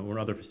or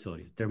other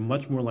facilities, they're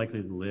much more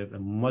likely to live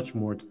and much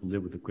more to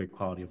live with a great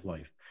quality of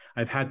life.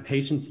 I've had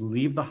patients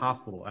leave the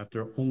hospital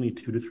after only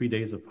 2 to 3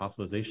 days of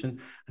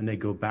hospitalization, and they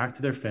go back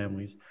to their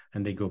families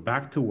and they go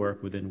back to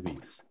work within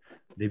weeks.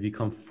 They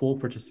become full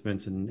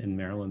participants in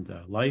Maryland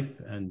life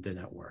and in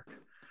at work.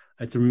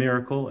 It's a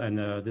miracle, and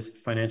this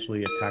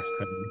financially a tax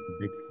credit is a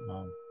big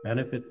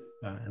benefit,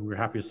 and we're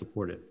happy to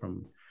support it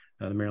from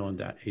the Maryland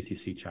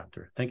ACC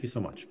chapter. Thank you so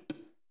much.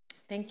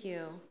 Thank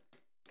you.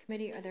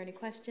 Committee, are there any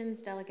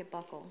questions? Delegate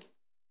Buckle.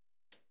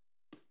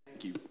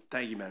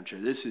 Thank you, Madam Chair.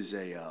 This is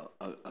a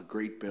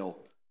great bill.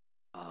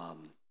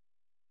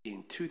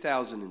 In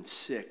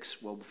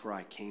 2006, well before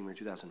I came here,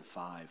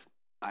 2005,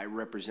 I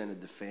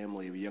represented the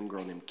family of a young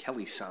girl named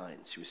Kelly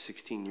Sines. She was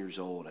 16 years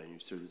old. I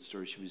used to hear the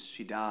story.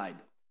 She died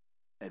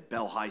at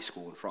Bell High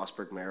School in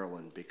Frostburg,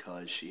 Maryland,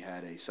 because she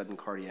had a sudden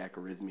cardiac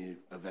arrhythmia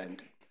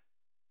event.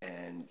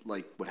 And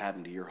like what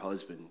happened to your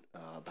husband,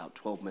 about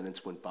 12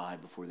 minutes went by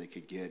before they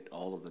could get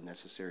all of the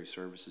necessary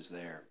services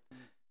there.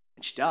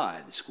 And she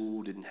died. The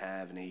school didn't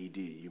have an AED.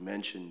 You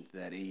mentioned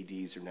that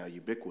AEDs are now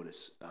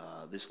ubiquitous.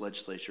 This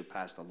legislature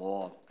passed a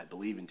law, I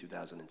believe in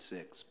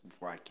 2006,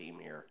 before I came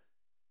here,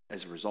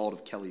 as a result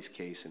of Kelly's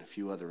case and a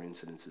few other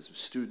incidences of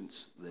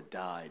students that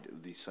died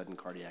of these sudden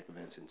cardiac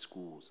events in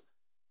schools.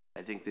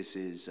 I think this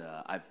is,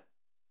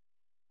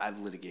 I've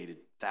litigated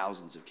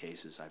thousands of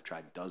cases. I've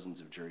tried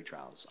dozens of jury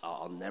trials.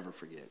 I'll never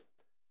forget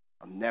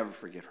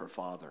her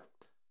father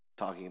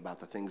talking about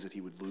the things that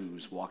he would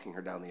lose, walking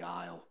her down the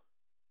aisle,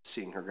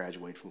 seeing her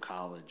graduate from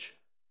college,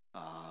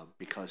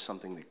 because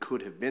something that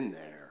could have been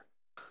there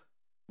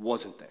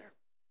wasn't there.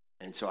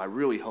 And so I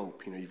really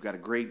hope, you've got a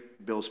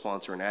great bill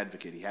sponsor and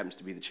advocate. He happens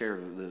to be the chair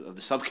of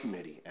the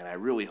subcommittee, and I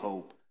really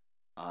hope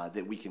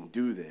that we can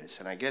do this.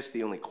 And I guess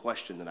the only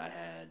question that I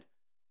had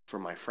for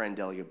my friend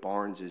Delegate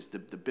Barnes is the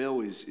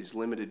bill is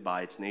limited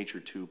by its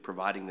nature to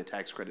providing the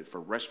tax credit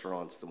for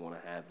restaurants that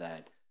want to have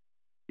that.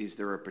 Is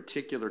there a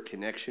particular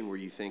connection where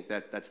you think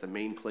that that's the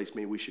main place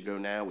maybe we should go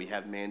now? We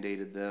have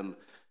mandated them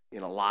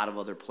in a lot of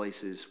other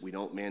places. We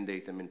don't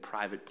mandate them in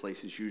private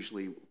places.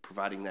 Usually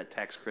providing that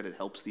tax credit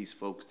helps these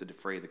folks to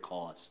defray the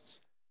costs.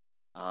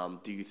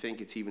 Do you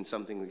think it's even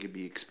something that could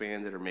be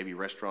expanded, or maybe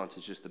restaurants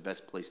is just the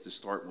best place to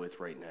start with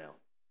right now?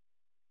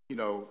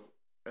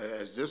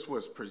 As this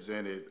was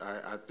presented,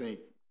 I think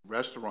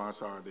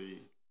restaurants are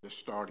the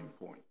starting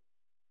point,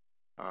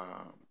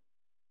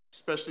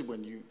 especially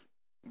when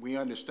we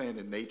understand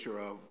the nature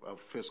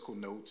of fiscal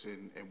notes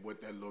and what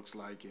that looks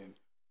like and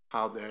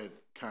how that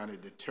kind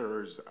of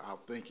deters our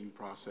thinking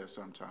process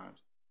sometimes.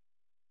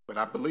 But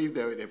I believe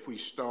that if we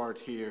start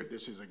here,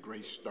 this is a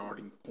great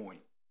starting point.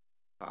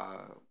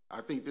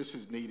 I think this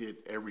is needed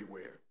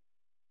everywhere.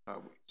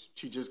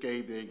 She just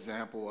gave the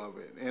example of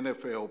an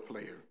NFL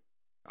player.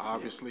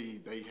 Obviously,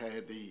 they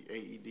had the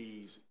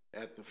AEDs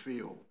at the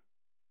field.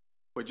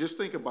 But just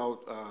think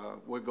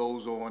about what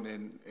goes on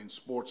in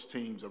sports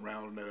teams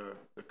around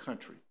the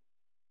country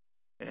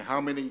and how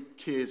many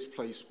kids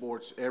play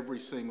sports every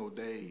single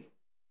day,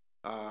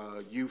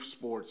 youth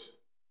sports,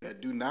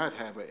 that do not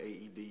have an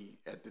AED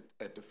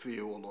at the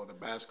field or the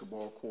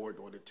basketball court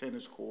or the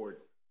tennis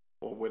court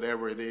or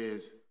whatever it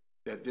is,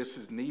 that this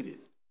is needed.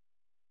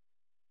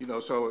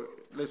 So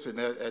listen,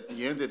 at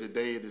the end of the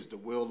day, it is the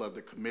will of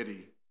the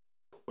committee.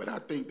 But I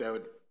think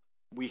that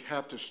we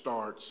have to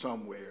start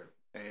somewhere,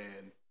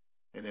 and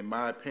in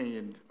my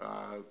opinion,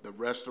 the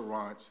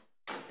restaurants,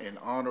 in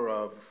honor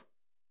of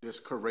this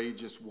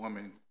courageous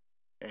woman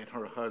and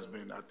her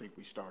husband, I think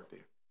we start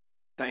there.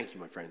 Thank you,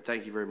 my friend.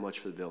 Thank you very much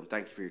for the bill, and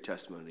thank you for your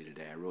testimony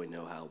today. I really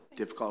know how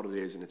difficult it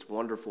is, and it's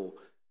wonderful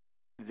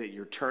that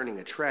you're turning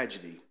a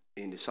tragedy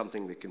into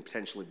something that can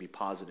potentially be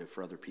positive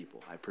for other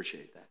people. I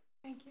appreciate that.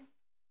 Thank you.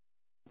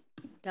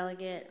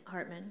 Delegate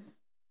Hartman.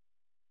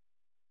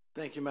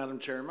 Thank you, Madam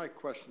Chair. My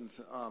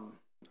questions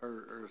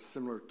are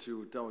similar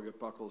to Delegate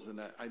Buckles, and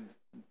I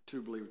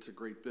too believe it's a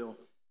great bill.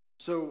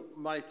 So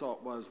my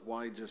thought was,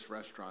 why just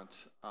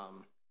restaurants?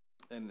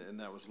 And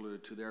that was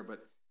alluded to there.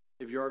 But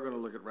if you are going to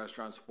look at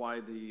restaurants, why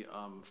the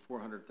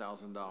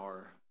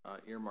 $400,000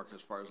 earmark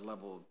as far as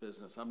level of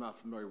business? I'm not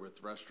familiar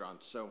with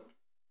restaurants. So,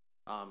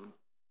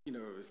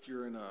 if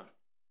you're in a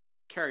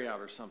carryout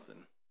or something,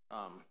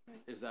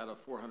 is that a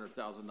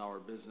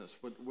 $400,000 business?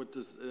 What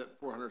does that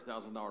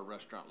 $400,000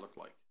 restaurant look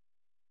like?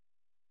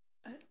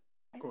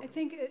 I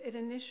think it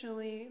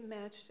initially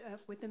matched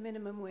up with the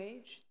minimum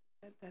wage.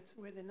 That's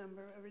where the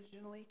number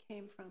originally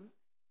came from.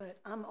 But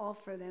I'm all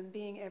for them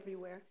being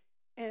everywhere.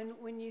 And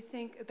when you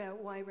think about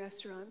why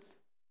restaurants,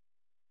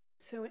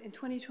 so in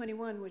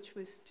 2021, which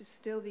was just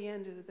still the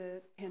end of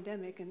the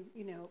pandemic, and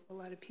a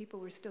lot of people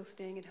were still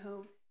staying at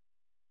home,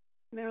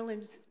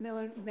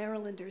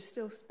 Marylanders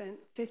still spent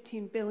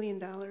 $15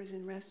 billion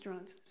in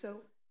restaurants. So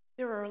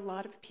there are a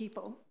lot of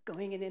people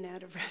going in and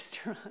out of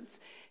restaurants.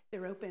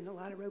 They're open, a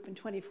lot are open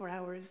 24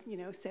 hours,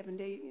 7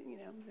 days,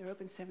 they're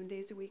open 7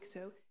 days a week.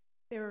 So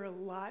there are a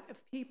lot of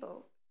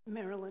people,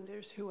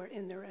 Marylanders, who are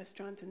in their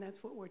restaurants, and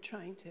that's what we're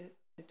trying to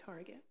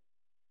target.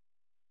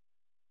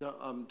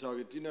 Doug,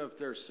 do you know if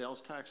there's sales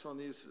tax on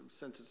these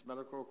since it's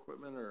medical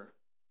equipment, or?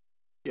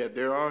 Yeah,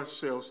 there are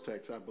sales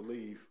tax, I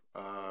believe,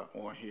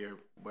 on here,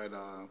 but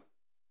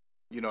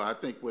I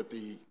think with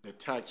the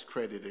tax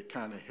credit, it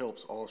kind of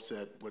helps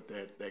offset what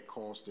that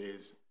cost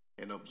is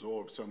and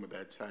absorb some of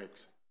that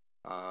tax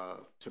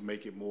to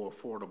make it more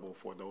affordable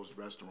for those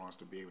restaurants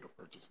to be able to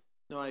purchase it.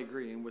 No, I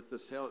agree. And with the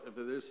sale, if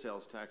it is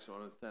sales tax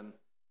on it, then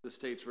the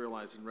state's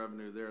realizing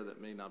revenue there that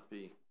may not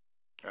be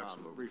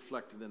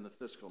reflected in the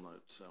fiscal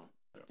note. So,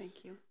 yes.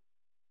 Thank you.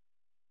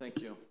 Thank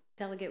you.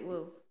 Delegate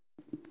Wu.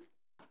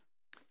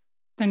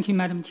 Thank you,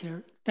 Madam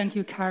Chair. Thank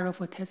you, Carol,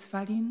 for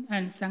testifying,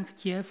 and thanks,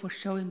 Jeff, for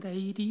showing the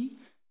AED.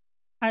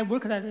 I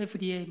worked at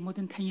FDA more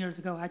than 10 years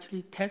ago,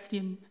 actually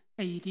testing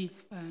AEDs,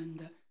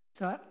 and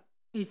so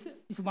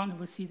it's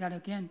wonderful to see that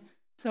again.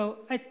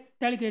 So,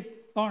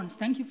 Delegate Barnes,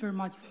 thank you very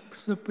much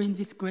for bringing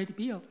this great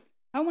bill.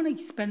 I want to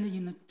expand it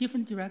in a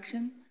different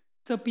direction.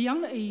 So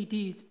beyond the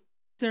AEDs,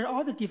 there are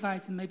other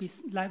devices, maybe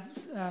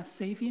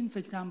life-saving, for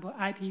example,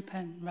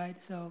 EpiPen, right?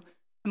 So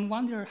I'm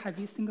wondering, have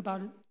you think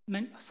about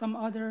some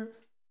other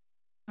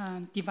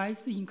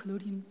devices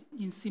including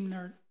in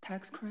similar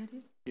tax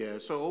credit? Yeah,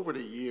 so over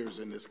the years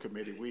in this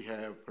committee, we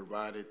have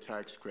provided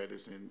tax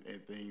credits and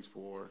things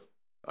for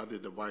other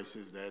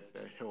devices that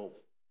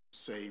help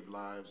save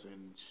lives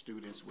and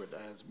students with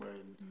asthma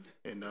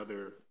and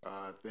other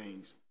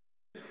things.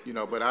 You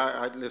know,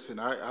 but listen,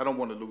 I don't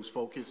want to lose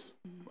focus.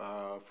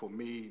 For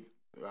me,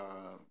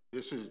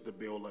 this is the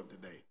bill of the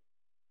day.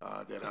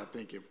 That I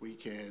think if we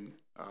can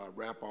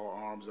wrap our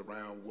arms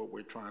around what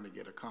we're trying to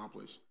get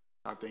accomplished,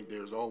 I think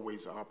there's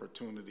always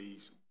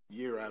opportunities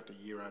year after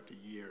year after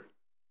year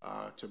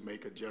to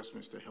make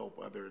adjustments to help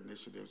other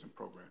initiatives and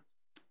programs.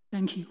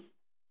 Thank you.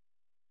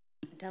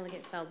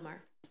 Delegate Feldmar.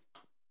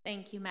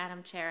 Thank you,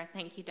 Madam Chair.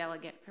 Thank you,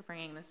 Delegate, for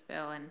bringing this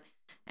bill,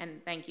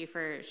 and thank you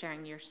for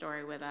sharing your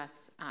story with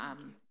us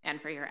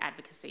and for your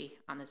advocacy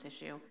on this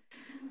issue.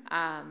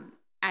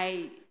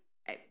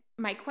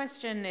 My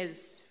question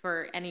is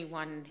for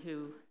anyone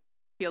who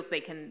feels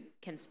they can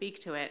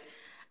speak to it.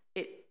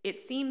 It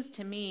seems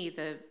to me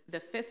the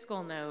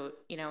fiscal note,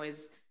 you know,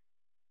 is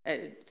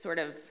a sort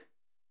of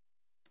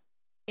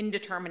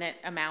indeterminate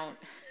amount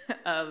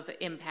of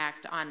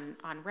impact on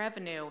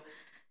revenue.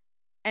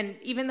 And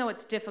even though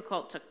it's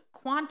difficult to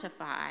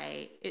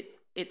quantify,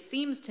 it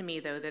seems to me,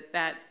 though,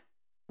 that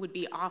would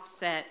be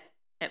offset,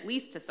 at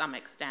least to some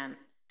extent,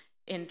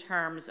 in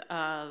terms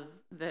of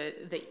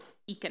the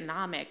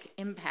economic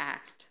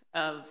impact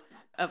of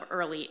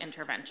early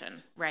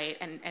intervention, right?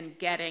 And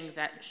getting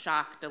that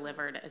shock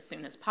delivered as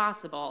soon as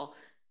possible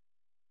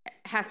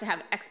has to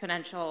have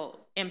exponential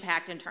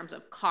impact in terms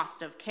of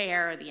cost of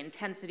care, the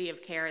intensity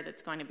of care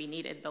that's going to be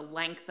needed, the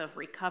length of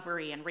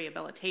recovery and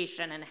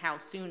rehabilitation, and how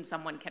soon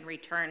someone can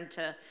return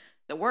to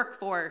the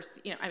workforce.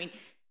 You know, I mean,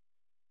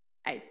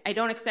 I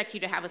don't expect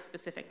you to have a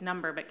specific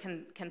number, but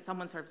can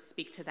someone sort of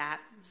speak to that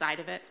side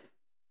of it?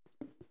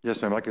 Yes,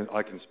 ma'am. I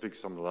can speak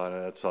some to that.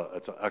 It's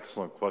an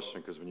excellent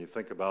question, because when you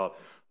think about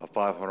a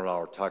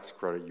 $500 tax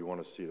credit, you want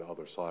to see the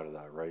other side of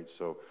that, right?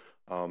 So,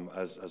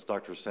 as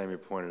Dr. Sammy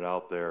pointed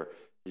out there,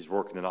 he's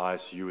working in the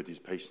ICU with these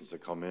patients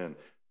that come in.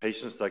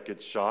 Patients that get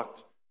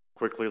shocked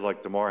quickly,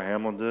 like Damar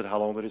Hamlin did. How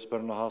long did he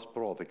spend in the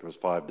hospital? I think it was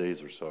 5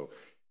 days or so.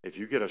 If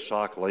you get a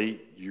shock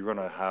late, you're going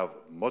to have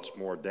much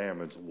more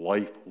damage,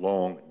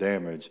 lifelong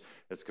damage.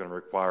 It's going to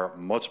require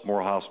much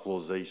more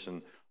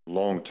hospitalization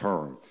long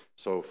term.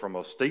 So from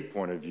a state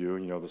point of view,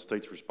 you know, the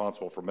state's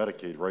responsible for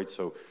Medicaid, right?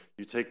 So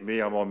you take me,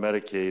 I'm on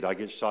Medicaid, I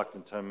get shocked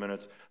in 10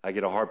 minutes, I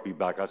get a heartbeat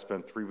back, I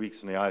spend 3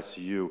 weeks in the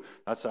ICU.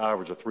 That's an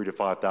average of $3,000 to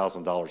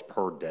 $5,000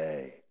 per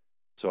day.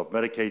 So if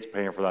Medicaid's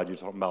paying for that, you're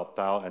talking about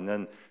and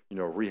then, you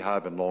know,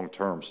 rehab and long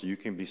term. So you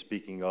can be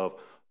speaking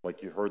of,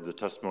 like you heard the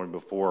testimony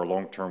before,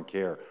 long-term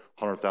care,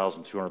 $100,000,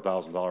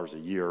 $200,000 a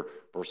year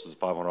versus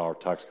 $500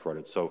 tax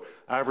credit. So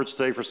average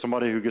stay for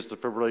somebody who gets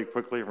defibrillated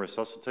quickly and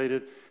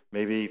resuscitated,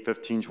 maybe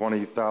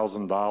 $15,000,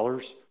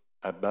 $20,000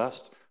 at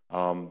best.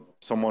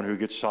 Someone who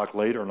gets shocked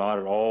late or not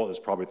at all is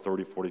probably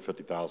 $30,000,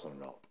 $40,000, $50,000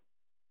 and up.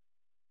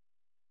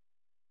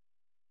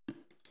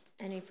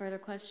 Any further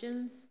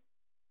questions?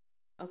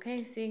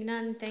 Okay, seeing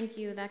none, thank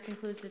you. That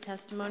concludes the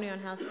testimony on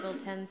House Bill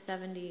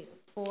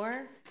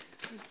 1074.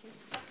 Thank you.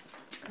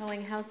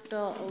 Calling House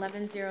Bill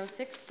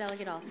 1106,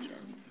 Delegate Alston.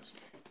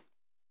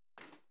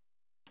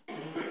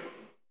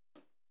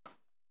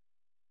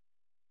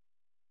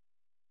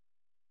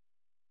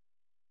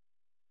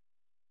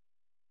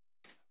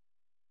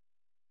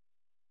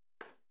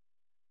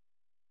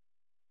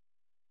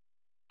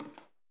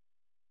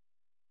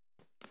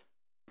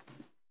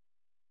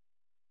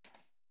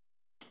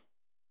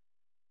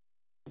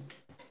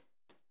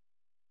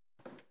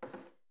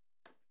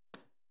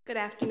 Good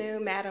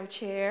afternoon, Madam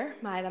Chair,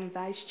 Madam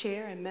Vice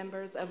Chair, and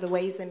members of the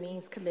Ways and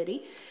Means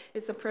Committee.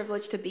 It's a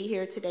privilege to be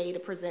here today to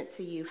present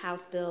to you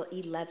House Bill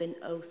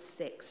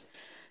 1106.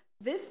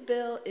 This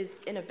bill is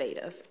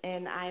innovative,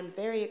 and I am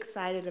very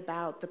excited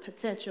about the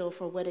potential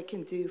for what it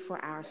can do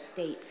for our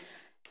state.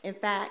 In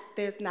fact,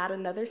 there's not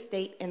another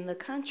state in the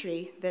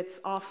country that's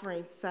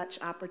offering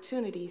such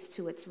opportunities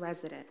to its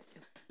residents.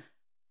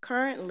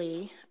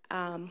 Currently,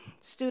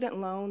 student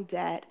loan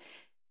debt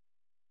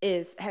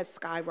has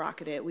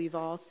skyrocketed. We've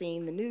all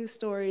seen the news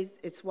stories.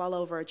 It's well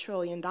over $1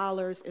 trillion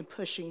and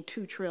pushing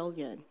 $2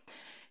 trillion.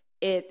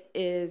 It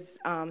is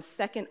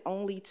second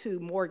only to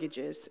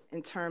mortgages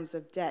in terms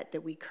of debt that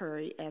we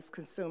carry as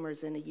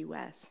consumers in the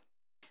U.S.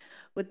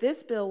 What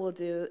this bill will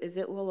do is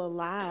it will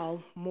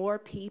allow more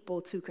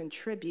people to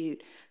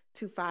contribute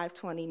to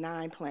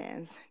 529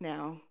 plans.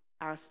 Now,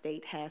 our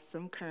state has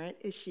some current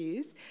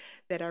issues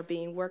that are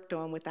being worked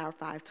on with our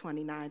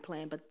 529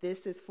 plan, but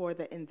this is for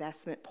the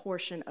investment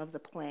portion of the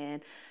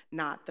plan,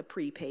 not the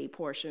prepaid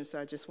portion. So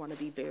I just want to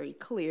be very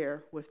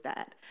clear with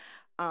that.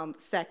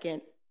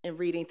 Second, in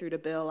reading through the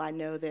bill, I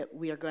know that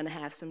we are going to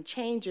have some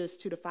changes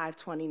to the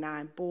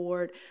 529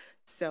 board.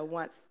 So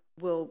once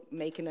we'll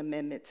make an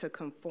amendment to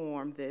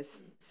conform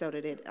this so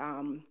that it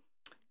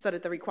so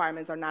that the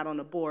requirements are not on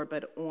the board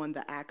but on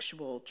the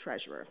actual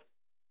treasurer.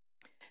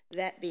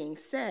 That being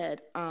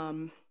said,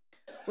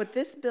 what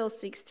this bill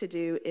seeks to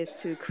do is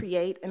to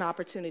create an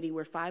opportunity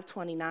where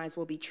 529s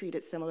will be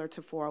treated similar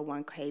to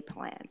 401k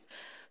plans,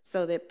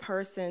 so that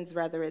persons,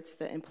 whether it's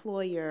the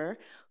employer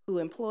who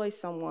employs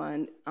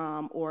someone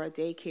or a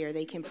daycare,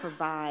 they can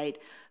provide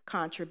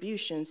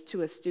contributions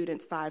to a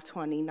student's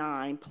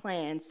 529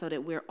 plan so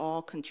that we're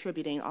all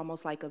contributing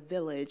almost like a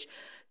village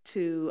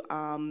to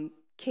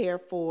care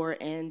for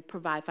and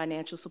provide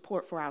financial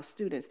support for our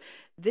students.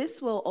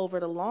 This will, over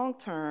the long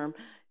term,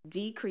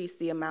 decrease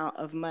the amount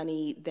of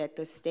money that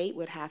the state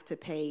would have to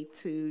pay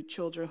to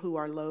children who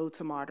are low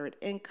to moderate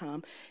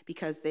income,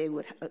 because they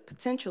would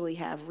potentially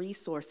have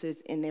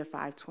resources in their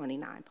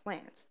 529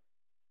 plans.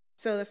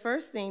 So the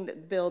first thing the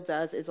bill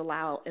does is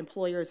allow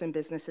employers and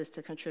businesses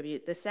to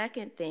contribute. The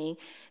second thing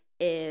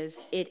is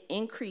it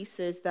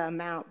increases the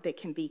amount that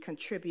can be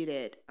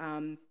contributed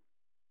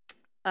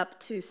up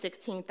to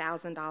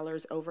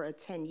 $16,000 over a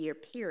 10-year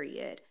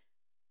period.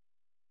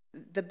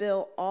 The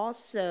bill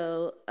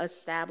also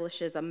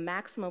establishes a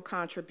maximum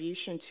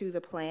contribution to the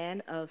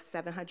plan of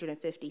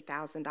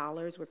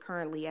 $750,000. We're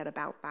currently at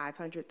about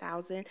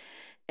 $500,000.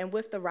 And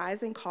with the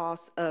rising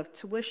cost of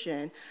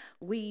tuition,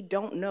 we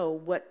don't know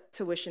what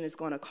tuition is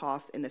going to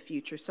cost in the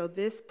future. So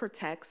this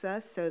protects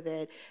us so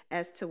that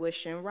as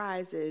tuition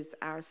rises,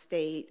 our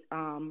state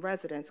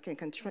residents can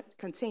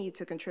continue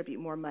to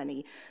contribute more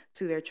money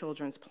to their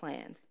children's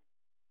plans.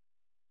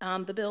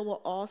 The bill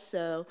will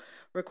also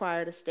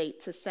require the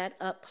state to set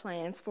up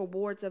plans for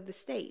wards of the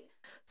state.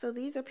 So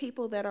these are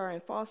people that are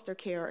in foster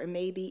care and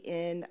maybe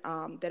in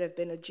that have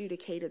been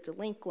adjudicated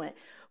delinquent.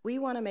 We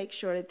want to make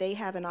sure that they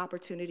have an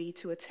opportunity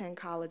to attend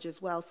college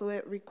as well. So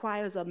it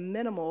requires a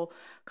minimal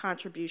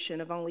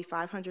contribution of only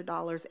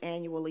 $500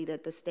 annually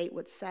that the state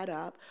would set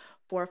up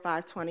for a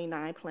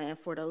 529 plan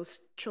for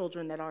those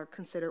children that are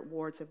considered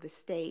wards of the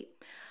state.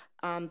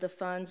 The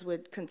funds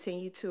would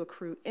continue to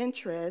accrue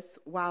interest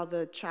while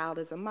the child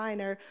is a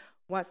minor.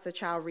 Once the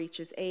child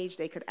reaches age,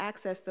 they could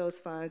access those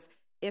funds.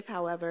 If,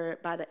 however,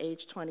 by the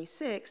age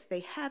 26,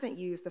 they haven't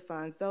used the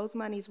funds, those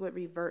monies would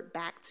revert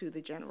back to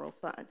the general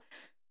fund.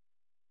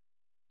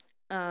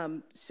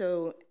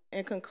 So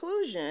in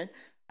conclusion,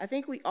 I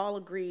think we all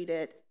agree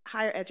that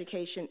higher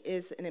education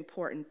is an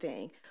important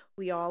thing.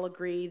 We all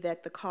agree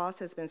that the cost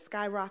has been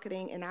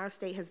skyrocketing, and our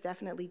state has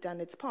definitely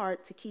done its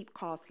part to keep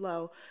costs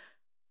low.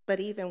 But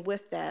even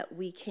with that,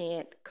 we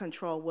can't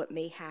control what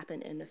may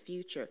happen in the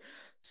future.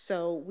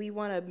 So we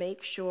want to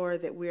make sure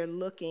that we're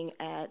looking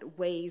at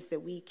ways that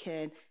we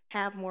can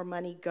have more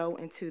money go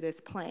into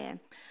this plan.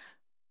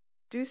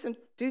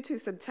 Due to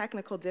some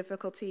technical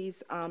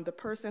difficulties, the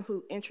person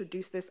who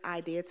introduced this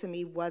idea to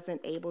me wasn't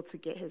able to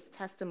get his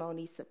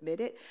testimony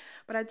submitted.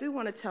 But I do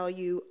want to tell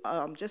you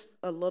just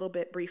a little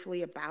bit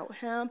briefly about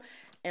him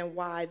and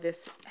why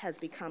this has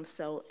become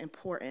so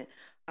important.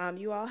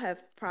 You all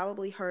have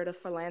probably heard of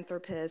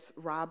philanthropist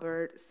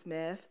Robert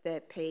Smith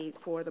that paid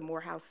for the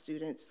Morehouse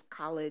students'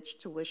 college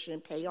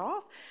tuition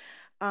payoff.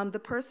 The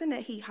person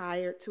that he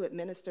hired to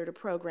administer the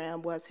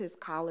program was his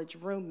college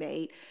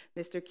roommate,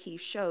 Mr. Keith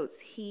Schultz.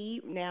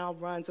 He now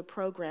runs a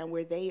program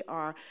where they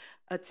are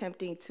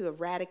attempting to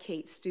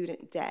eradicate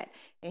student debt.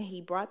 And he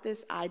brought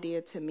this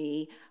idea to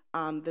me.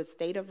 The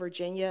state of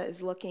Virginia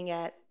is looking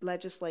at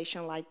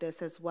legislation like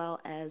this, as well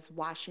as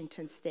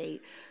Washington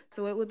State.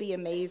 So it would be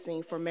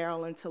amazing for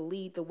Maryland to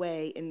lead the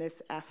way in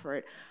this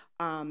effort.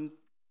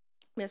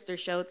 Mr.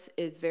 Schultz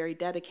is very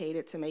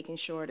dedicated to making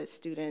sure that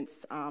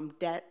students'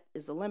 debt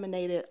is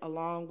eliminated,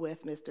 along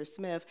with Mr.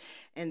 Smith,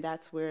 and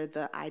that's where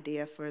the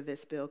idea for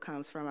this bill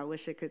comes from. I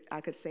wish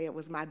I could say it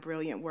was my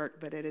brilliant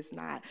work, but it is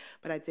not.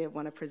 But I did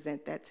want to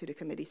present that to the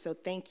committee. So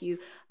thank you.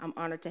 I'm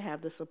honored to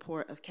have the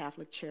support of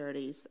Catholic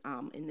Charities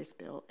in this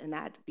bill, and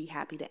I'd be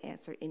happy to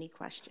answer any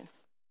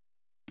questions.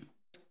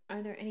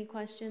 Are there any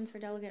questions for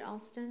Delegate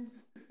Alston?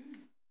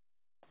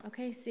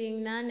 Okay,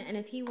 seeing none, and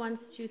if he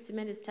wants to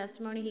submit his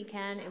testimony, he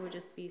can. It would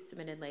just be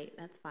submitted late.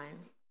 That's fine.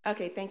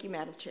 Okay, thank you,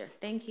 Madam Chair.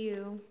 Thank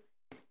you.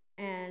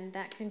 And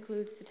that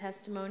concludes the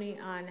testimony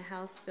on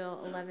House Bill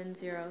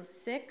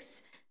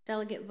 1106.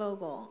 Delegate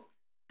Vogel,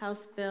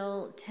 House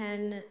Bill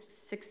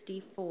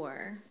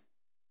 1064.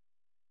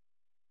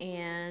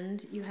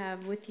 And you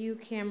have with you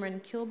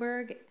Cameron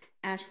Kilberg,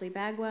 Ashley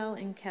Bagwell,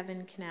 and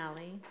Kevin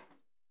Canale.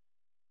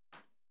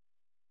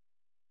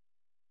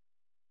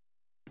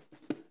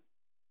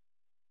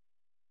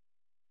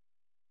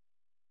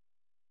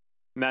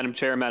 Madam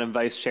Chair, Madam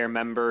Vice Chair,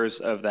 members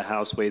of the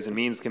House Ways and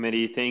Means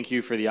Committee, thank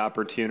you for the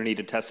opportunity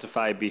to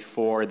testify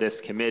before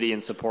this committee in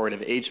support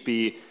of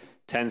HB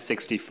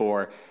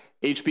 1064.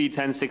 HB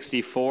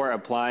 1064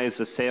 applies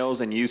the sales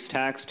and use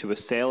tax to a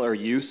sale or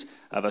use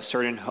of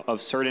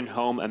certain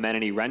home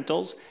amenity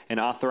rentals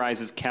and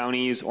authorizes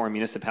counties or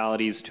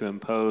municipalities to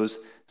impose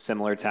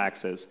similar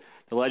taxes.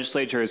 The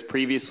legislature has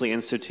previously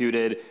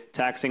instituted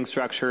taxing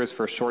structures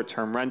for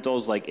short-term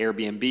rentals like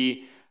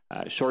Airbnb.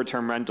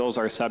 Short-term rentals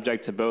are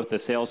subject to both the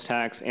sales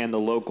tax and the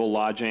local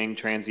lodging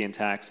transient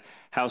tax.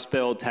 House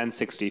Bill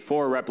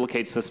 1064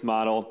 replicates this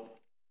model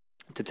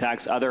to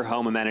tax other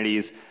home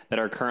amenities that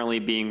are currently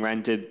being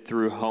rented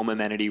through home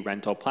amenity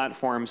rental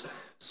platforms.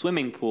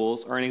 Swimming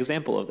pools are an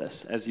example of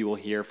this, as you will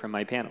hear from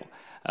my panel.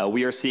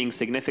 We are seeing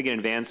significant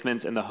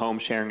advancements in the home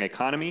sharing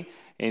economy,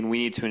 and we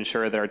need to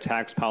ensure that our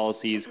tax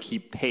policies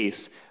keep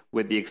pace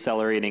with the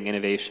accelerating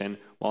innovation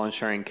while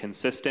ensuring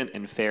consistent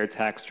and fair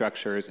tax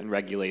structures and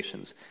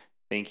regulations.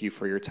 Thank you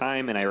for your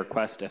time, and I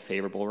request a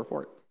favorable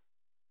report.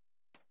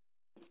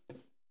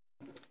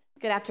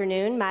 Good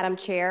afternoon, Madam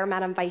Chair,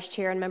 Madam Vice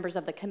Chair, and members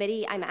of the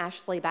committee. I'm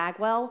Ashley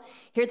Bagwell,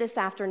 here this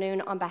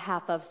afternoon on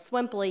behalf of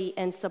Swimply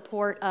in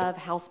support of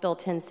House Bill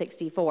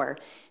 1064.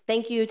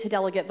 Thank you to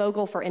Delegate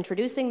Vogel for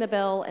introducing the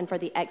bill and for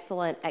the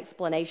excellent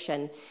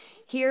explanation.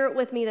 Here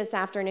with me this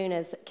afternoon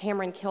is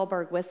Cameron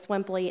Kilberg with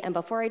Swimply, and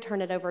before I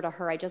turn it over to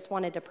her, I just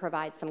wanted to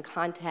provide some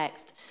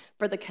context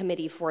for the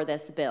committee for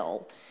this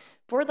bill.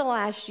 For the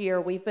last year,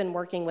 we've been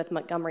working with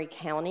Montgomery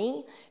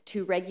County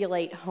to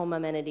regulate home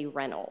amenity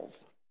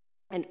rentals.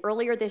 And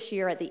earlier this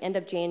year, at the end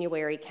of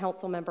January,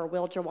 Councilmember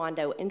Will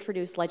Jawando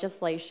introduced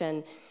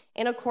legislation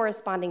and a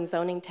corresponding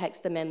zoning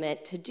text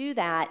amendment to do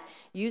that,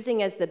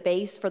 using as the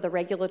base for the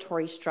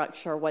regulatory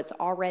structure what's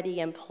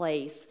already in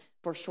place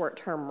for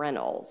short-term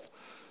rentals.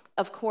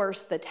 Of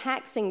course, the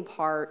taxing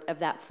part of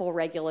that full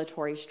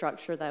regulatory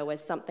structure, though, is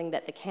something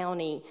that the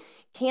county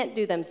can't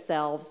do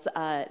themselves.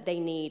 They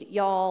need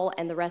y'all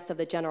and the rest of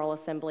the General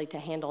Assembly to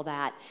handle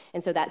that.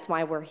 And so that's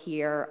why we're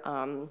here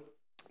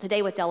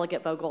today with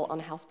Delegate Vogel on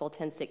House Bill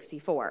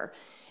 1064.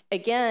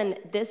 Again,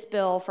 this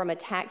bill from a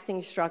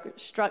taxing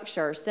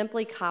structure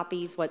simply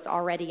copies what's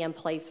already in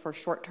place for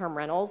short-term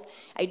rentals.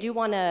 I do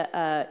want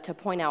to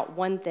point out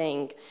one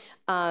thing.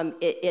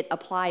 It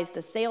applies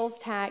the sales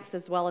tax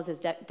as well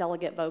as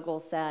Delegate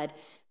Vogel said,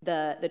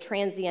 the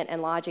transient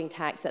and lodging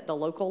tax at the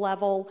local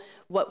level.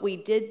 What we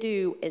did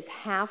do is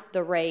half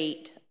the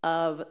rate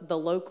of the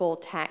local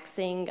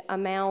taxing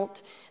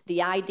amount.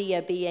 The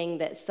idea being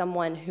that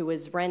someone who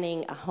is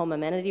renting a home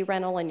amenity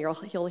rental, and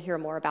you'll hear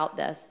more about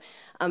this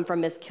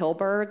from Ms.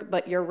 Kilberg,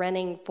 but you're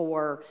renting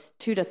for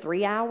 2 to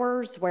 3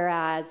 hours,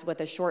 whereas with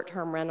a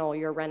short-term rental,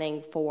 you're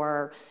renting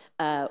for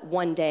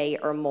 1 day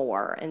or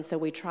more. And so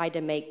we tried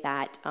to make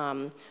that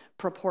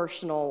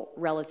proportional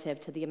relative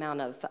to the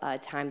amount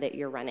of time that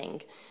you're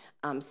renting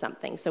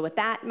something. So with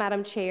that,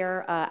 Madam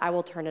Chair, I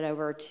will turn it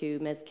over to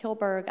Ms.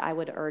 Kilberg. I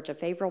would urge a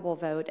favorable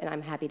vote, and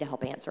I'm happy to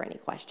help answer any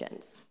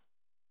questions.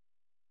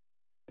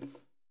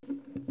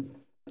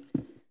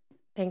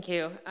 Thank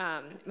you.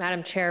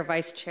 Madam Chair,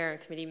 Vice Chair,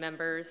 and committee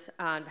members,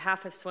 on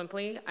behalf of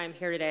Swimply, I'm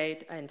here today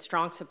in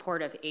strong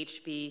support of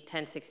HB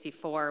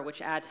 1064,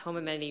 which adds home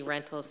amenity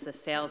rentals to the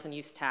sales and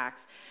use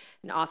tax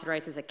and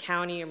authorizes a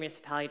county or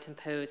municipality to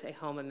impose a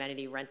home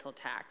amenity rental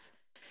tax.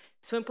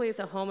 Swimply is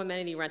a home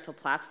amenity rental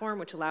platform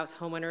which allows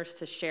homeowners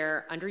to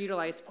share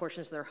underutilized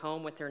portions of their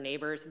home with their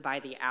neighbors by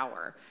the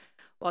hour.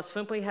 While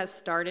Swimply has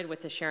started with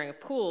the sharing of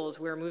pools,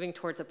 we're moving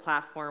towards a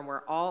platform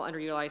where all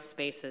underutilized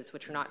spaces,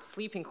 which are not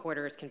sleeping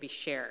quarters, can be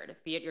shared,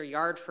 be it your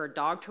yard for a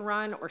dog to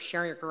run or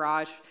sharing your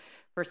garage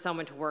for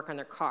someone to work on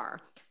their car.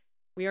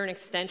 We are an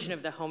extension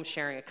of the home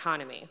sharing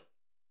economy.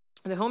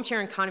 The home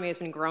sharing economy has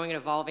been growing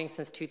and evolving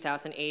since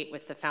 2008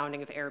 with the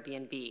founding of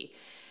Airbnb.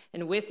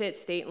 And with it,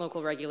 state and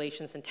local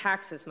regulations and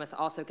taxes must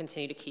also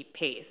continue to keep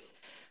pace.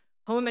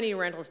 Home amenity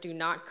rentals do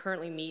not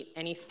currently meet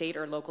any state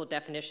or local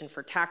definition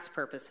for tax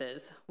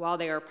purposes. While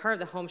they are part of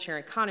the home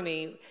sharing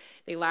economy,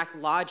 they lack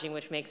lodging,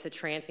 which makes the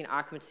transient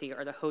occupancy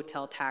or the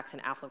hotel tax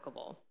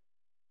inapplicable.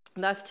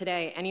 Thus,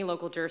 today, any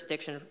local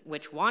jurisdiction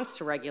which wants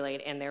to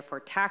regulate and therefore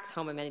tax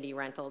home amenity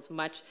rentals,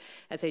 much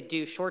as they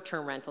do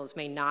short-term rentals,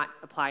 may not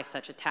apply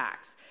such a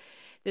tax.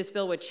 This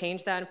bill would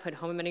change that and put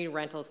home amenity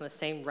rentals on the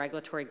same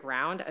regulatory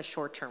ground as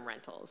short-term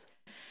rentals.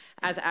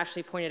 As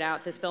Ashley pointed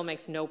out, this bill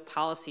makes no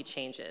policy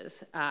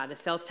changes. The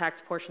sales tax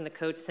portion of the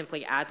code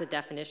simply adds a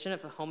definition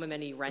of a home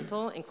amenity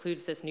rental,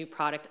 includes this new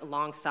product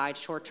alongside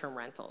short-term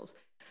rentals,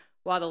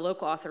 while the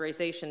local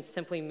authorization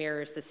simply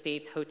mirrors the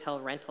state's hotel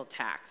rental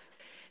tax.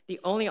 The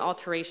only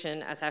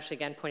alteration, as Ashley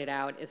again pointed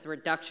out, is the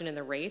reduction in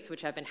the rates,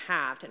 which have been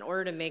halved in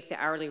order to make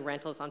the hourly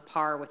rentals on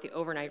par with the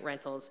overnight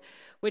rentals,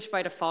 which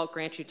by default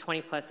grant you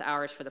 20+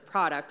 hours for the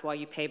product while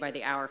you pay by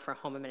the hour for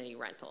home amenity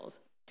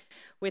rentals.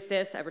 With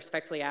this, I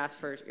respectfully ask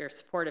for your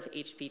support of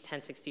HB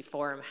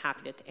 1064. I'm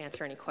happy to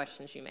answer any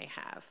questions you may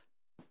have.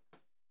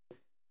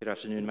 Good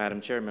afternoon,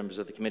 Madam Chair, members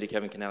of the committee.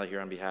 Kevin Canale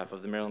here on behalf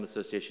of the Maryland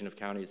Association of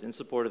Counties in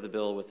support of the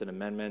bill with an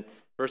amendment.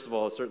 First of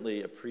all, I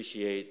certainly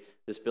appreciate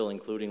this bill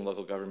including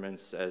local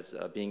governments as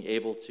being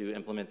able to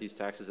implement these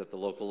taxes at the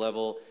local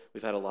level.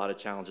 We've had a lot of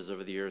challenges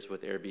over the years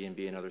with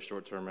Airbnb and other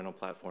short-term rental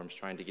platforms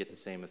trying to get the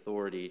same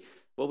authority.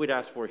 What we'd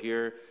ask for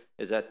here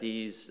is that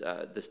these,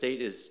 the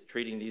state is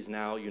treating these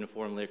now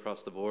uniformly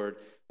across the board.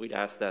 We'd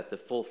ask that the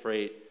full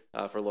freight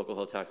for local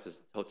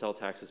hotel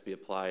taxes be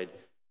applied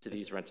to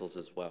these rentals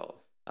as well.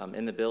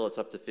 In the bill, it's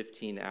up to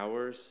 15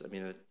 hours. I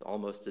mean, it's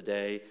almost a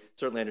day.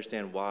 Certainly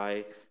understand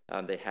why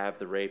they have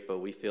the rate, but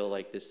we feel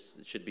like this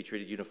should be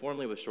treated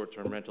uniformly with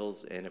short-term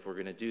rentals, and if we're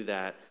going to do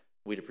that,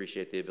 we'd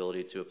appreciate the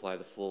ability to apply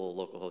the full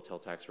local hotel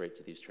tax rate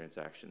to these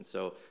transactions.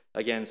 So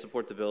again,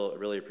 support the bill. I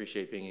really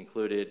appreciate being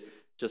included.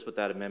 Just with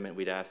that amendment,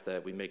 we'd ask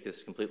that we make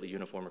this completely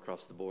uniform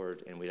across the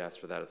board, and we'd ask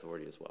for that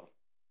authority as well.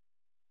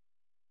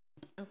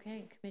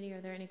 Okay, committee,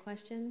 are there any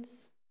questions?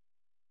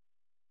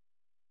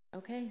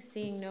 Okay,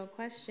 seeing no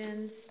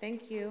questions,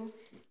 thank you.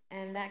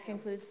 And that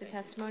concludes the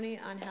testimony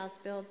on House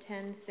Bill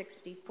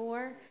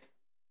 1064.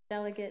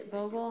 Delegate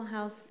Vogel,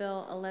 House Bill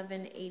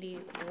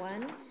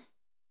 1181.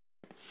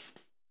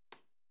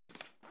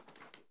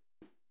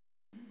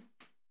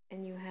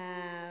 And you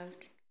have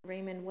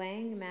Raymond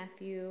Wang,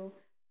 Matthew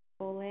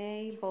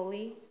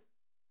Boley,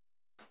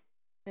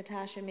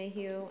 Natasha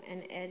Mayhew,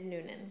 and Ed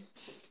Noonan.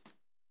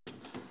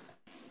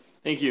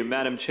 Thank you,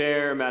 Madam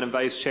Chair, Madam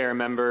Vice Chair,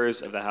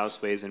 members of the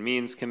House Ways and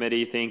Means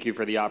Committee. Thank you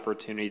for the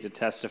opportunity to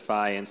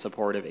testify in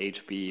support of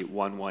HB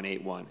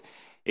 1181.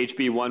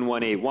 HB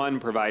 1181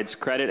 provides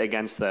credit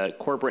against the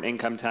corporate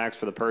income tax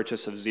for the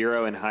purchase of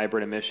zero and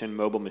hybrid emission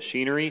mobile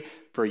machinery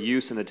for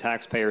use in the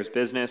taxpayer's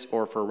business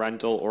or for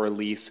rental or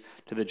lease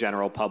to the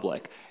general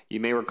public. You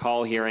may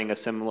recall hearing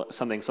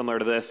something similar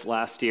to this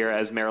last year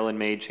as Maryland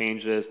made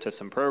changes to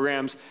some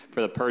programs for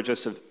the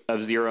purchase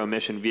of zero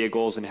emission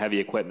vehicles and heavy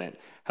equipment.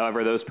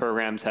 However, those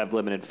programs have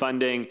limited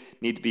funding,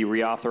 need to be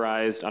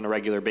reauthorized on a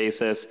regular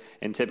basis,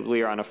 and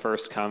typically are on a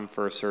first come,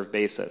 first served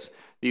basis.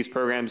 These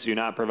programs do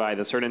not provide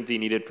the certainty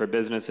needed for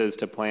businesses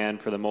to plan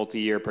for the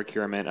multi-year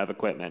procurement of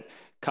equipment.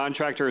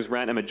 Contractors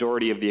rent a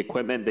majority of the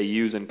equipment they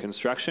use in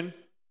construction.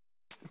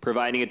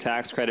 Providing a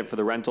tax credit for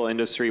the rental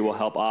industry will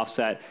help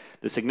offset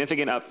the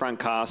significant upfront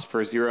cost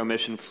for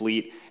zero-emission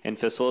fleet and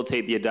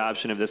facilitate the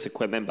adoption of this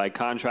equipment by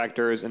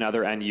contractors and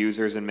other end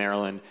users in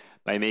Maryland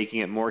by making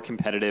it more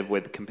competitive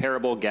with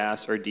comparable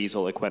gas or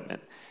diesel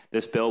equipment.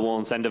 This bill will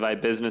incentivize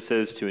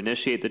businesses to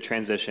initiate the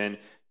transition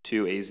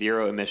to a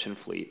zero-emission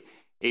fleet.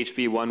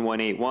 HB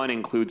 1181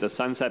 includes a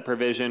sunset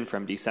provision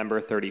from December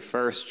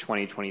 31st,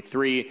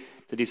 2023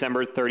 to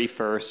December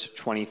 31st,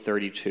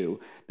 2032.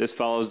 This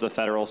follows the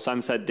federal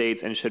sunset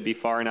dates and should be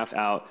far enough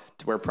out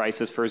to where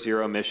prices for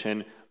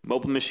zero-emission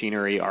mobile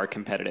machinery are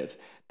competitive.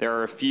 There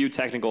are a few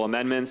technical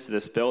amendments to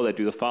this bill that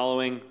do the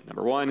following.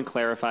 Number one,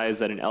 clarifies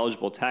that an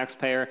eligible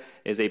taxpayer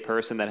is a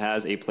person that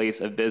has a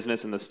place of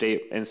business in the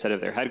state instead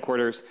of their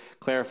headquarters.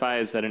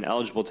 Clarifies that an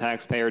eligible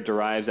taxpayer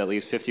derives at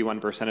least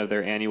 51% of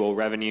their annual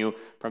revenue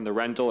from the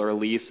rental or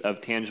lease of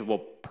tangible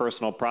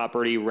personal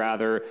property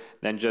rather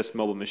than just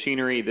mobile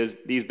machinery.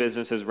 These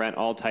businesses rent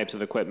all types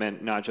of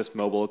equipment, not just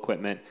mobile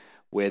equipment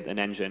with an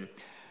engine.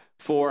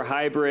 For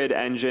hybrid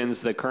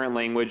engines, the current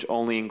language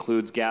only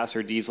includes gas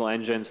or diesel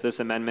engines. This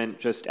amendment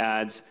just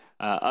adds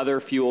other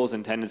fuels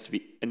intended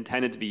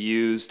to be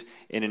used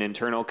in an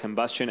internal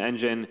combustion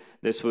engine.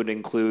 This would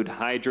include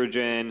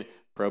hydrogen,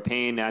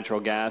 propane, natural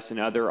gas, and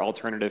other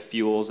alternative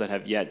fuels that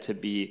have yet to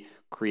be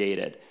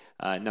created.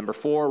 Number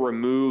four,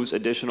 removes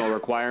additional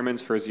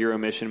requirements for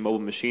zero-emission mobile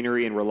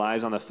machinery and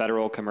relies on the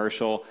federal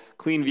commercial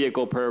clean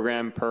vehicle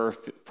program per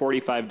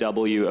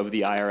 45W of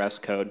the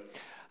IRS code.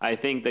 I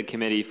thank the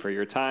committee for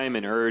your time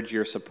and urge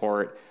your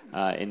support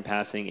in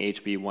passing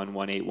HB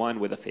 1181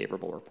 with a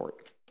favorable report.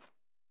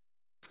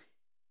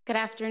 Good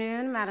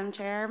afternoon, Madam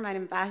Chair,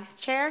 Madam Vice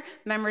Chair,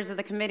 members of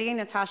the committee.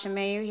 Natasha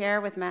Mayhew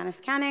here with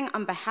Manus Canning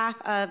on behalf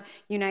of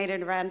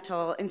United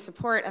Rental in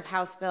support of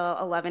House Bill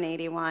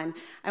 1181.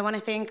 I want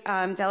to thank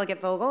Delegate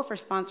Vogel for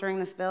sponsoring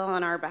this bill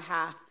on our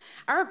behalf.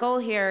 Our goal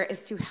here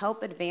is to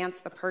help advance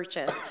the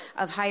purchase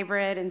of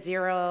hybrid and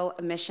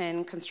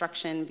zero-emission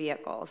construction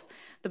vehicles.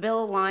 The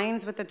bill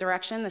aligns with the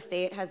direction the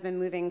state has been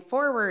moving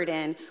forward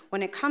in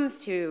when it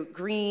comes to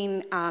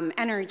green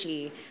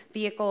energy,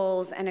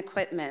 vehicles, and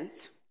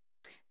equipment.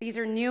 These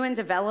are new and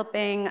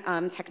developing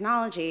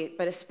technology,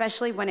 but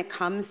especially when it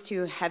comes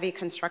to heavy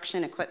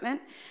construction equipment.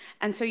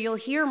 And so you'll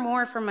hear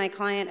more from my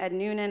client, Ed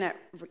Noonan at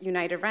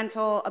United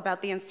Rental,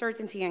 about the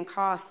uncertainty and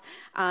costs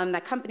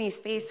that companies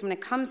face when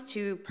it comes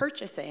to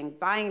purchasing,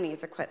 buying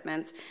these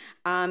equipment,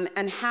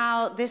 and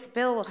how this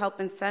bill will help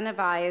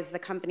incentivize the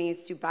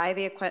companies to buy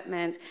the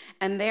equipment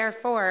and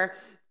therefore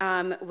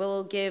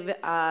will give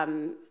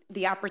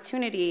the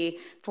opportunity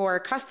for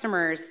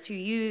customers to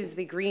use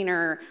the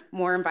greener,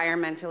 more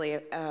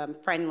environmentally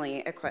friendly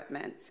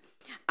equipment.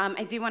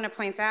 I do want to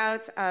point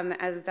out,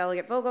 as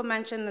Delegate Vogel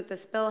mentioned, that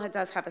this bill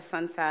does have a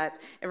sunset.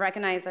 I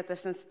recognize that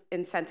this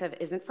incentive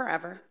isn't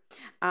forever,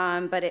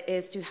 but it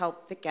is to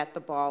help to get the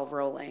ball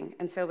rolling.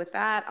 And so with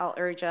that, I'll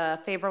urge a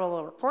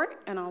favorable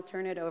report, and I'll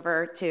turn it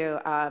over to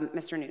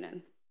Mr.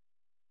 Noonan.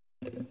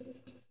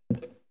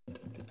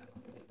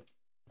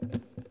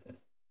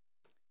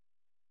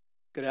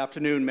 Good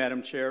afternoon,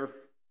 Madam Chair,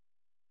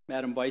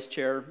 Madam Vice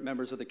Chair,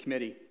 members of the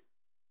committee.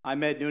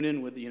 I'm Ed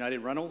Noonan with the United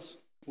Rentals.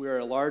 We are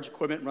a large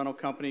equipment rental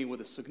company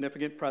with a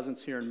significant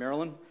presence here in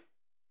Maryland,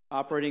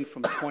 operating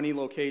from 20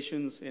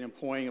 locations and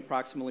employing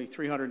approximately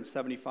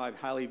 375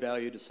 highly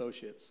valued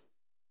associates.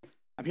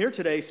 I'm here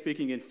today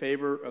speaking in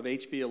favor of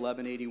HB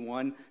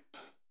 1181,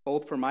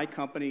 both for my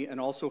company and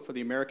also for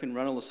the American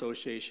Rental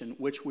Association,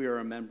 which we are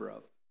a member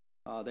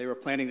of. They were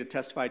planning to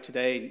testify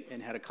today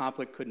and had a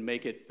conflict, couldn't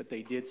make it, but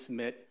they did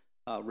submit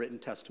written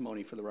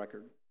testimony for the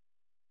record.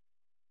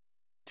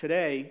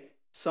 Today,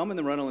 some in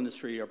the rental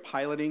industry are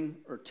piloting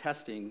or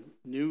testing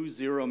new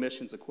zero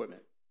emissions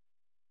equipment.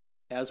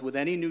 As with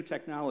any new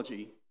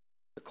technology,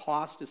 the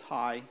cost is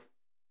high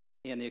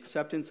and the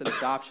acceptance and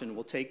adoption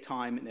will take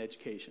time and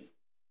education.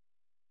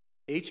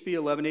 HB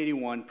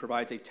 1181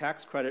 provides a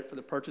tax credit for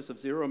the purchase of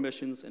zero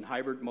emissions and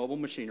hybrid mobile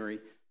machinery.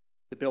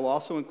 The bill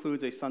also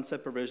includes a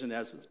sunset provision,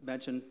 as was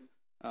mentioned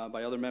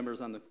by other members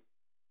on the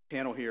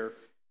panel here.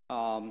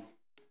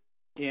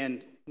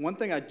 And one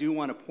thing I do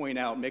want to point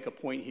out, make a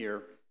point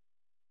here,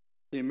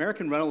 the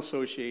American Rental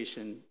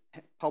Association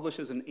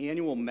publishes an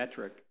annual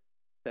metric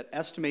that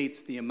estimates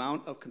the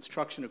amount of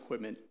construction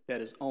equipment that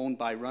is owned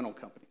by rental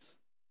companies.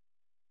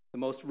 The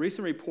most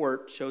recent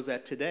report shows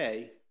that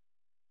today,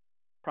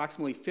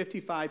 approximately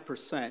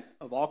 55%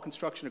 of all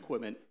construction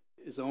equipment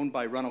is owned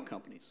by rental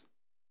companies,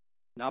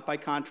 not by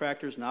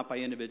contractors, not by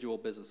individual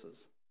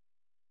businesses.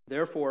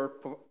 Therefore,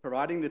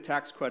 providing the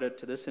tax credit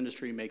to this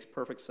industry makes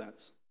perfect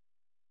sense.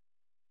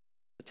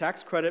 The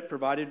tax credit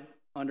provided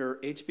under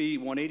HB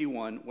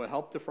 181 will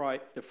help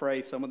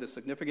defray some of the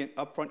significant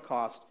upfront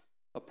cost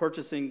of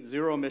purchasing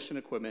zero-emission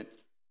equipment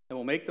and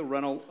will make the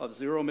rental of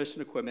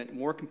zero-emission equipment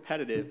more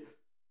competitive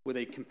with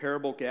a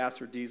comparable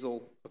gas or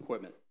diesel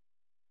equipment.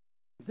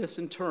 This,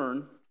 in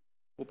turn,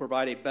 will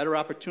provide a better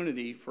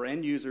opportunity for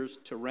end users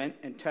to rent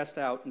and test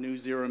out new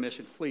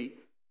zero-emission fleet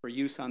for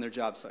use on their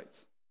job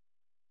sites.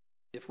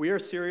 If we are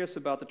serious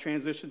about the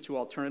transition to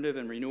alternative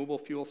and renewable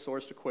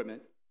fuel-sourced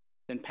equipment,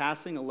 then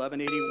passing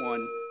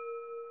 1181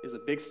 is a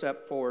big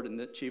step forward in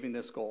achieving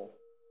this goal.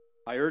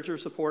 I urge your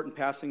support in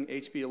passing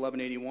HB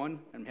 1181.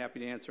 I'm happy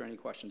to answer any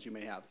questions you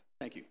may have.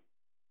 Thank you.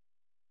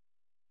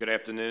 Good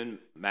afternoon,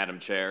 Madam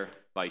Chair,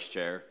 Vice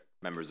Chair,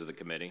 members of the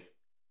committee.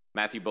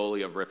 Matthew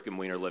Boley of Rifkin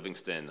Wiener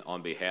Livingston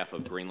on behalf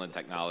of Greenland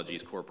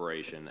Technologies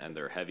Corporation and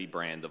their heavy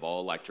brand of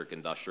all-electric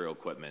industrial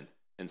equipment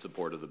in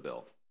support of the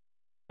bill.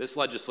 This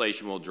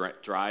legislation will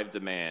drive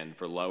demand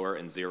for lower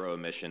and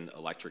zero-emission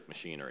electric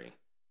machinery.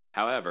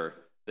 However,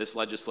 this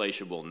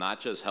legislation will not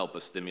just help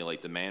us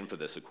stimulate demand for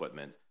this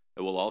equipment,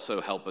 it will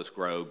also help us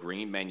grow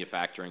green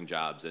manufacturing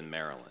jobs in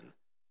Maryland.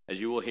 As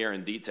you will hear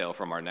in detail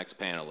from our next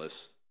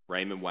panelist,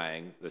 Raymond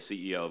Wang, the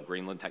CEO of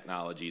Greenland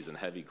Technologies and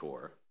Heavy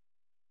Core,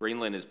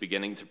 Greenland is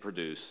beginning to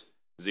produce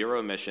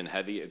zero-emission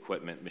heavy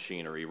equipment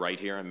machinery right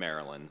here in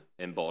Maryland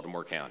in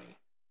Baltimore County.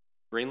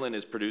 Greenland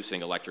is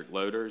producing electric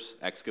loaders,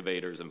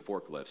 excavators, and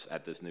forklifts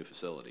at this new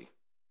facility.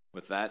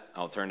 With that,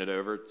 I'll turn it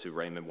over to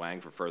Raymond Wang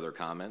for further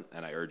comment,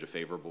 and I urge a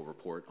favorable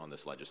report on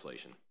this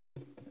legislation.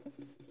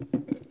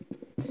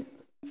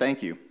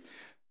 Thank you.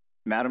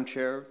 Madam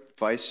Chair,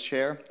 Vice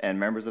Chair, and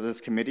members of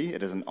this committee,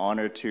 it is an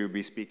honor to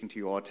be speaking to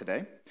you all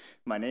today.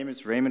 My name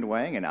is Raymond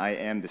Wang, and I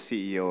am the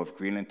CEO of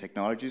Greenland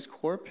Technologies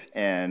Corp.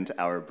 And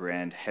our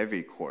brand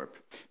Heavy Corp.,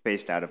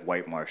 based out of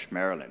White Marsh,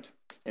 Maryland,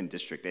 in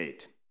District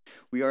 8.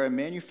 We are a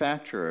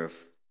manufacturer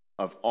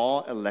of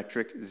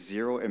all-electric,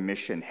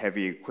 zero-emission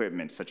heavy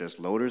equipment, such as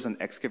loaders and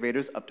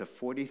excavators up to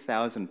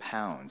 40,000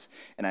 pounds,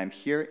 and I'm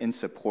here in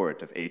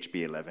support of HB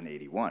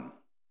 1181.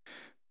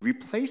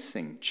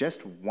 Replacing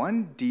just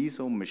one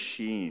diesel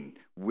machine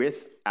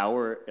with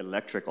our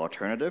electric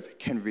alternative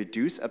can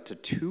reduce up to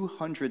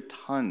 200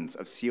 tons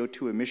of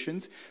CO2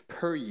 emissions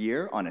per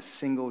year on a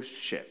single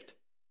shift.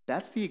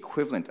 That's the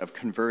equivalent of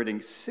converting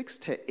 6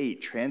 to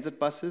 8 transit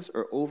buses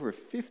or over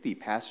 50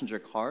 passenger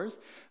cars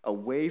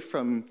away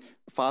from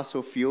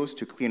fossil fuels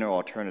to cleaner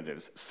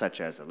alternatives, such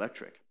as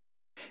electric.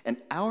 And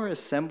our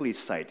assembly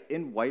site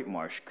in White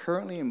Marsh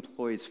currently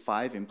employs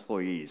 5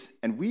 employees,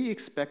 and we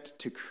expect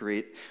to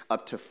create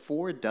up to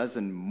 4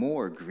 dozen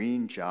more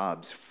green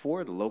jobs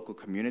for the local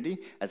community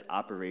as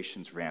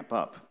operations ramp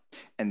up.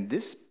 And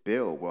this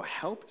bill will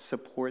help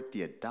support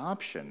the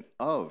adoption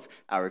of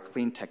our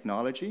clean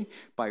technology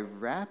by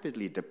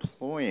rapidly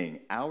deploying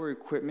our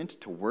equipment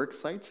to work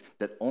sites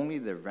that only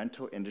the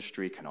rental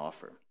industry can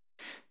offer.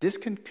 This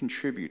can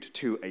contribute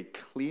to a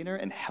cleaner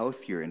and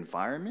healthier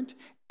environment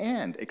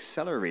and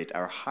accelerate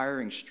our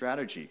hiring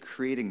strategy,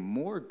 creating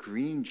more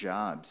green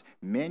jobs,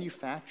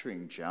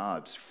 manufacturing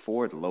jobs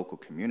for the local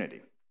community.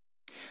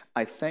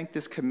 I thank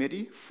this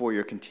committee for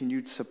your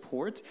continued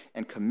support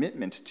and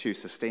commitment to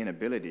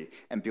sustainability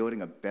and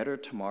building a better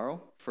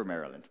tomorrow for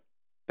Maryland.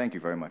 Thank you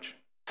very much.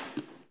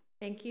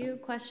 Thank you.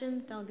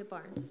 Questions, Delegate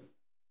Barnes?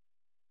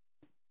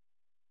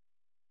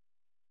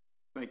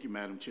 Thank you,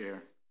 Madam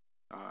Chair.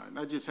 And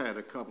I just had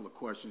a couple of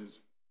questions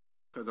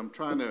because I'm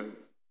trying to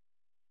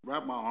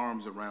wrap my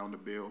arms around the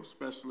bill,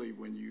 especially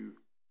when you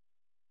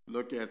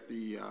look at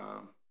the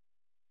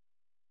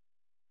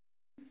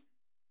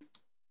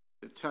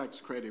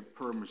tax credit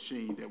per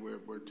machine that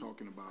we're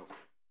talking about.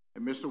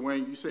 And Mr.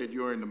 Wayne, you said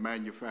you're in the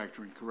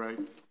manufacturing,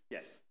 correct?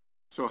 Yes.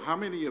 So how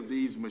many of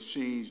these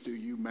machines do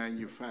you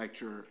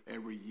manufacture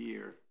every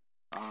year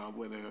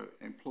with an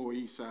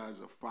employee size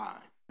of 5?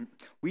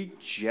 We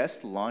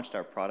just launched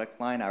our product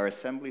line. Our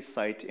assembly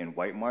site in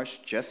White Marsh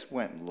just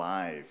went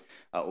live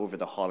over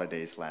the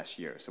holidays last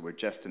year. So we're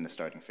just in the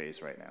starting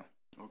phase right now.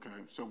 Okay,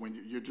 so when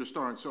you're just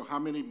starting, so how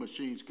many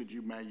machines could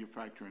you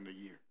manufacture in a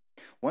year?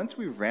 Once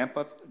we ramp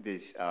up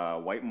this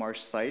White Marsh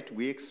site,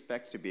 we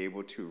expect to be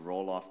able to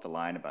roll off the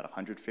line about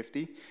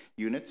 150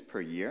 units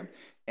per year.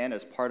 And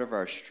as part of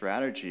our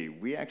strategy,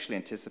 we actually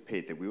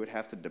anticipate that we would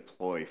have to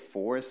deploy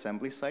 4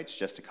 assembly sites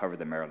just to cover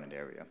the Maryland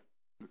area.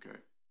 Okay.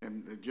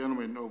 And the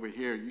gentleman over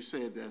here, you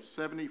said that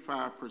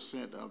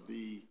 75% of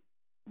the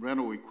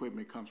rental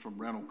equipment comes from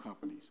rental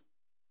companies.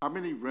 How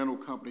many rental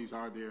companies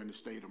are there in the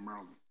state of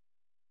Maryland?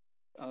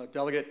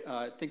 Delegate,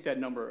 I think that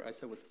number I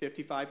said was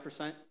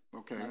 55%.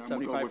 Okay, not I'm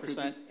gonna go with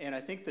 75%. And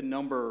I think the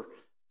number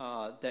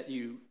that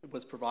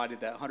was provided,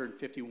 that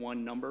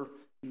 151 number,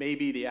 may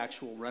be the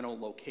actual rental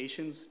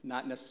locations,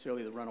 not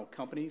necessarily the rental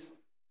companies.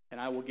 And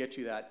I will get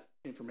you that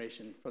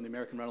information from the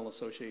American Rental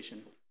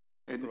Association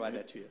and provide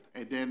that to you.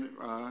 And then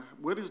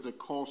what is the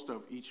cost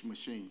of each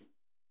machine?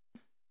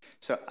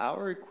 So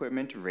our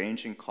equipment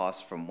range in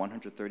cost from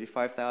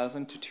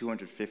 $135,000 to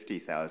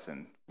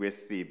 $250,000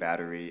 with the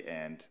battery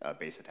and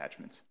base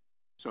attachments.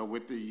 So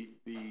with the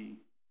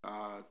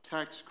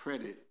tax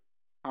credit,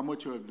 how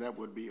much of that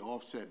would be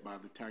offset by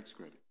the tax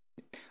credit?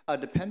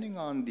 Depending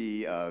on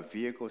the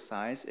vehicle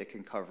size, it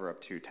can cover up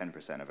to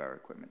 10% of our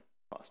equipment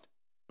cost.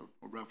 So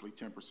roughly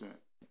 10%.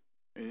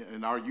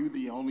 And are you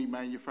the only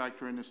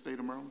manufacturer in the state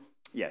of Maryland?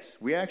 Yes,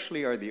 we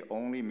actually are the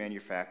only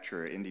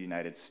manufacturer in the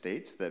United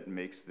States that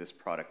makes this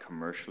product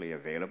commercially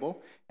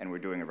available, and we're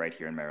doing it right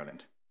here in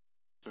Maryland.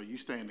 So you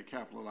stand to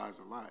capitalize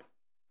a lot?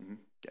 Mm-hmm.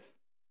 Yes.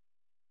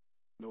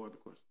 No other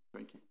questions.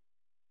 Thank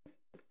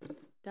you.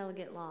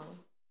 Delegate Long.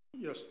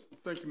 Yes,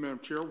 thank you, Madam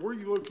Chair. Where are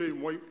you located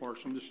in White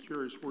Marsh? I'm just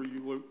curious where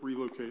you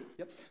relocated.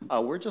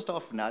 Yep. We're just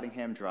off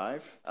Nottingham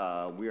Drive.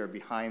 We are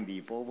behind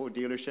the Volvo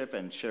dealership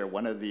and share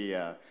one of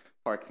the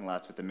parking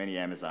lots with the mini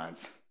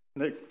Amazons.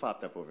 They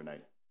popped up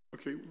overnight.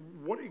 Okay,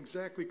 what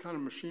exactly kind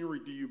of machinery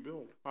do you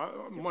build? I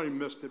might have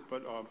missed it,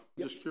 but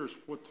just curious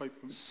what type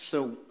of...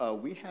 So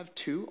we have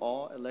 2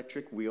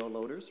 all-electric wheel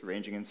loaders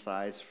ranging in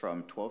size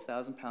from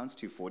 12,000 pounds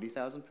to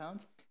 40,000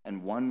 pounds,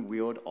 and 1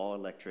 wheeled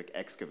all-electric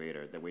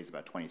excavator that weighs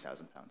about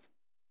 20,000 pounds.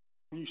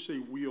 When you say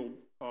wheeled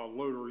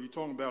loader, are you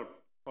talking about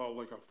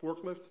like a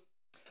forklift?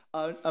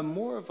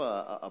 More of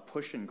a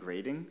push and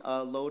grading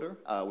loader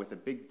with a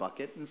big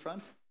bucket in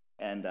front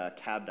and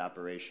cabbed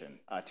operation,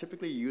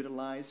 typically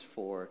utilized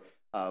for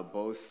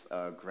both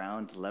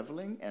ground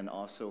leveling and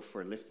also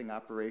for lifting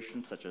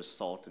operations such as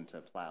salt into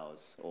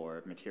plows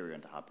or material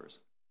into hoppers.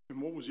 And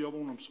what was the other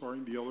one? I'm sorry,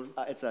 the other?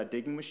 It's a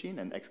digging machine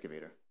and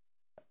excavator.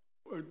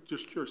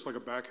 Just curious, like a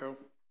backhoe?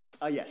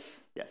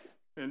 Yes, yes.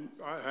 And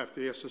I have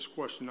to ask this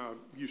question. I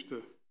used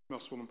to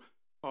mess with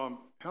them.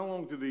 How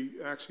long do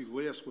they actually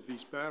last with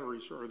these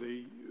batteries?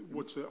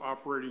 What's the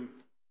operating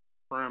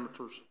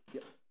parameters?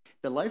 Yeah.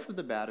 The life of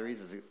the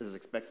batteries is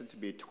expected to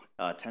be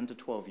 10 to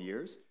 12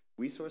 years.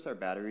 We source our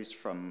batteries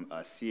from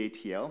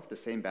CATL, the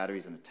same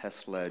batteries in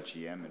Tesla,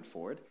 GM, and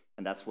Ford,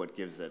 and that's what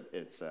gives it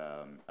its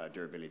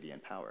durability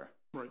and power.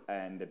 Right.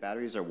 And the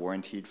batteries are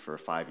warranted for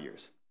 5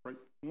 years. Right.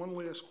 One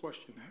last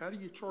question. How do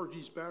you charge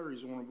these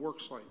batteries on a work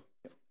site?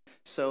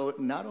 So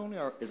not only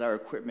is our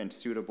equipment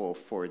suitable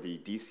for the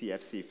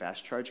DCFC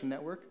fast charging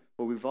network,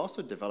 but we've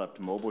also developed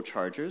mobile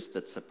chargers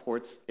that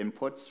supports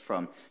inputs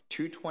from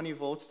 220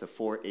 volts to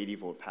 480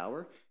 volt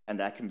power, and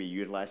that can be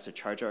utilized to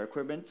charge our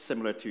equipment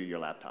similar to your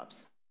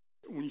laptops.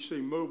 When you say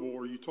mobile,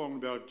 are you talking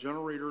about a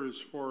generator as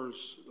far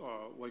as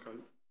like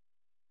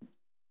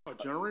a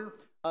generator?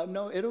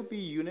 No, it'll be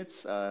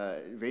units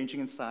ranging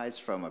in size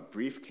from a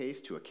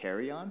briefcase to a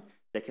carry-on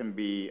that can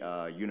be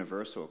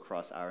universal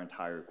across our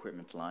entire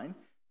equipment line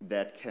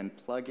that can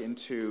plug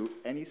into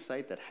any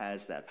site that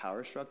has that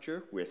power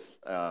structure with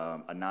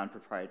a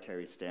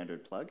non-proprietary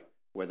standard plug,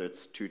 whether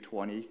it's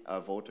 220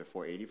 volt or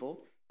 480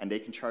 volt, and they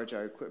can charge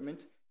our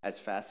equipment as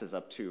fast as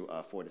up to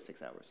 4 to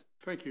 6 hours.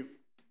 Thank you.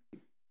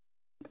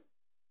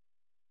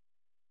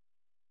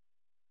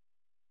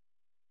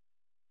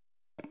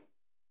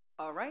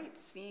 All right,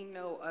 seeing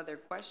no other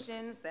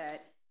questions,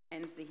 that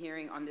ends the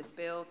hearing on this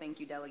bill. Thank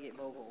you, Delegate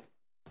Vogel.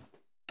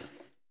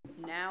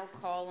 Now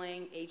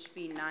calling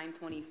HB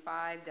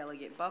 925,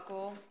 Delegate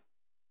Buckle.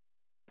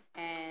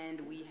 And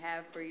we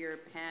have for your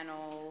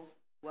panels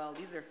Well,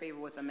 these are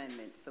favorable with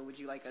amendments, so would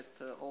you like us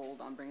to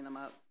hold on bringing them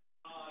up?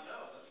 No,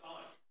 that's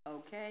fine.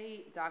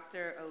 Okay,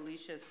 Dr.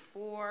 Alicia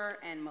Spoor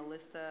and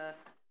Melissa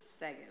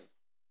Segev.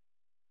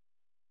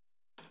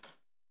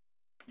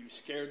 You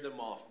scared them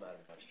off, Madam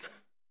Vice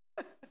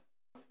Chair.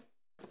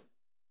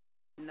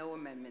 No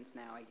amendments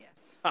now, I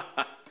guess.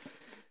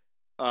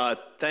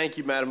 Thank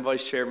you, Madam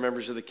Vice Chair,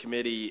 members of the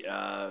committee.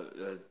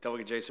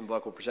 Delegate Jason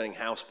Buckle presenting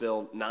House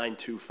Bill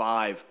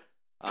 925.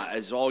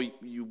 As all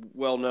you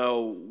well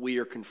know, we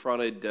are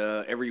confronted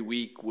every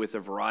week with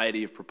a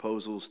variety of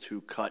proposals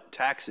to cut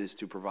taxes,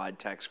 to provide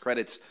tax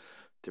credits,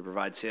 to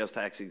provide sales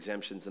tax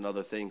exemptions and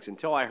other things.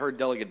 Until I heard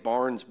Delegate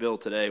Barnes' bill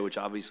today, which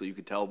obviously you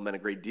could tell meant a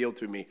great deal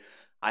to me,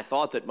 I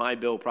thought that my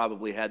bill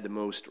probably had the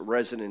most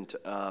resonant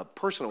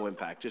personal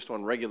impact just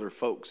on regular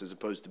folks as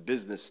opposed to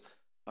business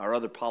or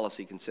other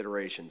policy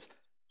considerations.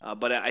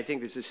 But I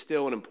think this is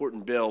still an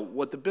important bill.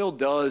 What the bill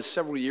does,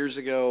 several years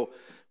ago,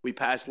 we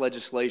passed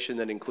legislation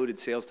that included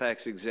sales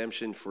tax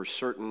exemption for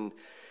certain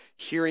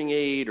hearing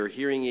aid or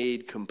hearing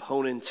aid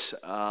components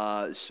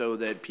so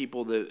that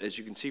people that, as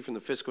you can see from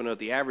the fiscal note,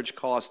 the average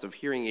cost of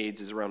hearing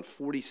aids is around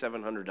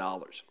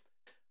 $4,700.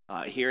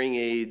 Hearing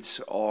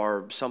aids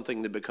are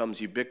something that becomes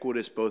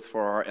ubiquitous both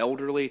for our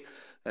elderly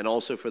and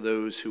also for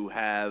those who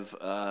have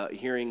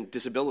hearing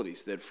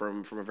disabilities that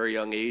from a very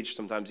young age,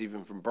 sometimes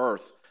even from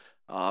birth,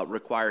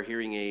 require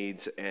hearing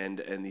aids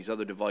and these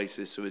other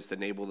devices so as to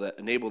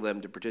enable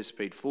them to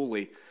participate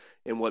fully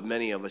in what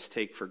many of us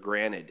take for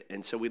granted.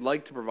 And so we'd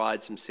like to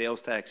provide some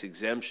sales tax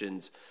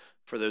exemptions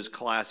for those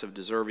class of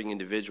deserving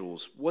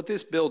individuals. What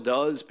this bill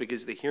does,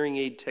 because the hearing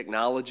aid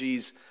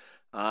technologies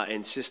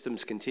and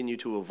systems continue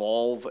to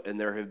evolve, and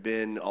there have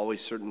been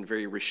always certain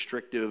very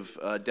restrictive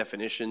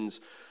definitions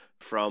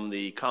from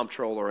the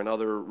comptroller and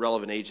other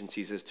relevant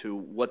agencies as to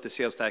what the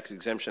sales tax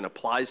exemption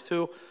applies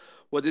to.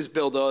 What this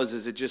bill does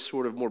is it just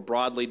sort of more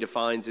broadly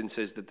defines and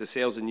says that the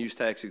sales and use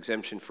tax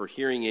exemption for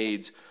hearing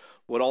aids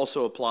would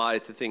also apply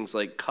to things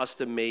like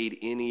custom-made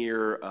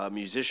in-ear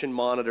musician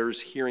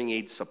monitors, hearing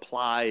aid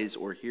supplies,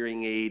 or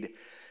hearing aid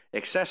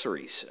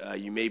accessories.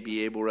 You may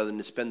be able, rather than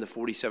to spend the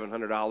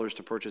 $4,700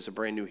 to purchase a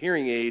brand new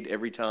hearing aid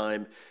every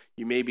time,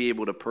 you may be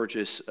able to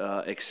purchase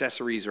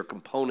accessories or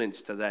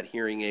components to that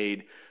hearing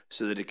aid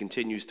so that it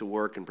continues to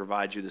work and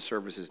provide you the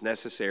services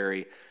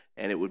necessary.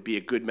 And it would be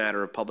a good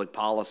matter of public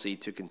policy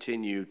to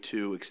continue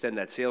to extend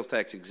that sales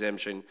tax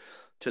exemption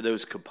to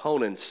those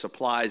components,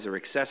 supplies, or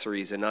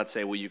accessories, and not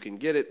say, well, you can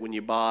get it when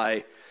you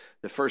buy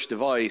the first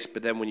device,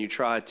 but then when you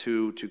try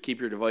to keep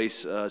your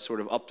device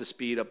sort of up to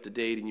speed, up to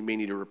date, and you may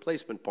need a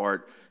replacement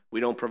part, we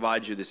don't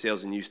provide you the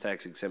sales and use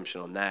tax exemption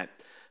on that.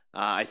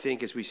 I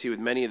think, as we see with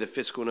many of the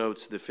fiscal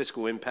notes, the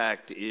fiscal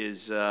impact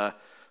is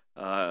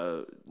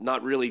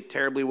not really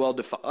terribly well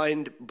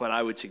defined, but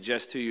I would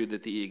suggest to you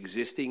that the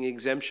existing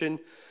exemption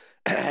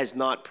has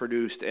not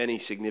produced any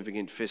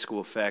significant fiscal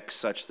effects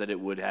such that it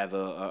would have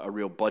a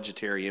real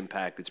budgetary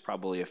impact. It's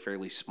probably a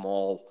fairly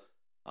small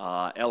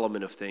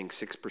element of things,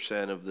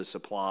 6% of the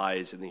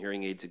supplies and the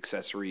hearing aids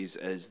accessories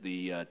as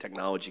the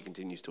technology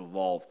continues to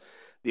evolve.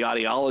 The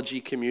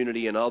audiology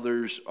community and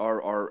others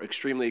are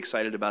extremely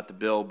excited about the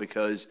bill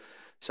because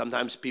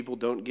sometimes people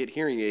don't get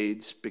hearing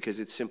aids because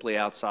it's simply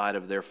outside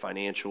of their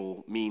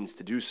financial means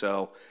to do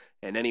so.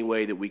 And any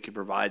way that we could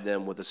provide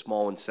them with a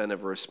small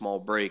incentive or a small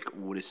break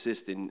would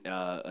assist in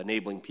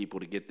enabling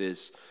people to get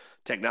this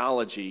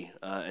technology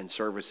and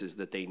services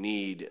that they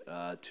need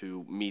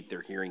to meet their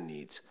hearing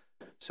needs.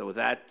 So with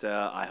that,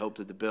 I hope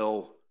that the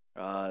bill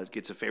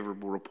gets a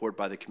favorable report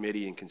by the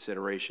committee in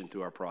consideration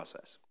through our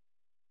process.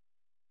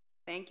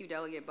 Thank you,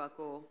 Delegate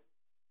Buckle.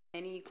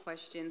 Any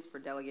questions for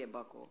Delegate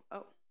Buckle?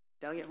 Oh,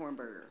 Delegate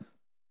Hornberger.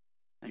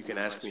 You can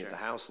ask me at the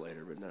House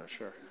later, but no,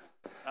 sure.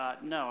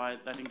 No, I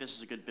think this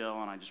is a good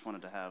bill, and I just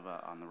wanted to have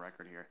on the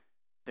record here.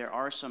 There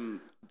are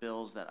some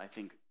bills that I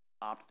think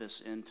opt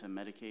this into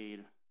Medicaid,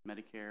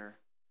 Medicare,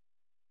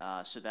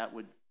 so that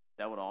would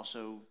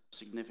also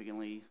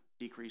significantly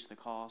decrease the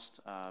cost.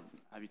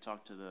 Have you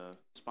talked to the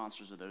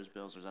sponsors of those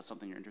bills, or is that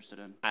something you're interested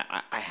in?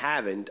 I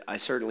haven't. I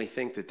certainly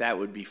think that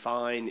would be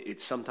fine.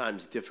 It's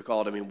sometimes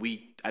difficult. I mean,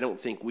 I don't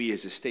think we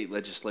as a state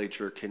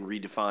legislature can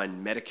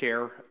redefine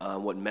Medicare,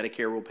 what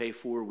Medicare will pay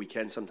for. We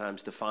can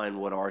sometimes define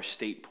what our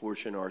state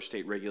portion, our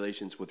state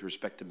regulations with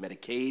respect to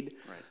Medicaid,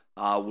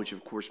 right. Which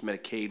of course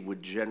Medicaid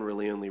would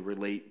generally only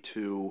relate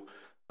to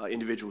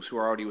individuals who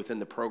are already within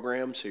the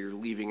program, so you're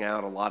leaving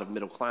out a lot of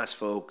middle-class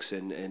folks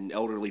and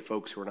elderly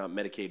folks who are not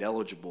Medicaid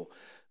eligible.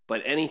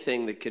 But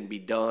anything that can be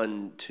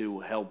done to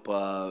help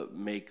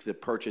make the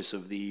purchase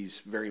of these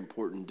very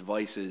important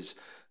devices,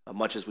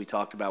 much as we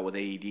talked about with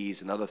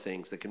AEDs and other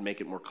things that can make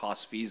it more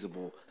cost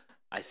feasible,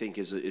 I think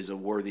is a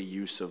worthy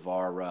use of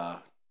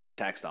our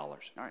tax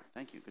dollars. All right,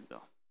 thank you. Good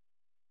bill.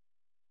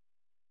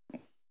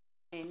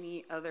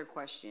 Any other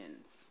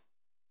questions?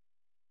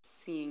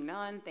 Seeing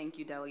none, thank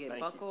you, Delegate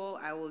Buckle.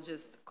 I will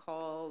just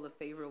call the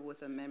favorable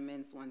with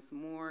amendments once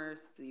more,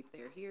 see if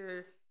they're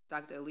here.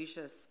 Dr.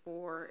 Alicia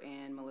Spoor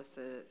and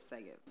Melissa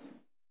Segev.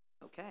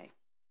 Okay.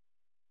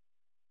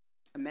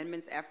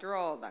 amendments after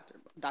all,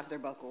 Dr.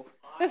 Buckle.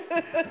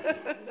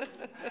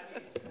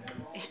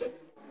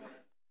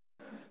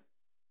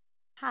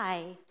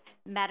 Hi,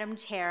 Madam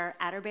Chair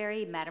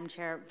Atterbury, Madam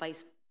Chair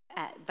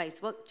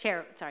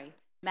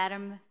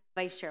Madam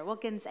Vice Chair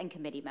Wilkins, and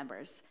committee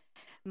members.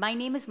 My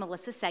name is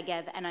Melissa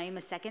Segev, and I am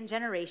a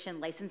second-generation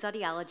licensed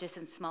audiologist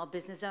and small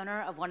business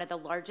owner of one of the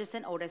largest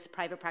and oldest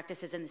private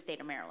practices in the state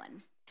of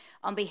Maryland.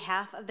 On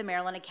behalf of the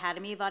Maryland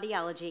Academy of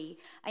Audiology,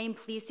 I am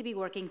pleased to be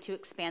working to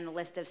expand the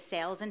list of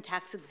sales and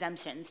tax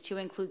exemptions to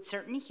include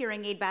certain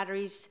hearing aid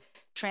batteries,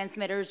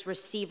 transmitters,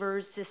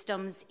 receivers,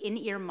 systems,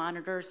 in-ear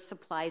monitors,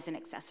 supplies, and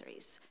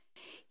accessories.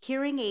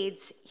 Hearing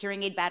aids,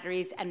 hearing aid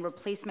batteries, and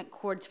replacement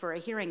cords for a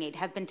hearing aid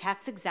have been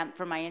tax exempt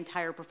for my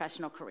entire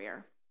professional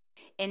career.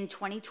 In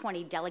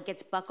 2020,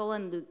 Delegates Buckle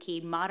and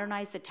Lukey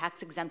modernized the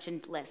tax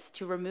exemption list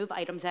to remove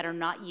items that are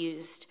not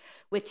used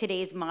with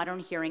today's modern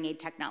hearing aid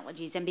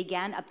technologies and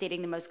began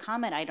updating the most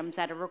common items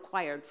that are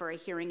required for a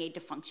hearing aid to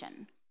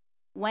function.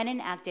 When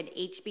enacted,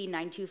 HB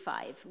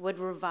 925 would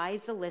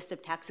revise the list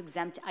of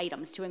tax-exempt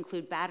items to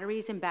include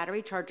batteries and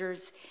battery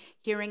chargers,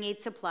 hearing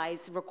aid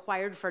supplies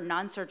required for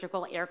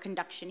non-surgical air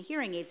conduction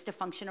hearing aids to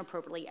function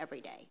appropriately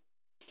every day.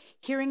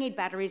 Hearing aid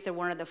batteries are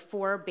one of the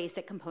 4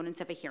 basic components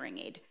of a hearing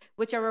aid,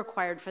 which are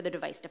required for the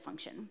device to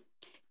function.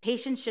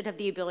 Patients should have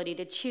the ability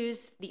to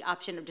choose the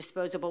option of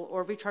disposable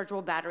or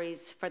rechargeable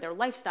batteries for their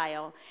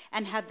lifestyle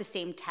and have the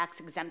same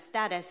tax-exempt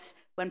status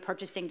when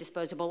purchasing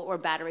disposable or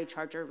battery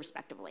charger,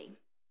 respectively.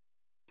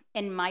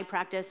 In my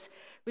practice,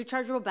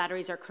 rechargeable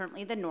batteries are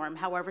currently the norm.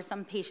 However,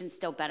 some patients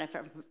still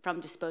benefit from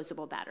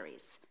disposable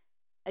batteries.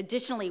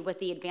 Additionally, with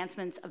the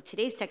advancements of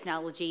today's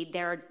technology,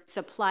 there are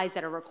supplies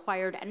that are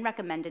required and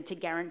recommended to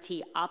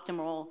guarantee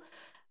optimal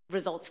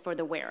results for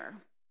the wearer.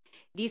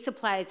 These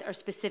supplies are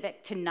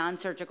specific to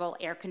non-surgical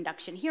air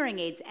conduction hearing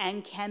aids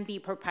and can be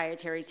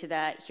proprietary to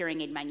the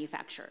hearing aid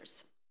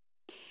manufacturers.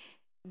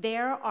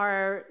 There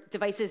are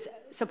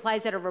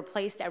supplies that are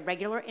replaced at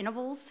regular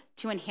intervals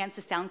to enhance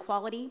the sound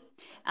quality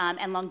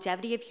and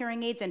longevity of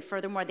hearing aids, and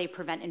furthermore, they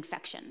prevent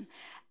infection.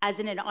 As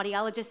an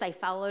audiologist, I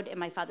followed in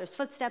my father's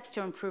footsteps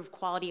to improve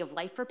quality of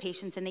life for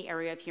patients in the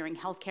area of hearing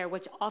healthcare,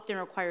 which often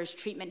requires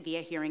treatment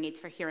via hearing aids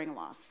for hearing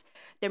loss.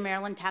 The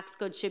Maryland tax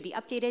code should be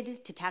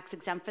updated to tax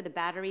exempt for the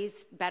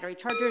batteries, battery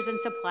chargers,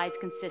 and supplies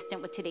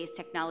consistent with today's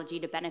technology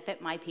to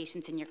benefit my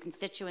patients and your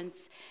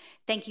constituents.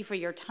 Thank you for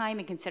your time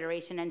and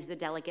consideration, and to the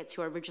delegates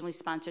who originally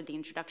sponsored the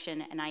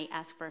introduction, and I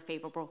ask for a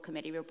favorable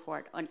committee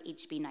report on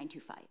HB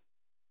 925.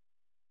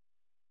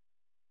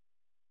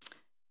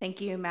 Thank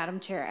you,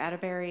 Madam Chair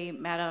Atterbury,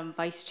 Madam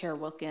Vice Chair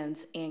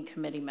Wilkins, and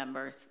committee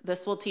members.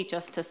 This will teach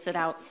us to sit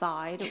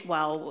outside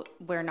while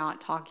we're not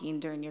talking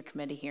during your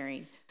committee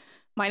hearing.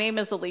 My name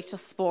is Alicia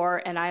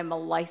Spohr, and I am a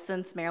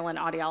licensed Maryland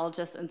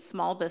audiologist and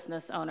small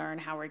business owner in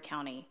Howard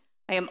County.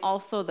 I am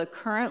also the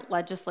current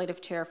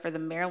legislative chair for the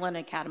Maryland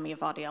Academy of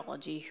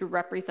Audiology, who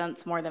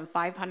represents more than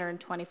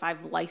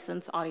 525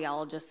 licensed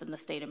audiologists in the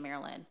state of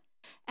Maryland.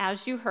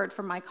 As you heard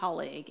from my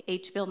colleague,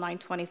 HB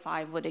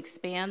 925 would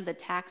expand the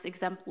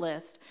tax-exempt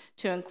list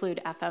to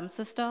include FM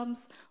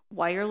systems,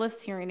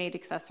 wireless hearing aid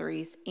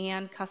accessories,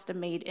 and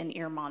custom-made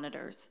in-ear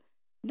monitors.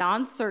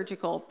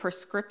 Non-surgical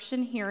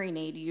prescription hearing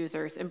aid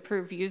users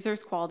improve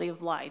users' quality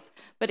of life,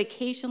 but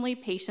occasionally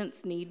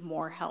patients need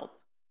more help.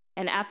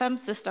 An FM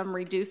system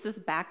reduces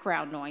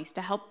background noise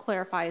to help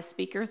clarify a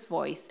speaker's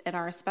voice and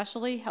are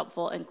especially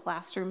helpful in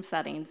classroom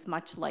settings,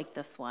 much like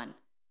this one.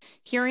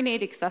 Hearing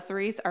aid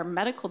accessories are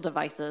medical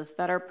devices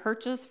that are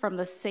purchased from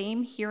the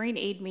same hearing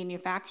aid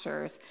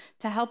manufacturers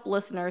to help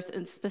listeners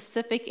in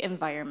specific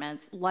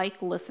environments,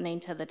 like listening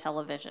to the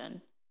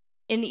television.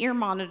 In-ear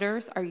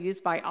monitors are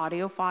used by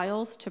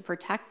audiophiles to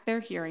protect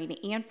their hearing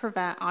and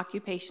prevent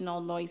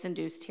occupational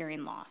noise-induced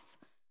hearing loss.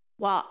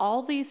 While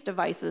all these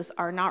devices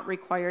are not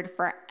required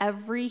for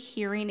every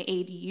hearing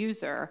aid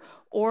user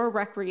or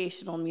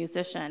recreational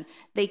musician,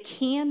 they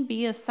can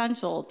be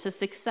essential to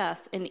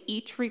success in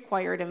each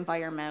required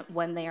environment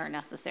when they are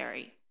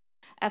necessary.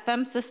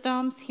 FM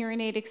systems, hearing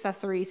aid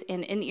accessories,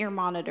 and in-ear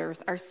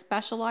monitors are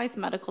specialized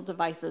medical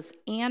devices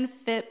and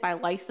fit by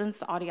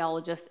licensed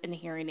audiologists and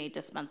hearing aid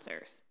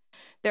dispensers.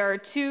 There are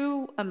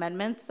 2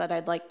 amendments that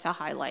I'd like to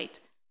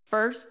highlight.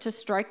 First, to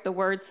strike the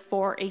words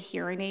 "for a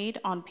hearing aid"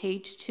 on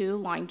page 2,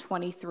 line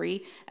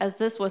 23, as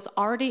this was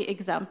already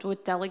exempt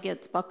with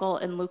Delegates Buckle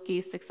and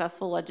Lukey's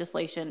successful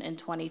legislation in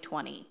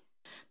 2020.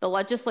 The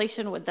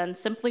legislation would then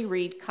simply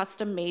read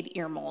 "custom-made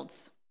ear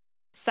molds."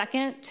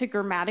 Second, to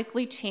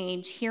grammatically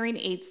change hearing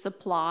aid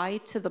supply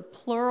to the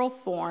plural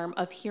form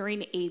of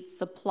hearing aid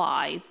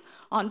supplies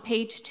on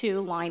page 2,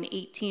 line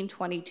 18,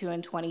 22,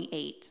 and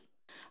 28.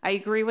 I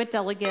agree with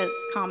delegates'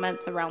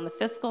 comments around the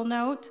fiscal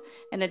note,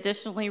 and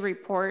additionally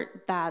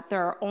report that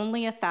there are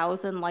only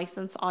 1,000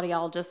 licensed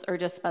audiologists or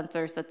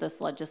dispensers that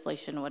this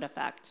legislation would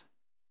affect.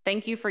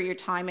 Thank you for your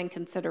time and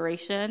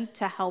consideration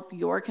to help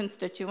your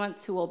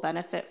constituents who will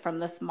benefit from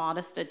this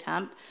modest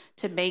attempt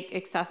to make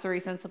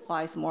accessories and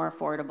supplies more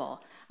affordable.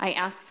 I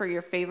ask for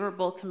your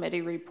favorable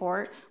committee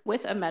report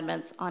with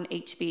amendments on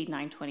HB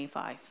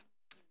 925.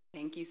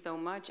 Thank you so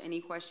much.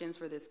 Any questions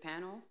for this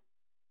panel?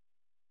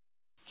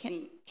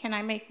 Can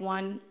I make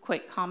one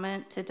quick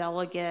comment to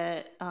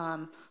Delegate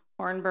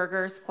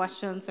Hornberger's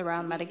questions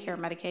around Medicare,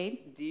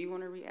 Medicaid? Do you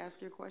want to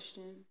re-ask your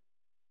question?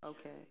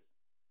 Okay.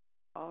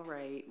 All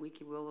right,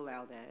 we'll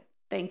allow that.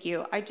 Thank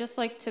you. I'd just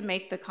like to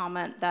make the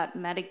comment that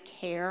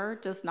Medicare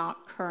does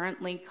not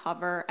currently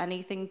cover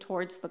anything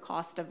towards the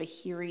cost of a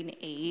hearing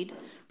aid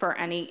for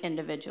any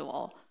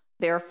individual.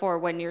 Therefore,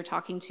 when you're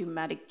talking to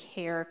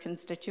Medicare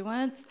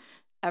constituents,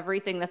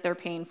 everything that they're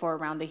paying for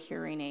around a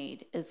hearing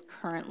aid is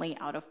currently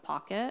out of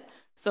pocket,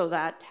 so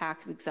that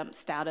tax exempt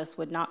status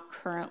would not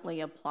currently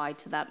apply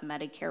to that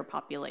Medicare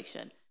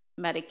population.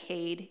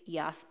 Medicaid,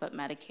 yes, but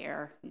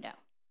Medicare, no.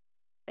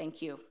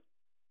 Thank you.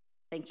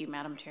 Thank you,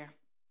 Madam Chair.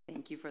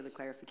 Thank you for the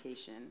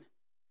clarification.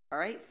 All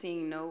right,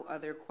 seeing no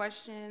other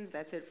questions,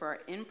 that's it for our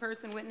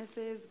in-person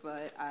witnesses,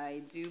 but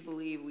I do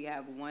believe we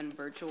have one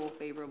virtual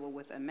favorable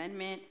with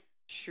amendment,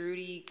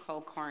 Shruti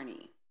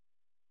Kulkarni.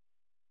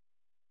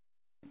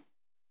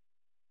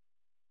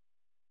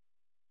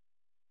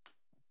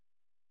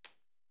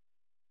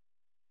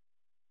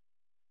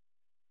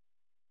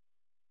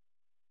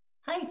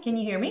 Hi, can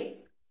you hear me?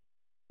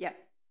 Yeah.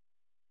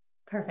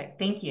 Perfect,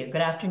 thank you.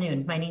 Good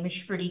afternoon. My name is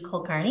Shruti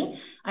Kulkarni.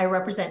 I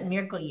represent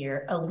Miracle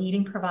Year, a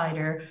leading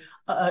provider,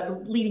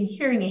 leading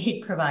hearing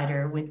aid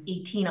provider with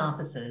 18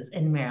 offices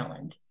in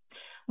Maryland.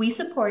 We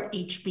support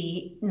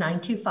HB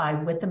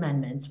 925 with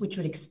amendments, which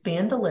would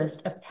expand the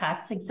list of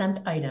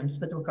tax-exempt items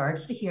with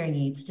regards to hearing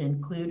aids to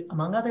include,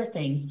 among other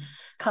things,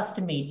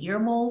 custom-made ear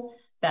mold,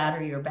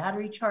 battery or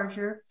battery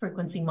charger,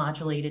 frequency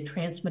modulated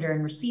transmitter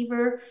and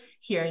receiver,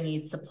 hearing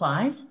aid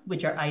supplies,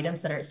 which are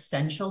items that are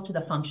essential to the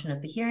function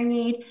of the hearing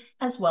aid,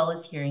 as well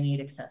as hearing aid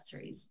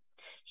accessories.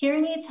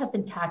 Hearing aids have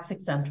been tax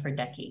exempt for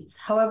decades.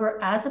 However,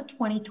 as of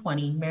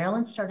 2020,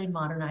 Maryland started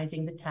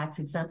modernizing the tax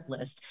exempt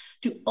list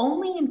to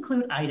only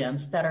include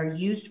items that are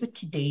used with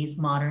today's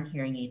modern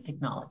hearing aid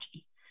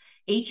technology.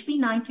 HB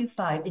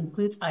 925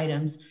 includes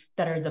items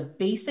that are the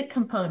basic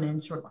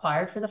components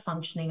required for the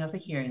functioning of a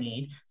hearing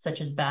aid, such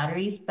as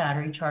batteries,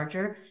 battery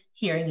charger,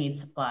 hearing aid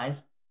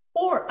supplies,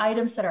 or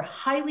items that are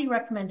highly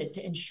recommended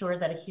to ensure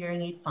that a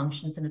hearing aid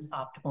functions in its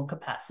optimal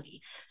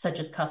capacity, such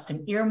as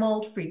custom ear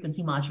mold,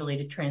 frequency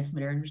modulated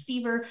transmitter and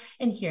receiver,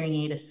 and hearing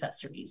aid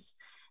accessories.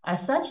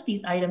 As such,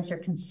 these items are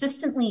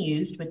consistently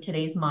used with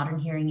today's modern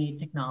hearing aid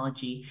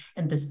technology,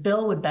 and this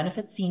bill would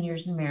benefit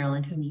seniors in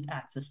Maryland who need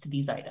access to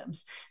these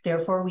items.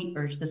 Therefore, we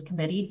urge this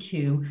committee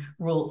to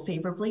rule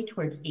favorably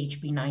towards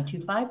HB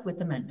 925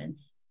 with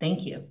amendments.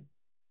 Thank you.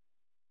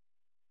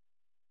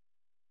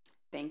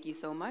 Thank you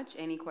so much.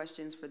 Any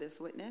questions for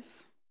this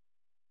witness?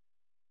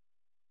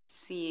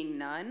 Seeing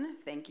none,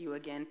 thank you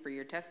again for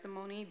your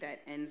testimony.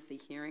 That ends the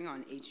hearing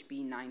on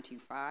HB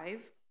 925.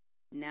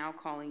 Now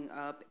calling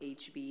up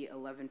HB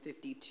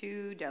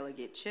 1152,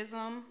 Delegate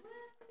Chisholm,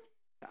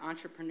 the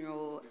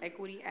Entrepreneurial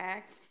Equity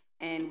Act,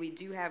 and we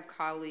do have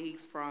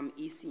colleagues from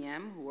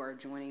ECM who are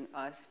joining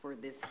us for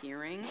this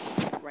hearing.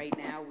 Right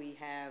now we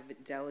have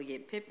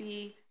Delegate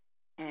Pippi,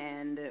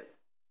 and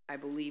I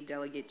believe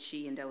Delegate Chi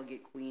and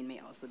Delegate Queen may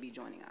also be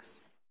joining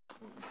us.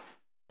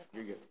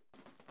 You're good.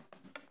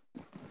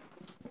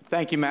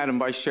 Thank you, Madam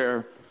Vice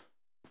Chair.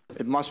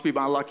 It must be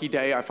my lucky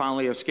day. I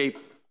finally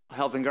escaped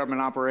Health and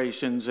Government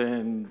Operations,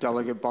 and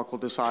Delegate Buckle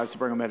decides to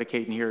bring a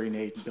Medicaid and hearing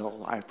aid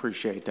bill. I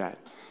appreciate that.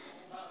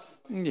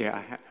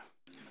 Yeah.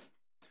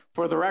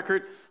 For the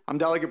record, I'm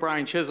Delegate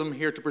Brian Chisholm,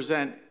 here to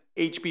present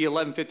HB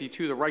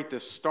 1152, the Right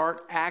to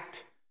Start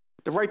Act.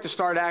 The Right to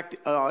Start Act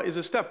is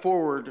a step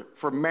forward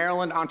for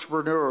Maryland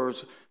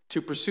entrepreneurs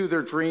to pursue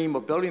their dream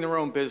of building their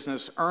own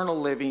business, earn a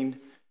living,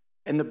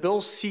 and the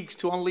bill seeks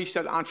to unleash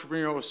that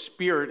entrepreneurial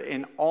spirit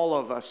in all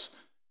of us.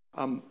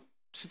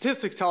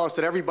 Statistics tell us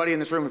that everybody in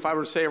this room, if I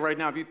were to say it right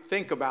now, if you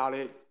think about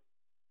it,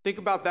 think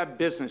about that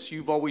business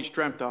you've always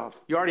dreamt of.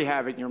 You already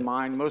have it in your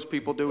mind. Most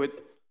people do it.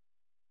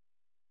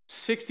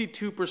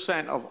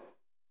 62% of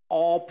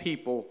all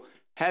people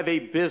have a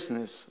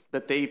business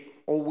that they've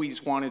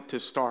always wanted to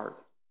start.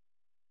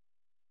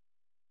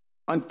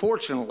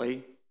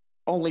 Unfortunately,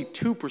 only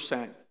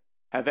 2%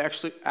 have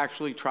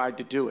actually tried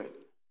to do it.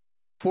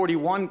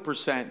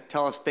 41%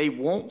 tell us they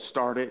won't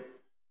start it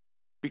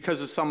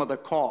because of some of the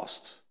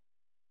costs,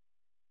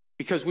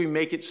 because we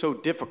make it so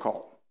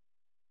difficult.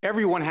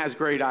 Everyone has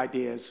great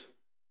ideas.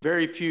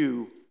 Very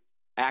few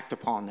act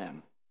upon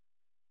them.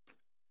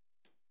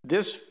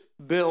 This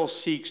bill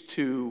seeks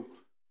to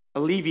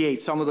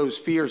alleviate some of those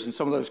fears and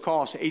some of those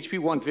costs. HB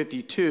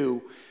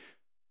 152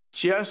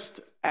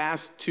 just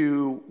asked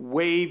to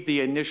waive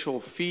the initial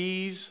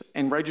fees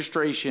and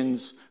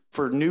registrations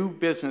for new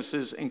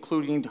businesses,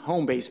 including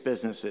home-based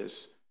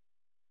businesses.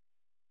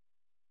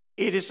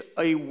 It is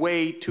a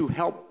way to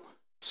help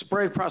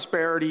spread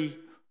prosperity,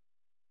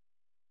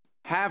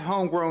 have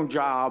homegrown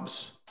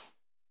jobs,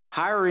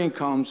 higher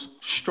incomes,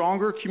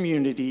 stronger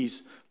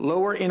communities,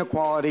 lower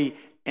inequality,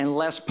 and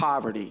less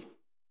poverty.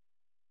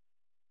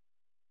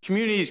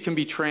 Communities can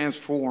be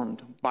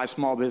transformed by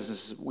small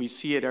businesses. We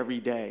see it every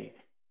day.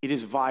 It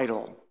is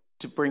vital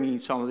to bringing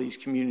some of these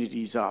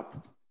communities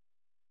up.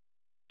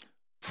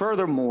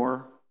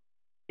 Furthermore,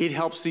 It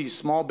helps these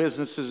small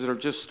businesses that are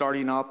just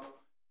starting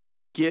up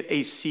get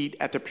a seat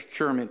at the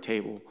procurement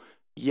table.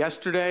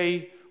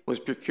 Yesterday was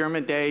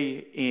procurement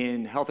day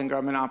in Health and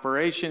Government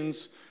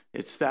Operations.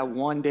 It's that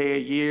one day a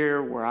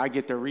year where I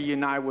get to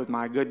reunite with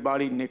my good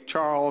buddy, Nick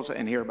Charles,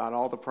 and hear about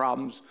all the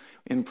problems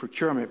in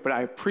procurement. But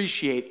I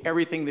appreciate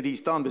everything that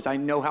he's done because I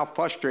know how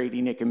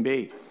frustrating it can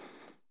be.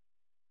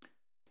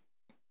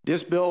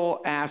 This bill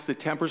asks that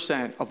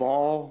 10% of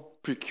all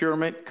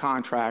procurement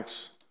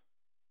contracts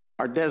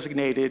are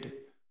designated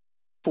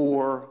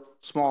for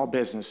small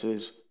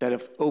businesses that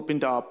have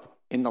opened up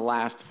in the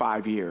last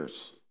 5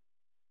 years.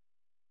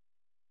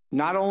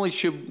 Not only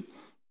should,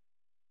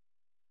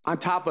 on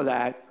top of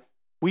that,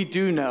 we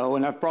do know,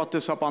 and I've brought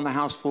this up on the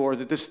House floor,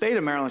 that the state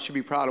of Maryland should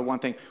be proud of one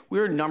thing.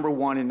 We're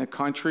 #1 in the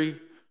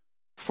country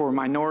for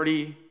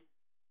minority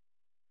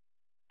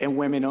and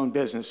women-owned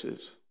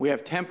businesses. We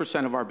have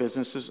 10% of our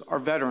businesses are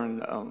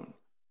veteran-owned.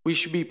 We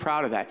should be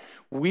proud of that.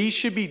 We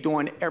should be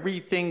doing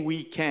everything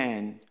we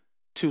can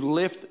to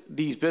lift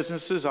these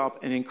businesses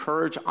up and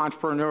encourage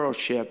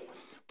entrepreneurship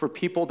for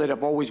people that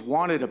have always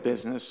wanted a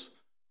business,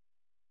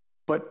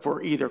 but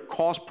for either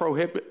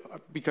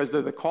because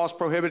they're the cost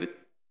prohibited,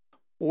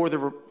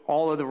 or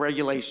all of the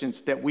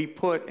regulations that we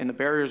put and the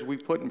barriers we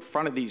put in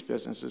front of these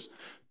businesses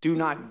do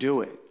not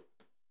do it.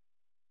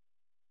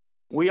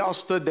 We all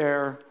stood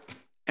there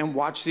and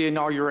watched the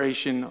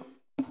inauguration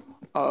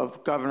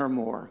of Governor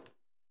Moore.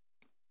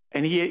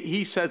 And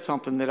he said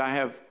something that I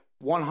have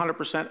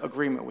 100%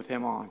 agreement with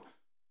him on.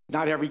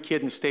 Not every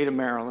kid in the state of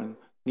Maryland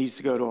needs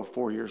to go to a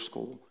 4-year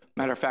school.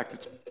 Matter of fact,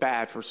 it's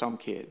bad for some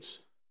kids.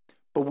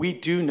 But we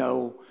do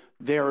know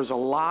there is a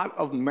lot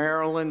of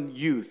Maryland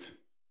youth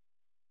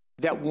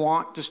that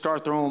want to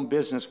start their own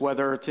business,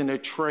 whether it's in a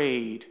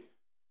trade,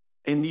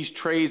 and these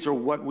trades are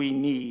what we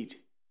need.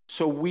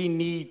 So we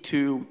need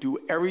to do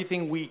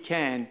everything we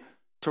can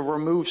to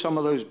remove some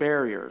of those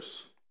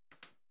barriers.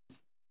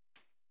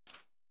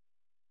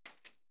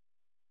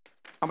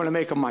 I'm going to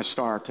make them my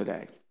star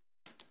today.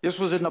 This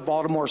was in the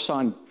Baltimore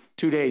Sun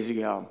 2 days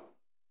ago.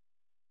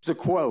 It's a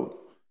quote.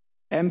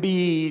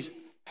 MBEs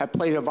have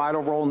played a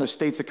vital role in the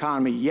state's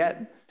economy,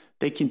 yet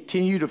they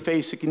continue to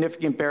face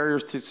significant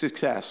barriers to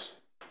success.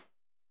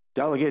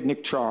 Delegate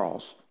Nick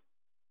Charles.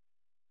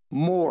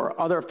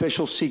 Other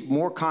officials seek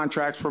more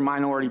contracts for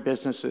minority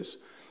businesses.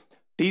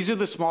 These are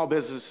the small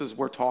businesses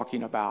we're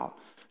talking about.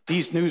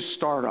 These new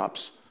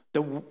startups,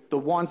 the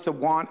ones that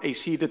want a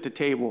seat at the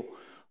table.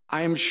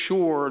 I am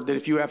sure that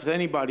if you have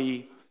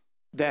anybody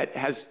that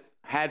has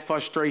had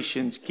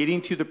frustrations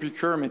getting to the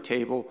procurement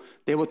table,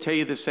 they will tell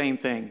you the same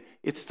thing.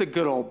 It's the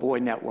good old boy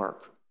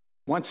network.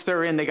 Once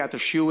they're in, they got the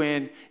shoe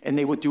in, and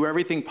they would do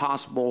everything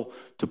possible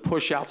to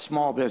push out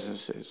small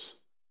businesses.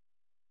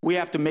 We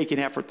have to make an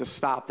effort to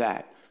stop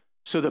that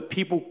so that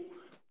people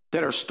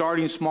that are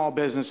starting small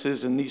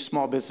businesses and these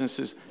small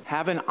businesses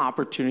have an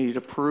opportunity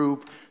to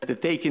prove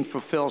that they can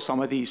fulfill some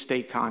of these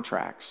state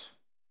contracts.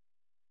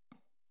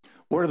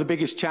 What are the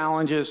biggest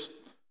challenges?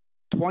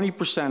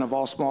 20% of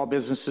all small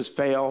businesses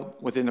fail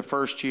within the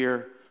first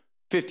year,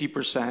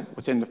 50%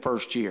 within the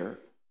first year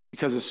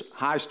because of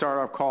high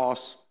startup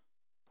costs,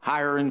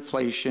 higher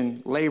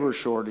inflation, labor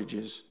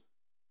shortages.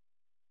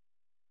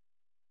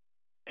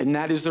 And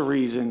that is the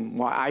reason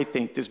why I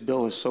think this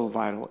bill is so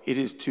vital. It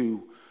is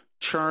to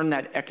churn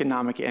that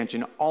economic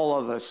engine. All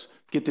of us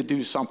get to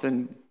do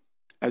something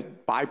as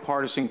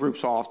bipartisan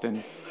groups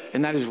often,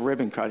 and that is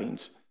ribbon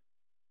cuttings.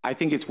 I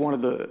think it's one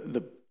of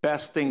the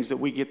best things that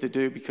we get to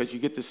do because you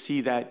get to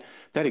see that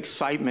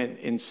excitement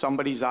in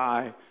somebody's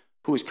eye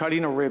who is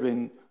cutting a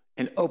ribbon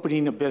and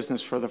opening a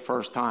business for the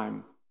first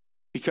time,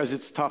 because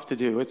it's tough to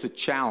do. It's a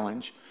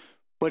challenge,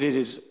 but it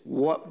is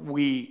what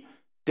we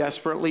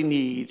desperately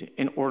need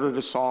in order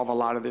to solve a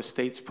lot of this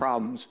state's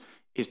problems,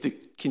 is to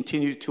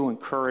continue to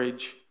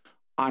encourage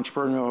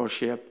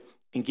entrepreneurship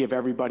and give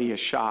everybody a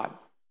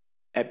shot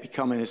at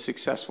becoming a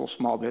successful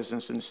small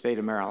business in the state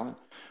of Maryland.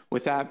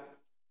 With that,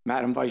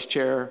 Madam Vice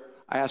Chair,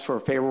 I ask for a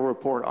favorable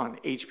report on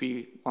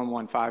HB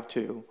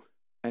 1152,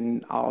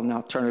 and I'll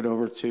now turn it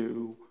over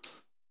to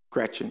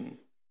Gretchen.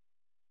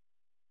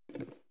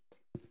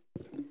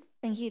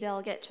 Thank you,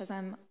 Delegate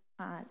Chisholm.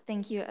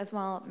 Thank you as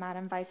well,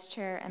 Madam Vice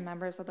Chair and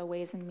members of the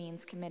Ways and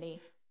Means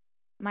Committee.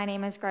 My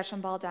name is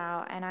Gretchen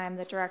Baldow, and I am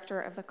the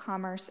Director of the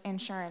Commerce,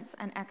 Insurance,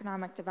 and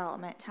Economic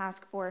Development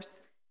Task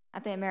Force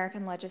at the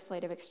American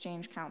Legislative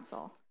Exchange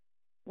Council.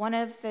 One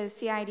of the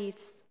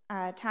CID's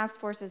task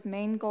force's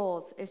main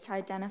goals is to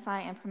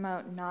identify and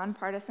promote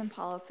nonpartisan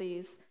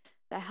policies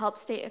that help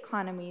state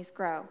economies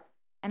grow,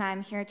 and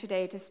I'm here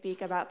today to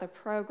speak about the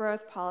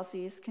pro-growth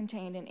policies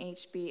contained in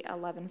HB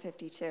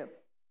 1152.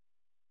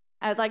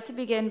 I would like to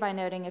begin by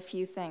noting a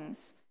few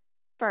things.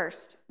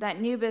 First,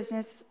 that new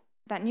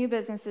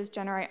businesses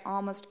generate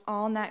almost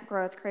all net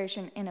growth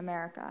creation in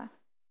America.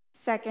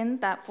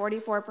 Second, that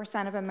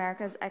 44% of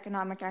America's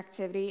economic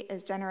activity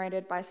is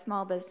generated by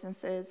small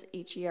businesses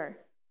each year.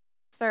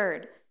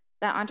 Third,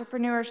 that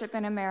entrepreneurship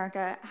in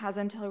America has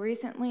until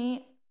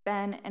recently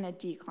been in a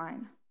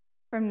decline.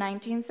 From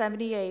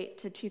 1978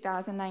 to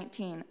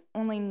 2019,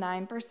 only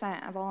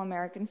 9% of all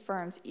American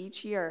firms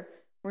each year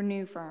were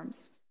new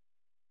firms.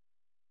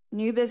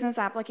 New business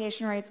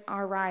application rates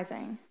are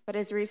rising, but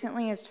as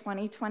recently as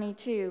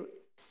 2022,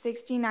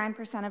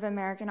 69% of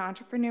American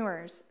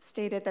entrepreneurs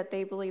stated that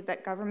they believe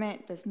that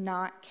government does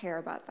not care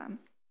about them.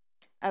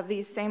 Of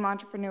these same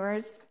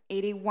entrepreneurs,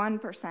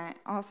 81%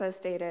 also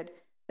stated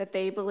that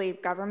they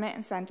believe government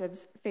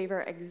incentives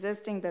favor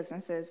existing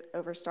businesses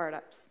over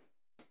startups.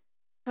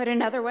 Put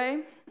another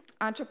way,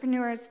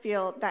 entrepreneurs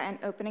feel that in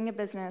opening a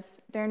business,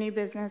 their new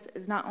business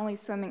is not only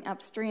swimming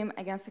upstream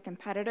against the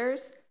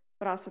competitors,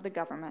 but also the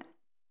government.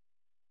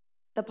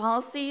 The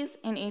policies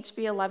in HB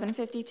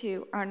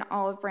 1152 are an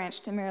olive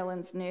branch to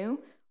Maryland's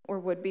new or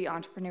would-be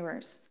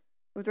entrepreneurs,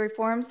 with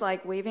reforms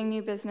like waiving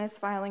new business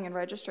filing and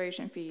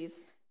registration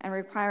fees and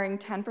requiring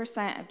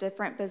 10% of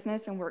different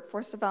business and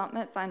workforce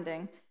development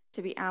funding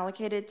to be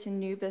allocated to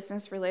new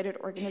business-related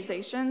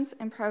organizations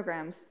and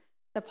programs.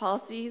 The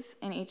policies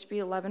in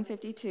HB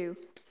 1152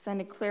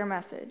 send a clear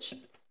message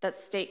that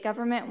state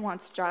government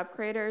wants job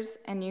creators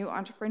and new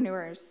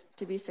entrepreneurs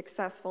to be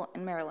successful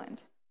in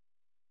Maryland.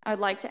 I would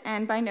like to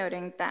end by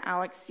noting that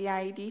ALEC's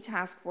CIED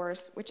task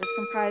force, which is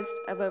comprised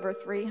of over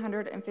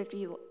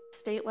 350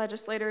 state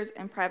legislators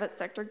and private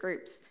sector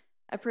groups,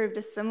 approved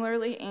a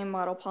similarly aimed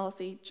model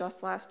policy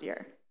just last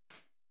year.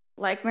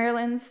 Like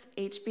Maryland's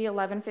HB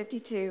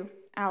 1152,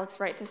 ALEC's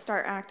Right to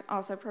Start Act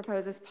also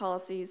proposes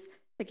policies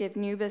that give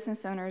new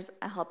business owners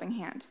a helping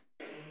hand.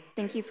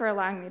 Thank you for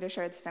allowing me to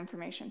share this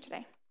information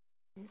today.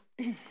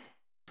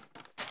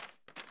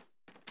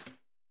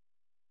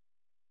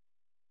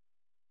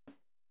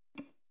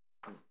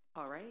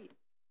 All right.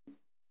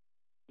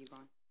 You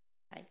on?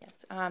 Hi,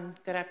 yes.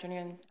 Good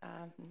afternoon,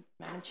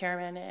 Madam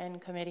Chairman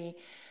and committee.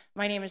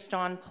 My name is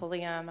Dawn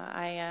Pulliam.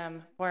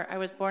 I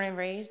was born and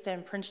raised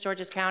in Prince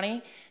George's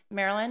County,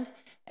 Maryland,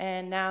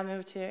 and now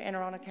moved to Anne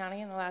Arundel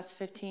County in the last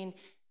 15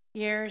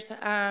 years.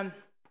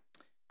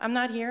 I'm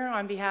not here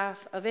on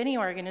behalf of any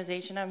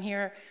organization. I'm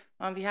here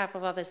on behalf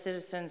of all the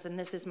citizens, and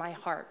this is my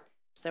heart.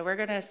 So we're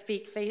going to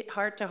speak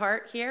heart to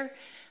heart here.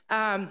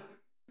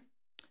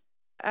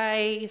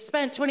 I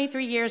spent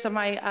 23 years of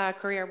my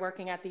career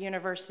working at the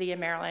University of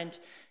Maryland.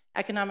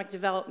 Economic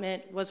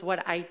development was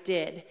what I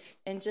did.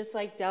 And just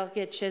like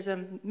Delegate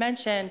Chisholm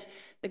mentioned,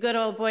 the Good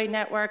Old Boy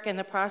Network and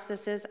the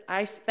processes,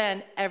 I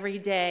spent every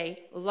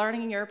day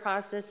learning your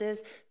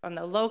processes from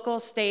the local,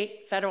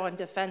 state, federal, and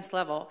defense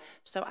level,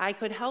 so I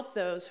could help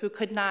those who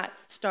could not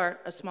start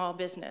a small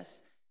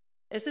business.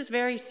 This is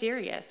very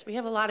serious. We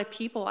have a lot of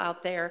people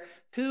out there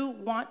who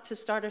want to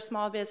start a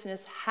small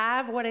business,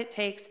 have what it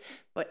takes,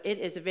 but it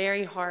is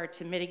very hard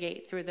to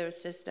mitigate through those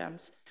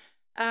systems.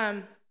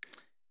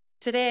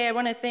 Today, I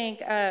want to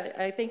thank,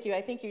 I think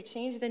you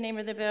changed the name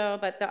of the bill,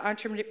 but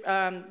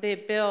the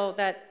bill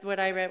that what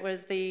I read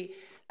was the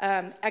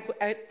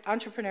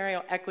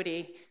entrepreneurial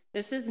equity.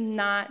 This is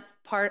not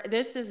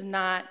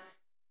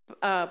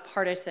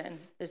partisan.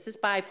 This is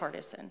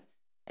bipartisan.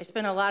 I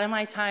spent a lot of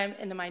my time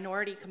in the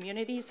minority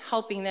communities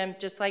helping them,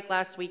 just like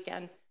last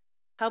weekend,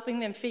 helping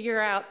them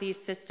figure out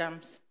these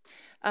systems.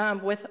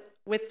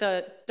 With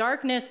the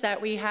darkness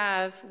that we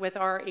have with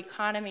our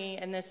economy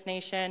in this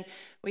nation,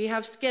 we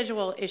have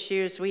schedule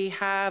issues, we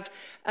have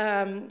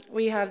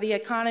the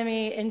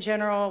economy in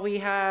general, we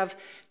have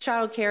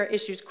childcare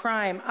issues,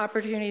 crime,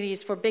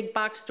 opportunities for big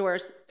box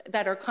stores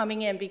that are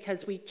coming in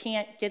because we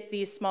can't get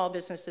these small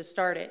businesses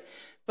started.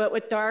 But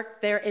with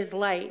dark, there is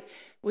light.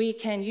 We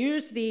can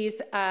use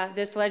this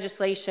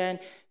legislation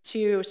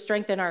to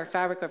strengthen our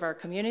fabric of our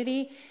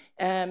community,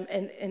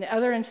 and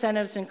other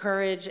incentives to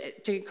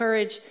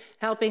encourage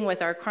helping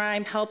with our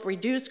crime, help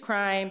reduce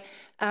crime,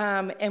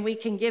 and we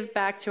can give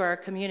back to our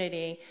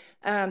community.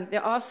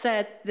 The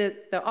offset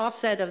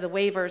of the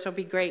waivers will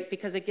be great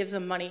because it gives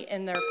them money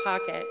in their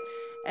pocket.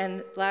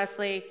 And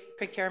lastly,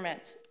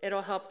 procurement.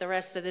 It'll help the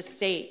rest of the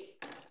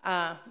state,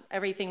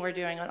 everything we're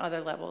doing on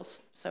other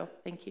levels. So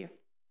thank you.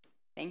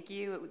 Thank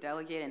you,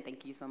 Delegate, and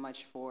thank you so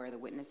much for the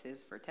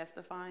witnesses for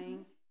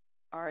testifying.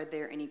 Are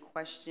there any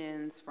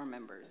questions from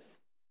members?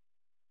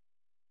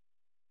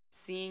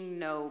 Seeing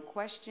no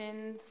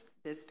questions,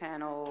 this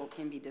panel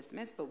can be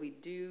dismissed, but we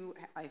do,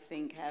 I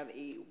think, have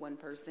one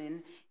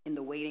person in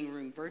the waiting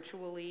room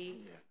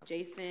virtually.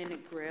 Jason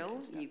Grill,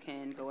 you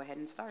can go ahead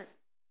and start.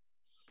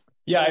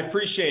 Yeah, I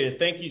appreciate it.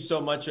 Thank you so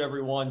much,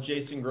 everyone.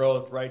 Jason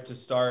Grill with Right to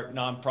Start,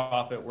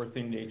 nonprofit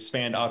working to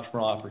expand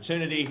entrepreneurial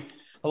opportunity.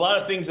 A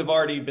lot of things have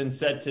already been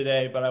said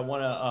today, but I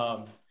want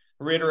to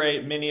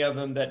reiterate many of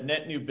them, that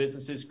net new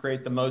businesses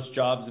create the most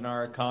jobs in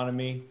our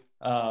economy.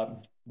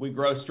 We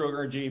grow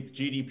stronger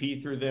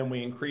GDP through them.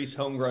 We increase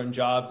homegrown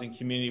jobs and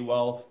community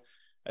wealth,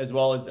 as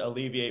well as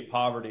alleviate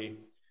poverty.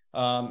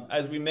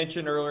 As we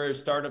mentioned earlier,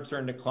 startups are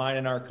in decline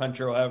in our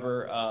country.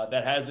 However,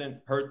 that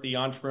hasn't hurt the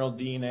entrepreneurial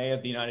DNA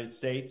of the United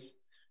States.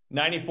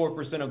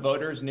 94% of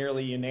voters,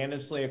 nearly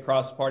unanimously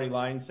across party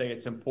lines, say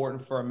it's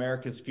important for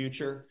America's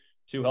future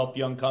to help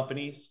young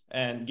companies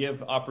and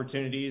give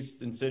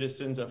opportunities and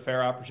citizens a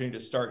fair opportunity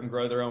to start and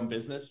grow their own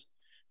business.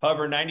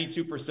 However,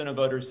 92% of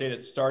voters say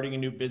that starting a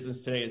new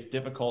business today is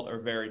difficult or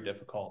very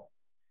difficult.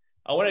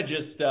 I want to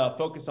just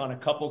focus on a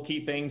couple key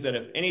things that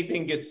if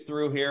anything gets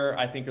through here,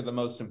 I think are the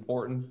most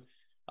important.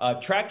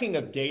 Tracking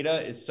of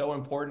data is so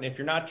important. If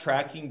you're not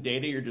tracking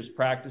data, you're just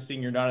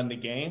practicing, you're not in the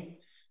game.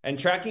 And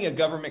tracking of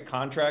government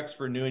contracts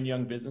for new and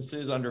young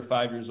businesses under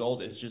 5 years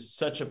old is just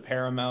such a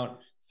paramount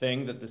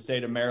thing that the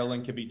state of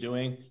Maryland could be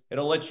doing.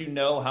 It'll let you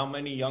know how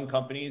many young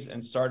companies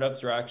and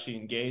startups are actually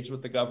engaged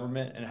with the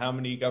government and how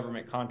many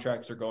government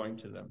contracts are going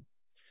to them.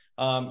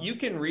 You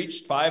can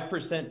reach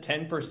 5%,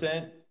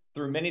 10%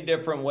 through many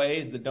different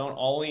ways that don't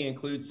only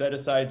include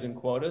set-asides and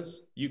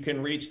quotas. You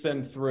can reach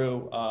them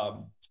through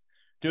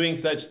doing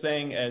such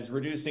thing as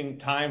reducing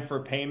time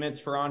for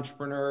payments for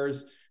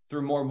entrepreneurs,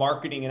 through more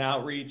marketing and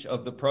outreach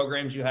of the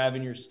programs you have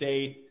in your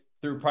state,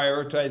 through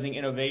prioritizing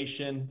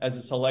innovation as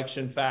a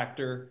selection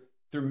factor,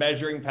 through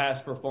measuring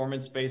past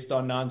performance based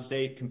on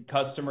non-state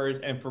customers,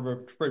 and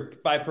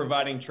by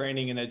providing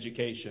training and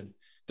education.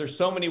 There's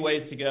so many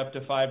ways to get up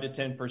to 5 to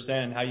 10%,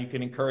 and how you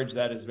can encourage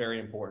that is very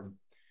important.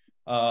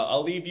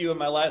 I'll leave you in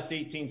my last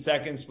 18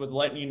 seconds with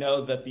letting you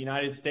know that the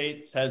United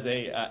States has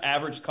a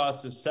average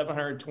cost of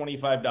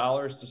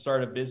 $725 to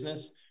start a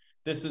business.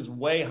 This is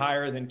way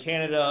higher than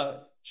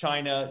Canada,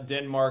 China,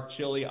 Denmark,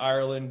 Chile,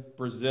 Ireland,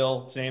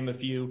 Brazil, to name a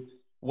few.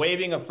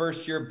 Waiving a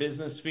first-year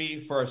business fee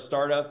for a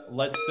startup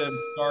lets them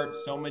start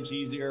so much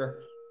easier.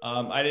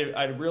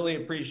 I'd really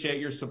appreciate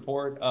your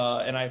support,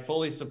 and I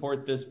fully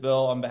support this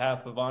bill on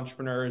behalf of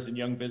entrepreneurs and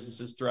young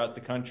businesses throughout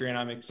the country, and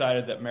I'm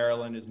excited that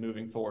Maryland is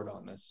moving forward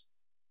on this.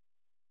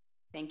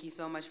 Thank you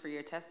so much for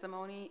your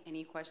testimony.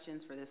 Any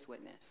questions for this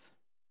witness?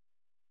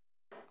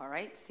 All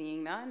right,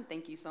 seeing none,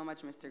 thank you so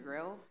much, Mr.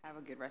 Grill. Have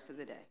a good rest of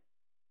the day.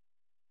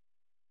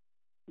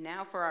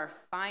 Now for our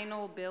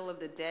final bill of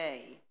the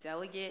day,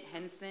 Delegate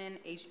Henson,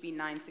 HB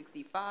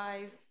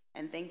 965,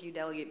 and thank you,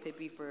 Delegate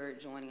Pippi, for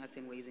joining us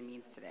in Ways and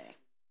Means today.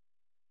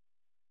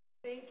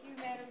 Thank you,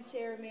 Madam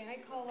Chair. May I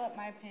call up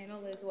my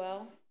panel as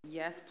well?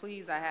 Yes,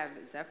 please. I have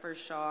Zephyr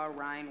Shaw,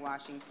 Ryan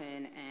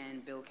Washington,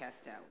 and Bill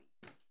Castelli.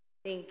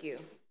 Thank you.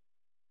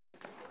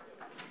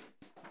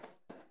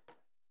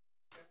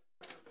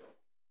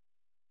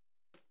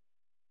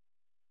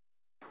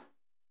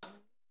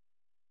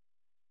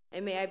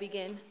 And may I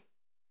begin?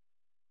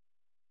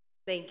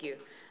 Thank you.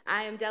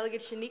 I am Delegate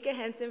Shanika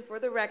Henson, for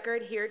the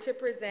record, here to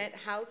present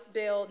House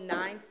Bill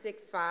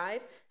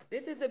 965.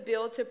 This is a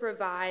bill to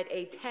provide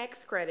a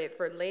tax credit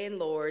for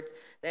landlords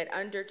that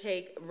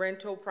undertake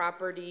rental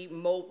property,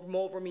 mold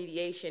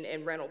remediation,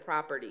 and rental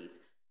properties.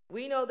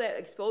 We know that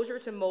exposure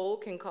to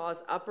mold can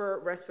cause upper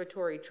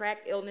respiratory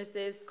tract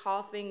illnesses,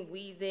 coughing,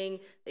 wheezing.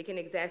 They can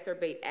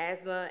exacerbate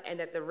asthma, and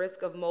that the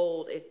risk of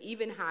mold is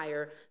even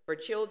higher for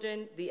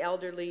children, the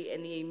elderly,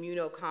 and the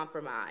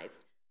immunocompromised.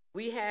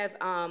 We have,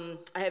 I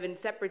have a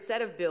separate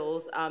set of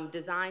bills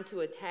designed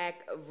to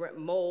attack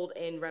mold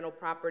in rental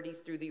properties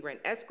through the rent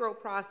escrow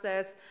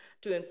process,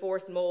 to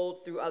enforce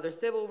mold through other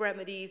civil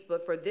remedies.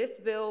 But for this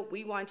bill,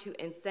 we want to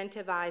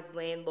incentivize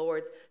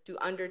landlords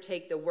to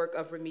undertake the work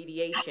of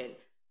remediation.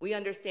 We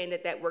understand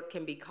that that work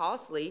can be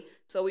costly,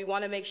 so we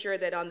want to make sure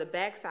that on the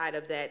backside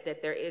of that,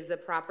 that there is the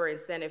proper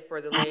incentive for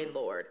the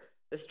landlord.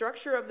 The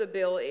structure of the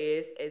bill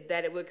is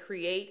that it would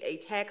create a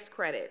tax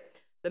credit.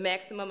 The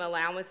maximum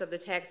allowance of the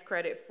tax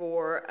credit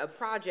for a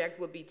project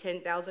would be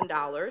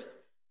 $10,000.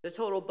 The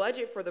total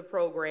budget for the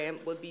program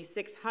would be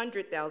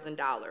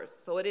 $600,000.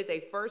 So it is a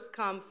first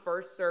come,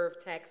 first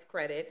served tax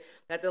credit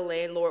that the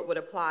landlord would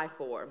apply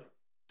for.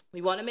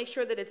 We want to make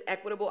sure that it's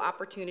equitable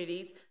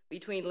opportunities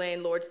between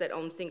landlords that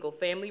own single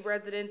family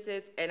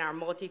residences and our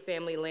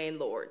multifamily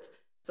landlords.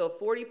 So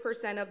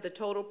 40% of the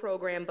total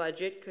program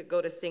budget could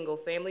go to single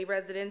family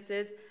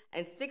residences,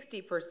 and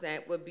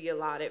 60% would be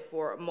allotted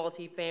for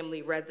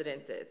multifamily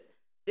residences.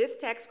 This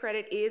tax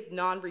credit is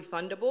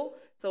non-refundable,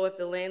 so if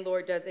the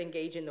landlord does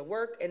engage in the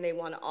work and they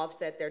want to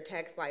offset their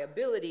tax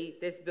liability,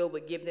 this bill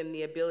would give them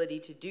the ability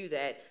to do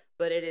that,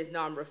 but it is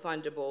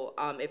non-refundable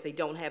if they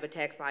don't have a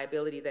tax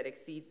liability that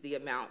exceeds the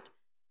amount.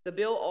 The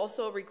bill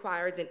also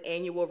requires an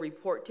annual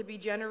report to be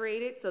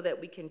generated so that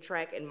we can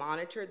track and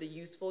monitor the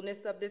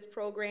usefulness of this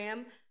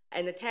program.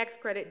 And the tax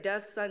credit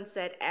does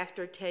sunset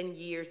after 10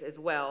 years as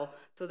well,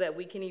 so that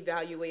we can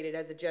evaluate it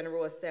as a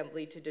General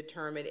Assembly to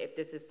determine if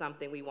this is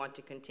something we want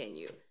to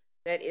continue.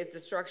 That is the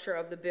structure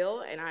of the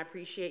bill, and I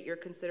appreciate your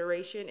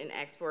consideration and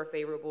ask for a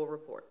favorable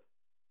report.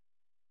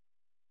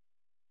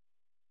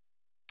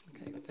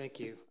 Okay, thank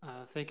you.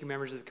 Thank you,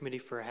 members of the committee,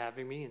 for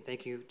having me, and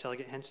thank you,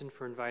 Delegate Henson,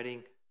 for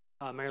inviting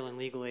Maryland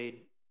Legal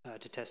Aid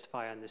to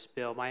testify on this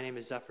bill. My name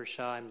is Zephyr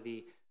Shaw. I'm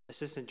the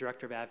Assistant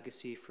Director of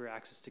Advocacy for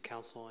Access to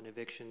Counsel and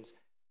Evictions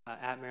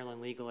at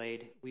Maryland Legal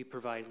Aid. We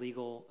provide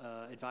legal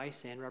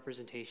advice and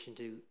representation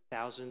to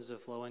thousands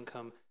of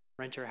low-income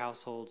renter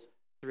households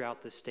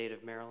throughout the state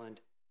of Maryland.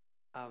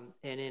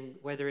 And in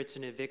whether it's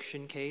an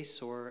eviction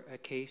case or a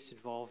case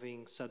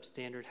involving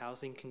substandard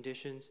housing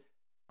conditions,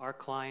 our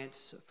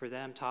clients, for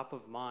them, top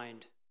of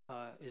mind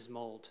is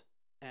mold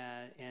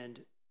and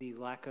the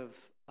lack of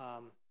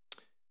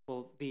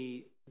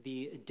the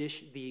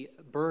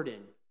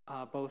burden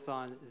both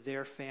on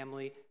their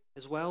family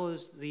as well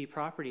as the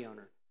property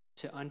owner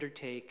to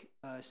undertake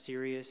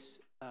serious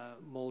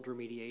mold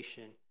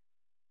remediation.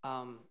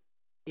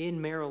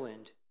 In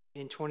Maryland,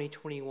 in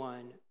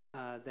 2021,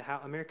 the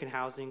American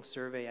Housing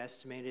Survey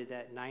estimated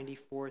that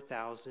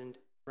 94,000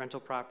 rental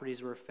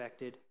properties were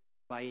affected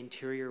by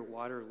interior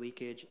water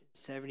leakage,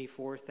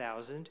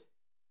 74,000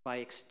 by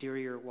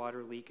exterior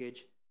water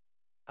leakage.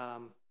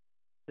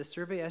 The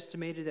survey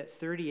estimated that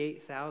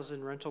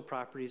 38,000 rental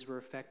properties were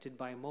affected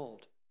by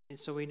mold. And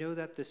so we know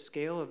that the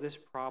scale of this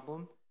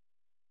problem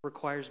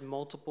requires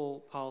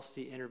multiple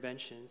policy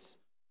interventions.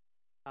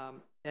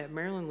 At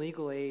Maryland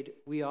Legal Aid,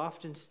 we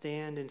often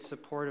stand in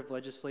support of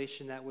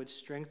legislation that would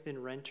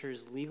strengthen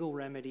renters' legal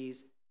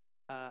remedies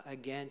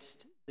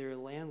against their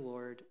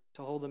landlord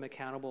to hold them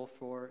accountable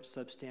for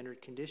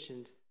substandard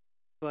conditions.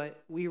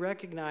 But we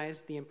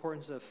recognize the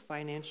importance of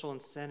financial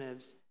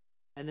incentives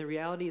and the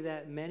reality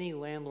that many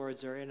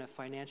landlords are in a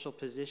financial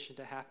position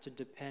to have to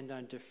depend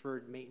on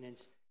deferred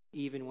maintenance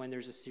even when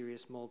there's a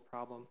serious mold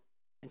problem.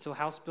 And so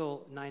House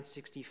Bill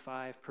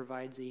 965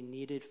 provides a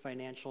needed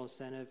financial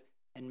incentive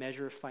and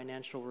measure of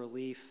financial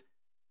relief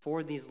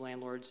for these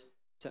landlords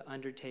to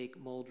undertake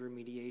mold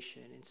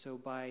remediation. And so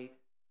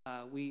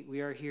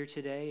we are here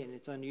today, and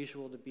it's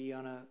unusual to be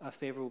on a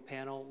favorable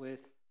panel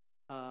with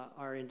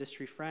our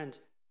industry friends,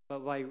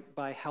 but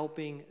by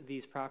helping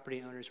these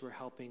property owners, we're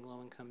helping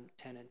low-income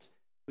tenants.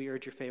 We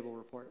urge your favorable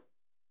report.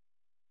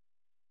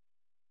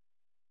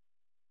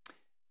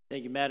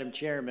 Thank you, Madam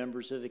Chair,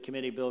 members of the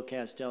committee. Bill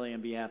Castelli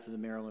on behalf of the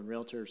Maryland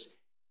Realtors.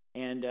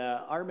 And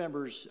our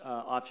members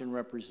often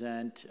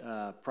represent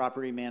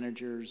property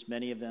managers,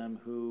 many of them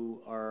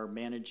who are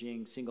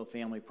managing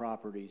single-family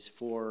properties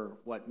for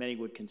what many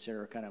would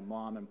consider kind of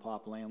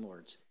mom-and-pop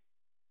landlords.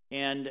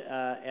 And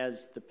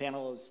as the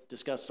panel has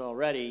discussed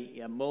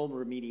already, mold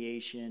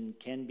remediation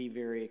can be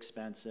very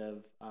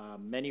expensive.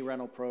 Many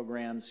rental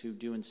programs who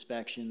do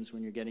inspections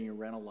when you're getting your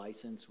rental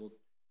license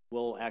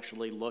will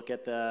actually look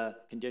at the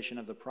condition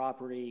of the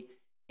property,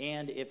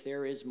 and if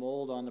there is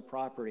mold on the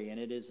property and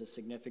it is a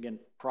significant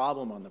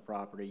problem on the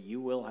property,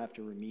 you will have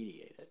to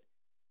remediate it.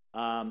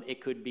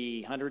 It could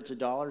be hundreds of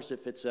dollars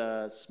if it's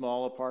a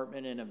small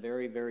apartment in a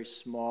very, very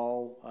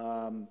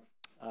small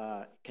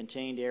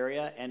contained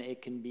area, and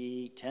it can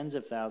be tens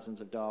of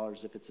thousands of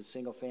dollars if it's a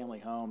single family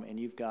home and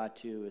you've got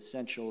to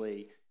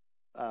essentially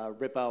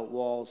rip out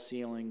walls,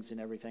 ceilings, and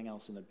everything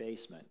else in the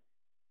basement.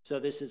 So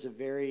this is a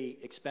very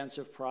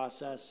expensive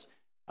process.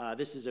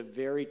 This is a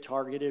very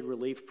targeted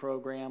relief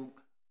program.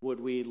 Would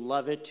we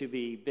love it to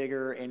be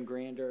bigger and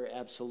grander?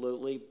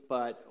 Absolutely,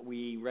 but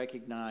we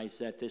recognize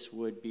that this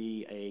would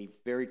be a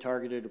very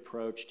targeted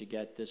approach to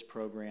get this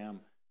program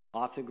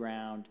off the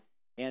ground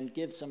and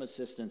give some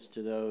assistance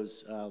to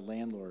those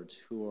landlords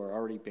who are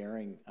already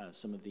bearing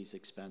some of these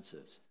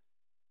expenses.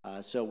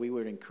 So we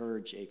would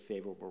encourage a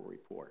favorable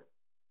report.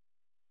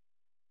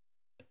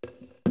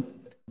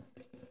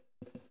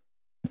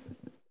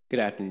 Good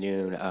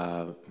afternoon,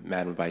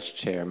 Madam Vice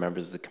Chair,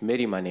 members of the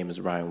committee. My name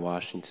is Ryan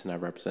Washington. I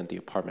represent the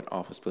Apartment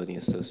Office Building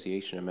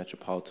Association of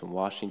Metropolitan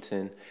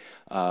Washington.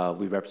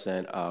 We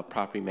represent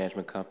property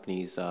management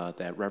companies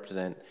that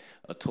represent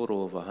a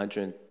total of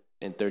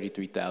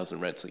 133,000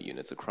 rental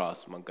units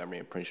across Montgomery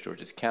and Prince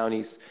George's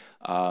counties.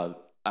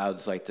 I would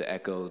just like to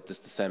echo the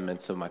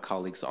sentiments of my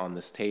colleagues on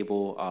this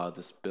table.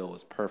 This bill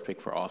is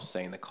perfect for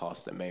offsetting the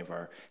costs that many of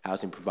our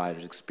housing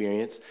providers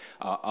experience.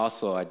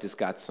 Also, I just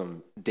got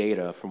some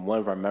data from one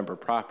of our member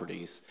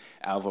properties.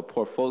 Out of a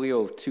portfolio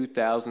of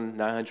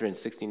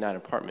 2,969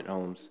 apartment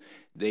homes,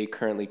 they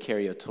currently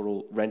carry a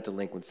total rent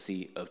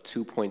delinquency of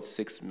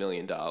 $2.6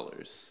 million.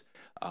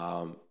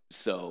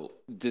 So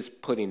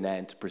just putting that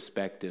into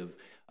perspective,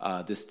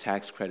 this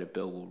tax credit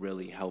bill will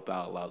really help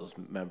out a lot of those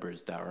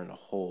members that are in a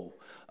hole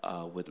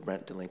with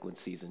rent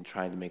delinquencies and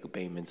trying to make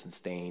abatements and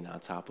staying on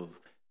top of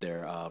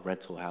their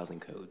rental housing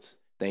codes.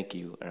 Thank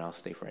you, and I'll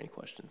stay for any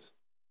questions.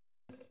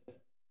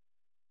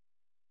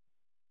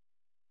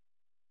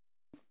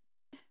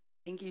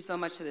 Thank you so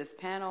much to this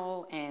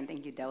panel, and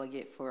thank you,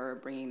 Delegate, for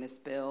bringing this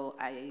bill.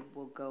 I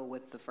will go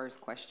with the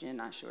first question,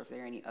 not sure if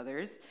there are any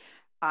others.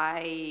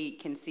 I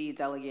can see,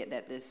 Delegate,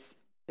 that this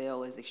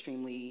bill is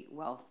extremely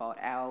well thought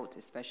out,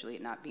 especially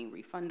it not being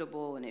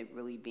refundable and it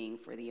really being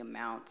for the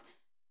amount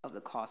of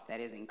the cost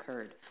that is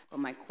incurred. But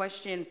my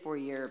question for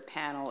your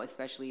panel,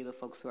 especially the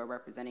folks who are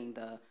representing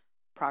the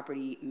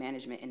property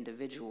management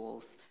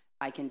individuals,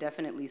 I can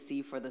definitely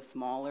see for the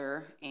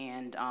smaller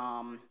and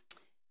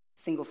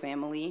single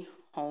family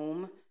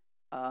home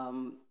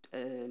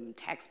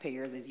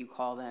taxpayers, as you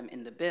call them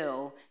in the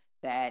bill,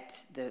 that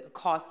the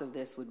cost of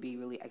this would be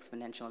really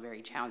exponential and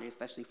very challenging,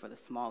 especially for the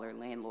smaller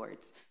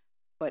landlords.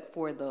 But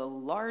for the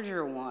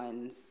larger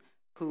ones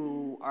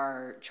who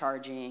are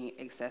charging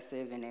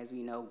excessive and, as we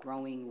know,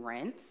 growing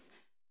rents,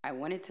 I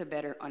wanted to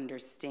better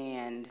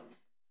understand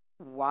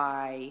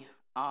why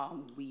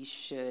we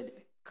should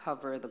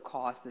cover the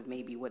cost of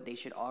maybe what they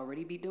should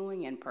already be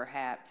doing and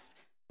perhaps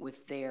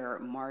with their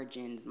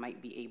margins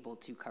might be able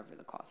to cover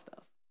the cost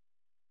of.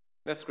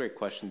 That's a great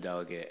question,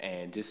 Delegate.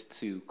 And just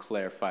to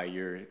clarify,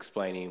 you're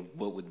explaining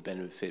what would the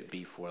benefit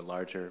be for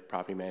larger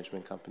property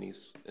management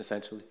companies,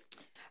 essentially?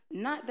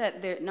 Not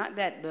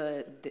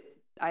that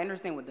I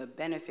understand what the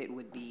benefit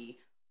would be,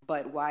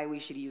 but why we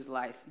should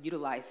utilize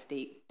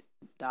state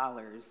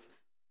dollars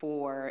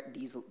for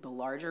the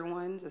larger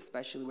ones,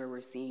 especially where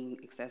we're seeing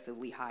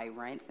excessively high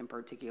rents and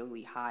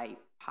particularly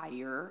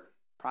higher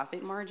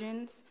profit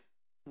margins,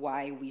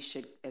 why we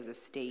should, as a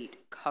state,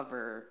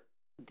 cover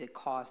the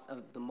cost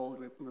of the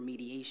mold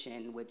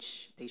remediation,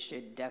 which they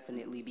should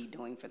definitely be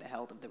doing for the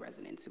health of the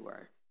residents who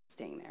are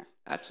staying there.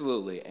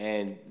 Absolutely,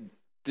 and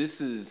this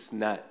is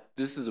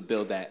a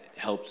bill that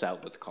helps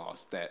out with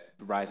cost, that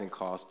rising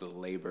cost of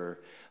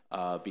labor,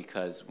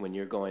 because when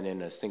you're going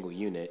in a single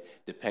unit,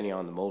 depending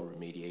on the mold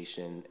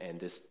remediation and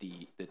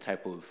the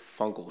type of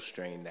fungal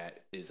strain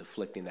that is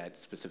afflicting that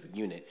specific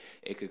unit,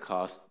 it could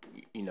cost,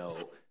 you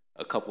know,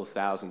 a couple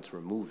thousand to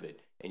remove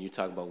it, and you're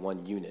talking about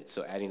one unit.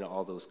 So adding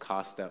all those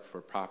costs up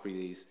for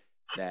properties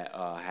that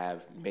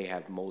may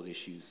have mold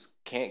issues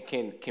can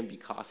be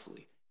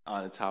costly,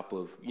 on top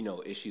of, you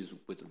know, issues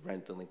with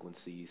rent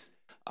delinquencies.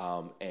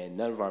 And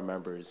none of our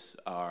members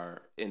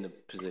are in the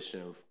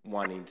position of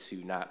wanting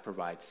to not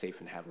provide safe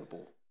and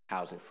habitable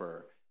housing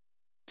for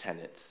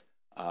tenants.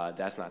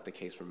 That's not the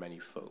case for many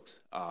folks.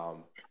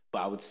 But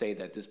I would say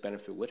that this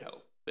benefit would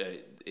help.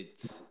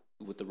 It's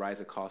with the rise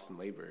of cost and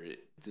labor,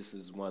 this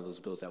is one of those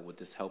bills that would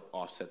just help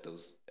offset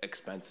those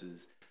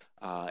expenses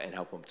and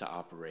help them to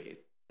operate,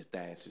 if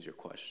that answers your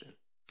question.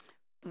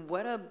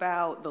 What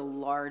about the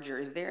larger?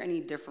 Is there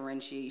any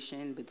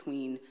differentiation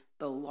between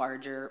the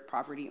larger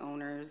property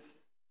owners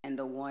and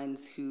the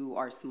ones who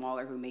are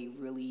smaller, who may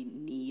really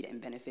need and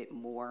benefit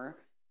more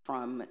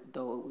from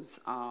those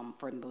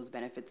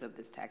benefits of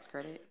this tax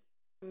credit?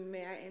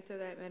 May I answer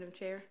that, Madam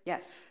Chair?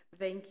 Yes.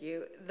 Thank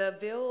you. The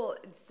bill,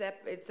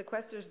 it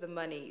sequesters the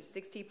money,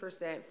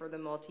 60% for the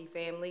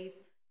multifamilies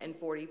and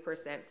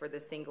 40% for the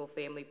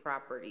single-family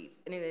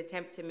properties, in an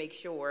attempt to make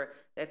sure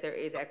that there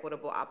is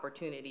equitable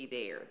opportunity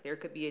there. There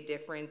could be a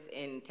difference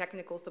in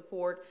technical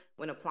support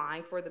when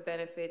applying for the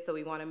benefit, so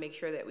we want to make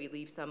sure that we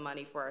leave some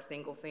money for our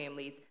single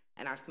families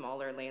and our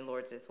smaller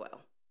landlords as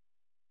well.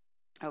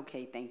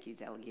 Okay, thank you,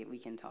 Delegate. We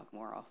can talk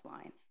more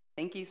offline.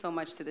 Thank you so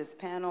much to this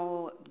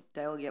panel.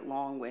 Delegate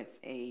Long with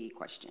a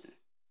question.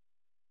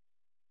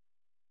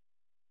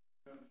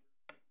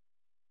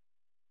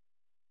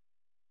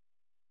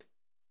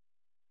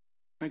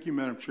 Thank you,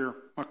 Madam Chair.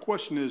 My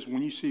question is,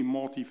 when you see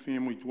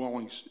multifamily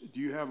dwellings, do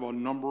you have a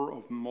number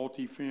of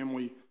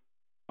multifamily,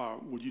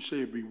 would you say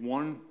it'd be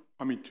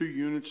 2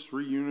 units,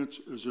 3 units?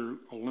 Is there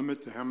a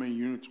limit to how many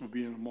units will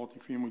be in a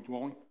multifamily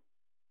dwelling?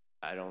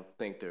 I don't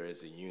think there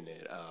is a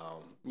unit.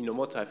 You know,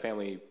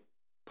 multifamily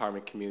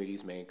apartment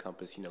communities may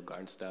encompass, you know,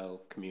 garden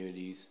style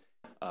communities,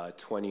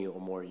 20 or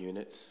more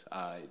units,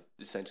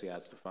 essentially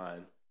as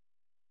defined.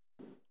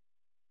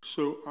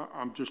 So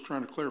I'm just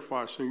trying to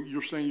clarify. So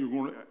you're saying you're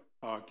going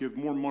to give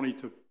more money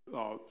to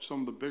some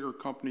of the bigger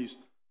companies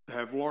that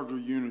have larger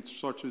units,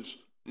 such as?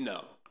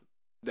 No,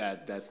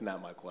 that's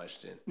not my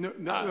question. No,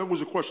 that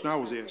was a question I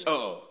was asking.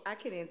 Oh, I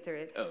can answer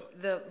it. Oh.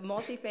 The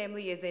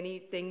multifamily is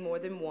anything more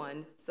than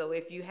one. So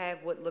if you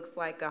have what looks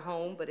like a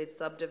home, but it's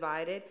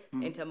subdivided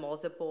into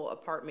multiple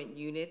apartment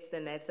units,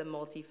 then that's a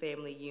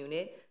multifamily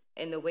unit.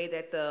 And the way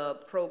that the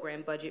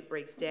program budget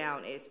breaks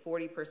down is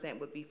 40%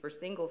 would be for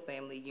single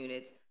family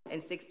units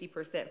and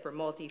 60% for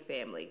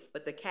multifamily.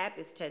 But the cap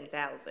is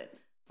 10,000.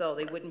 So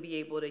they wouldn't be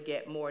able to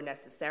get more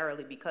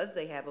necessarily because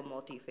they have a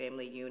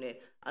multifamily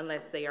unit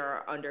unless they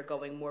are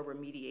undergoing more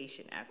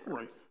remediation efforts.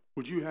 Right.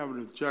 Would you have an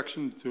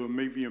objection to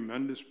maybe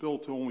amend this bill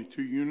to only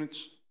 2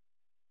 units?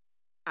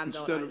 I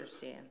don't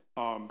understand.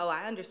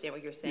 I understand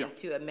what you're saying, yeah.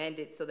 To amend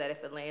it so that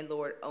if a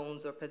landlord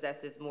owns or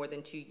possesses more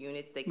than 2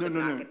 units, they could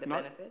not get the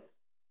benefit?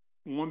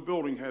 One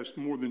building has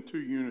more than 2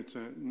 units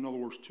in it. In other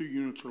words, 2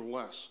 units or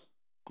less.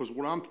 Because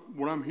what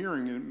I'm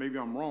hearing, and maybe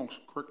I'm wrong, so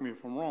correct me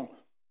if I'm wrong,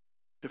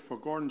 if a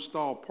garden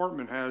style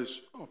apartment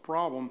has a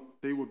problem,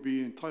 they would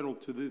be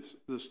entitled to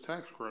this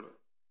tax credit.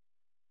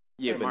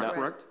 Yeah, Am I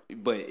correct?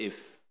 But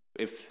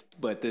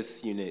but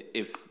this unit,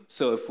 if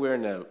we're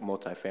in a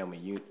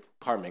multifamily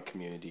apartment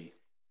community,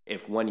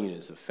 if one unit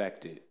is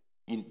affected,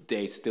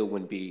 they still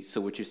wouldn't be. So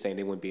what you're saying,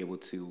 they wouldn't be able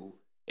to.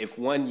 If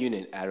one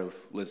unit out of,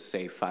 let's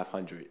say,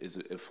 500 is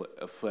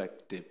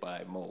affected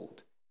by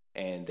mold,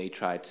 and they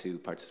try to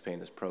participate in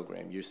this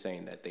program, you're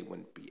saying that they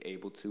wouldn't be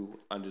able to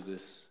under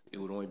this? It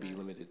would only be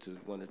limited to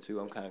 1 or 2?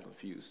 I'm kind of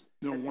confused.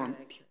 No,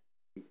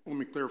 let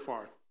me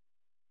clarify.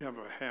 You have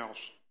a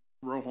house,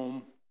 row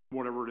home,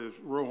 whatever it is,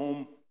 row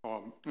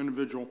home,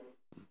 individual,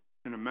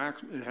 and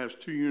it has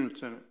 2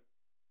 units in it.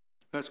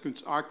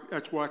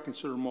 That's what I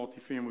consider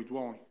multifamily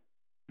dwelling.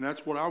 And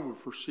that's what I would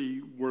foresee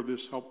where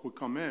this help would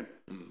come in.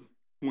 Mm-hmm.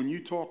 When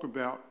you talk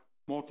about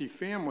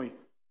multifamily,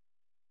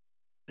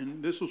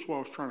 and this is what I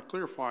was trying to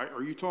clarify,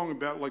 are you talking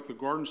about like the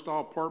garden style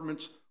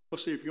apartments?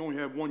 Let's say if you only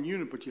have 1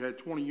 unit, but you had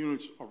 20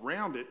 units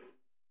around it,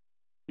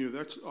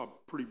 that's a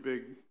pretty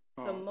big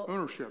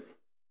ownership.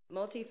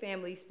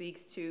 Multifamily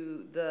speaks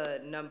to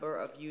the number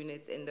of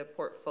units in the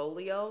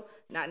portfolio,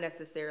 not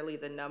necessarily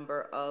the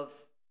number of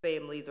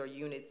families or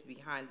units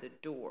behind the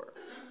door.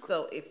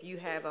 So if you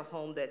have a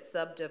home that's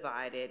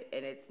subdivided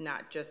and it's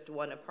not just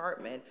one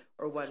apartment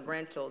or one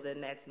rental,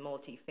 then that's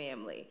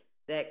multifamily.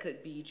 That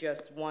could be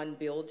just one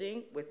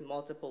building with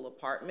multiple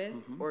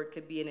apartments, or it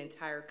could be an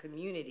entire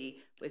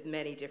community with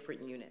many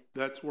different units.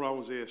 That's what I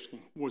was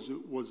asking. Was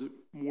it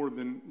more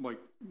than like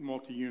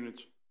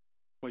multi-units,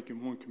 like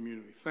in one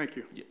community? Thank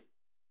you. Yeah.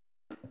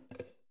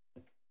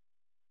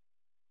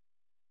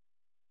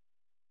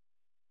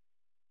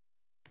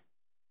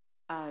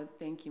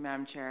 Thank you,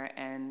 Madam Chair,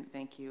 and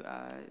thank you,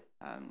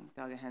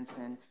 Delegate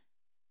Henson,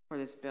 for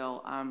this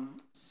bill.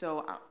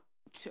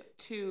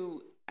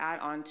 To add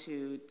on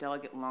to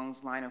Delegate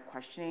Long's line of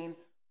questioning,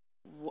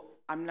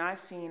 I'm not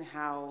seeing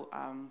how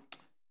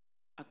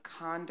a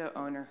condo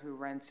owner who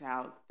rents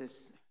out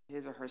his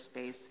or her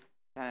space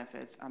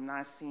benefits. I'm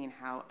not seeing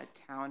how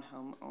a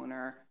townhome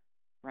owner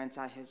rents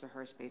out his or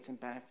her space and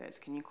benefits.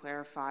 Can you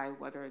clarify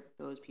whether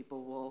those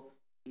people will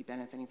be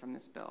benefiting from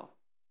this bill?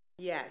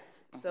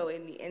 Yes. So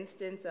in the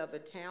instance of a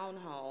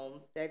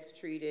townhome, that's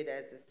treated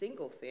as a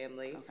single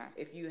family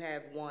if you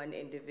have one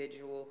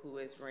individual who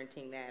is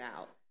renting that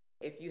out.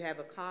 If you have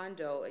a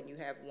condo and you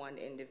have one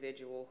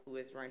individual who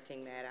is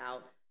renting that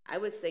out, I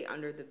would say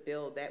under the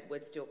bill that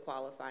would still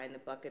qualify in the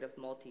bucket of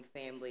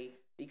multifamily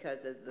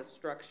because of the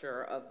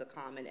structure of the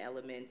common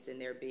elements and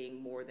there being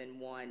more than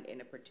one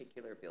in a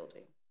particular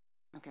building.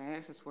 Okay, I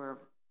guess that's where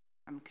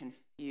I'm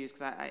confused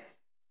because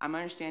I'm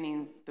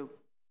understanding the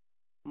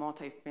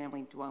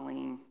multifamily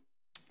dwelling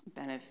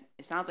benefit.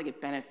 It sounds like it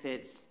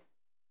benefits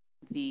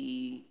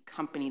the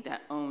company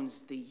that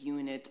owns the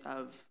unit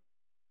of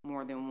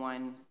more than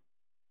one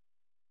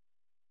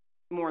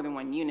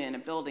unit in a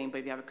building. But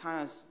if you have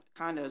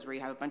condos where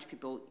you have a bunch of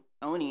people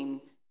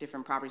owning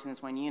different properties in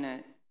this one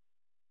unit,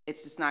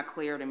 it's just not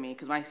clear to me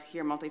because when I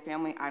hear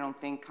multifamily, I don't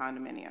think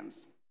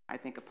condominiums. I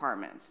think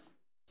apartments.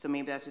 So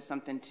maybe that's just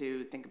something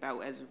to think about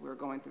as we're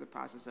going through the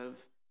process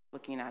of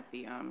looking at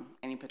the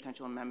any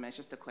potential amendments,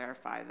 just to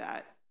clarify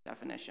that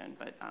definition.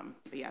 But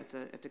yeah, it's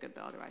a good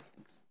bill otherwise.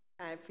 Thanks.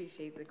 I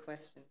appreciate the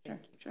question.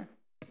 Thank you. Sure.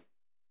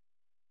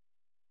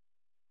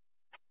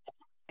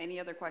 Any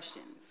other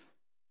questions?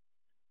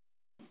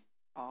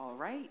 All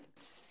right,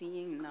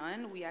 seeing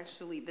none,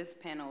 this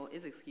panel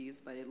is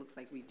excused, but it looks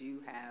like we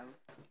do have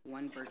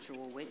one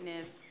virtual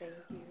witness. Thank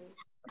you.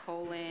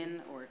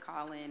 Colin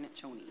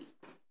Choney.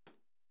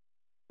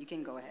 You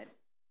can go ahead.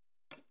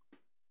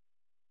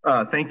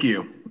 Thank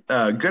you.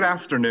 Good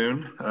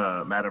afternoon,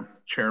 Madam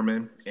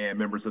Chairman and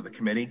members of the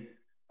committee.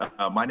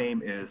 My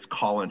name is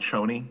Colin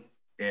Choney,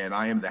 and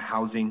I am the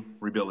Housing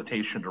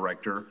Rehabilitation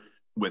Director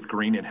with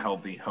Green and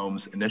Healthy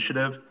Homes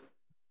Initiative.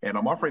 And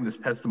I'm offering this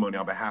testimony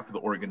on behalf of the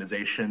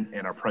organization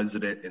and our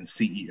president and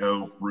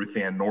CEO, Ruth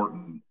Ann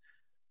Norton.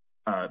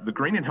 The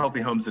Green and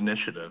Healthy Homes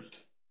Initiative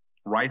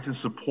writes in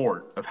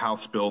support of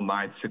House Bill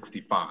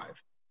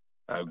 965.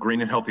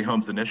 Green and Healthy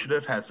Homes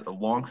Initiative has a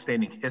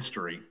longstanding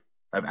history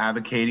of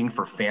advocating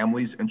for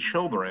families and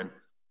children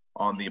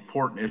on the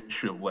important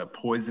issue of lead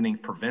poisoning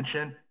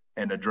prevention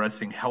and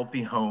addressing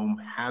healthy home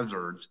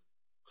hazards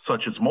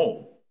such as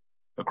mold.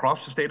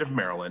 Across the state of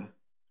Maryland,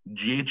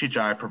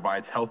 GHHI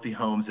provides healthy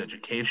homes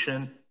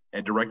education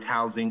and direct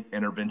housing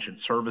intervention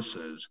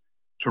services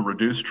to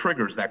reduce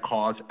triggers that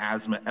cause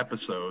asthma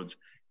episodes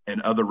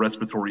and other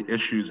respiratory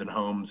issues in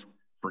homes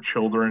for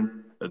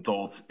children,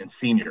 adults, and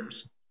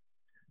seniors.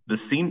 The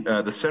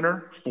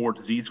Center for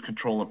Disease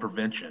Control and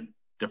Prevention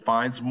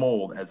defines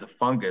mold as a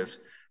fungus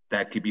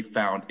that can be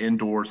found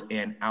indoors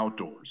and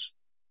outdoors.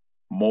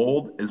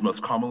 Mold is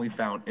most commonly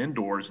found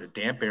indoors in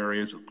damp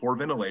areas with poor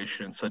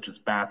ventilation, such as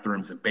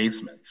bathrooms and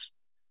basements.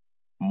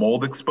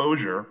 Mold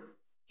exposure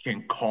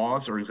can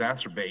cause or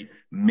exacerbate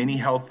many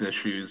health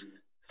issues,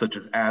 such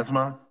as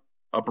asthma,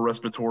 upper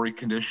respiratory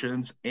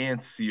conditions,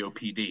 and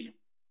COPD.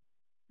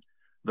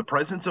 The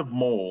presence of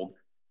mold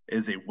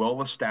is a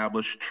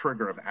well-established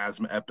trigger of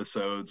asthma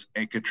episodes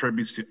and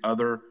contributes to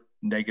other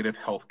negative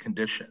health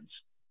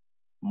conditions.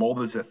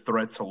 Mold is a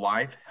threat to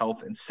life,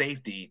 health, and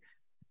safety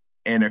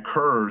and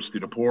occurs due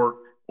to poor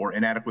or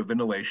inadequate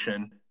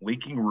ventilation,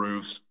 leaking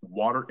roofs,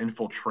 water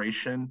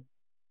infiltration,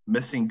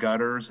 missing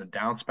gutters and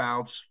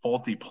downspouts,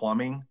 faulty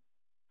plumbing,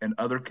 and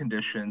other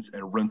conditions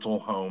in rental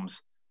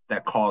homes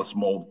that cause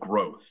mold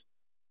growth.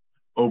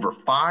 Over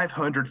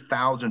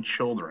 500,000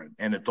 children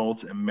and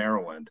adults in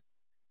Maryland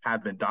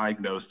have been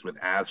diagnosed with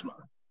asthma.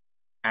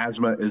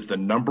 Asthma is the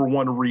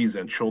 #1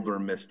 reason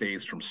children miss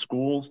days from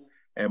schools,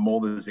 and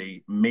mold is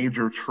a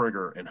major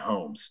trigger in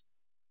homes.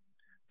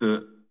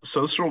 The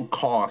social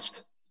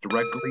cost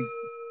directly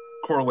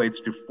correlates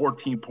to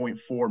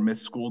 14.4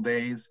 missed school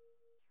days,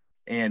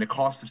 and it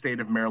costs the state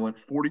of Maryland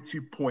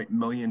 $42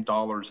 million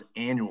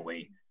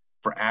annually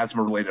for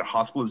asthma-related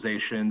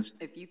hospitalizations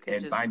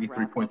and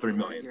 $93.3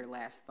 million. Your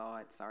last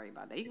thought. Sorry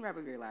about that. You can wrap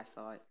up your last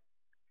thought.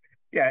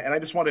 Yeah, and I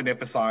just wanted to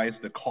emphasize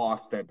the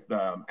cost that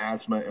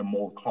asthma and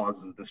mold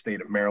causes the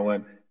state of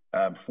Maryland.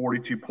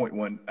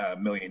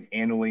 $42.1 million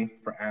annually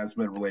for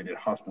asthma-related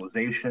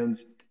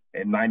hospitalizations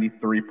and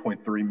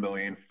 $93.3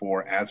 million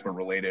for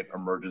asthma-related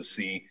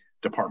emergency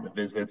department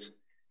visits.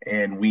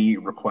 and we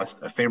request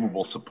a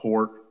favorable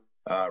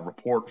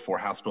report for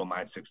House Bill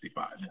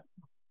 965.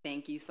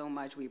 Thank you so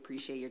much. We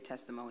appreciate your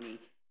testimony.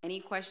 Any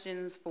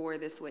questions for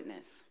this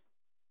witness?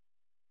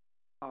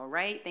 All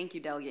right, thank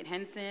you, Delegate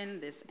Henson.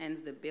 This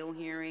ends the bill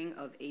hearing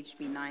of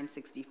HB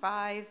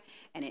 965,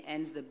 and it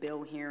ends the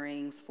bill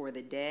hearings for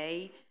the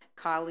day.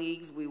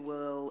 Colleagues, we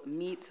will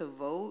meet to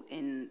vote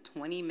in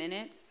 20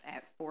 minutes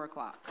at 4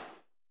 o'clock.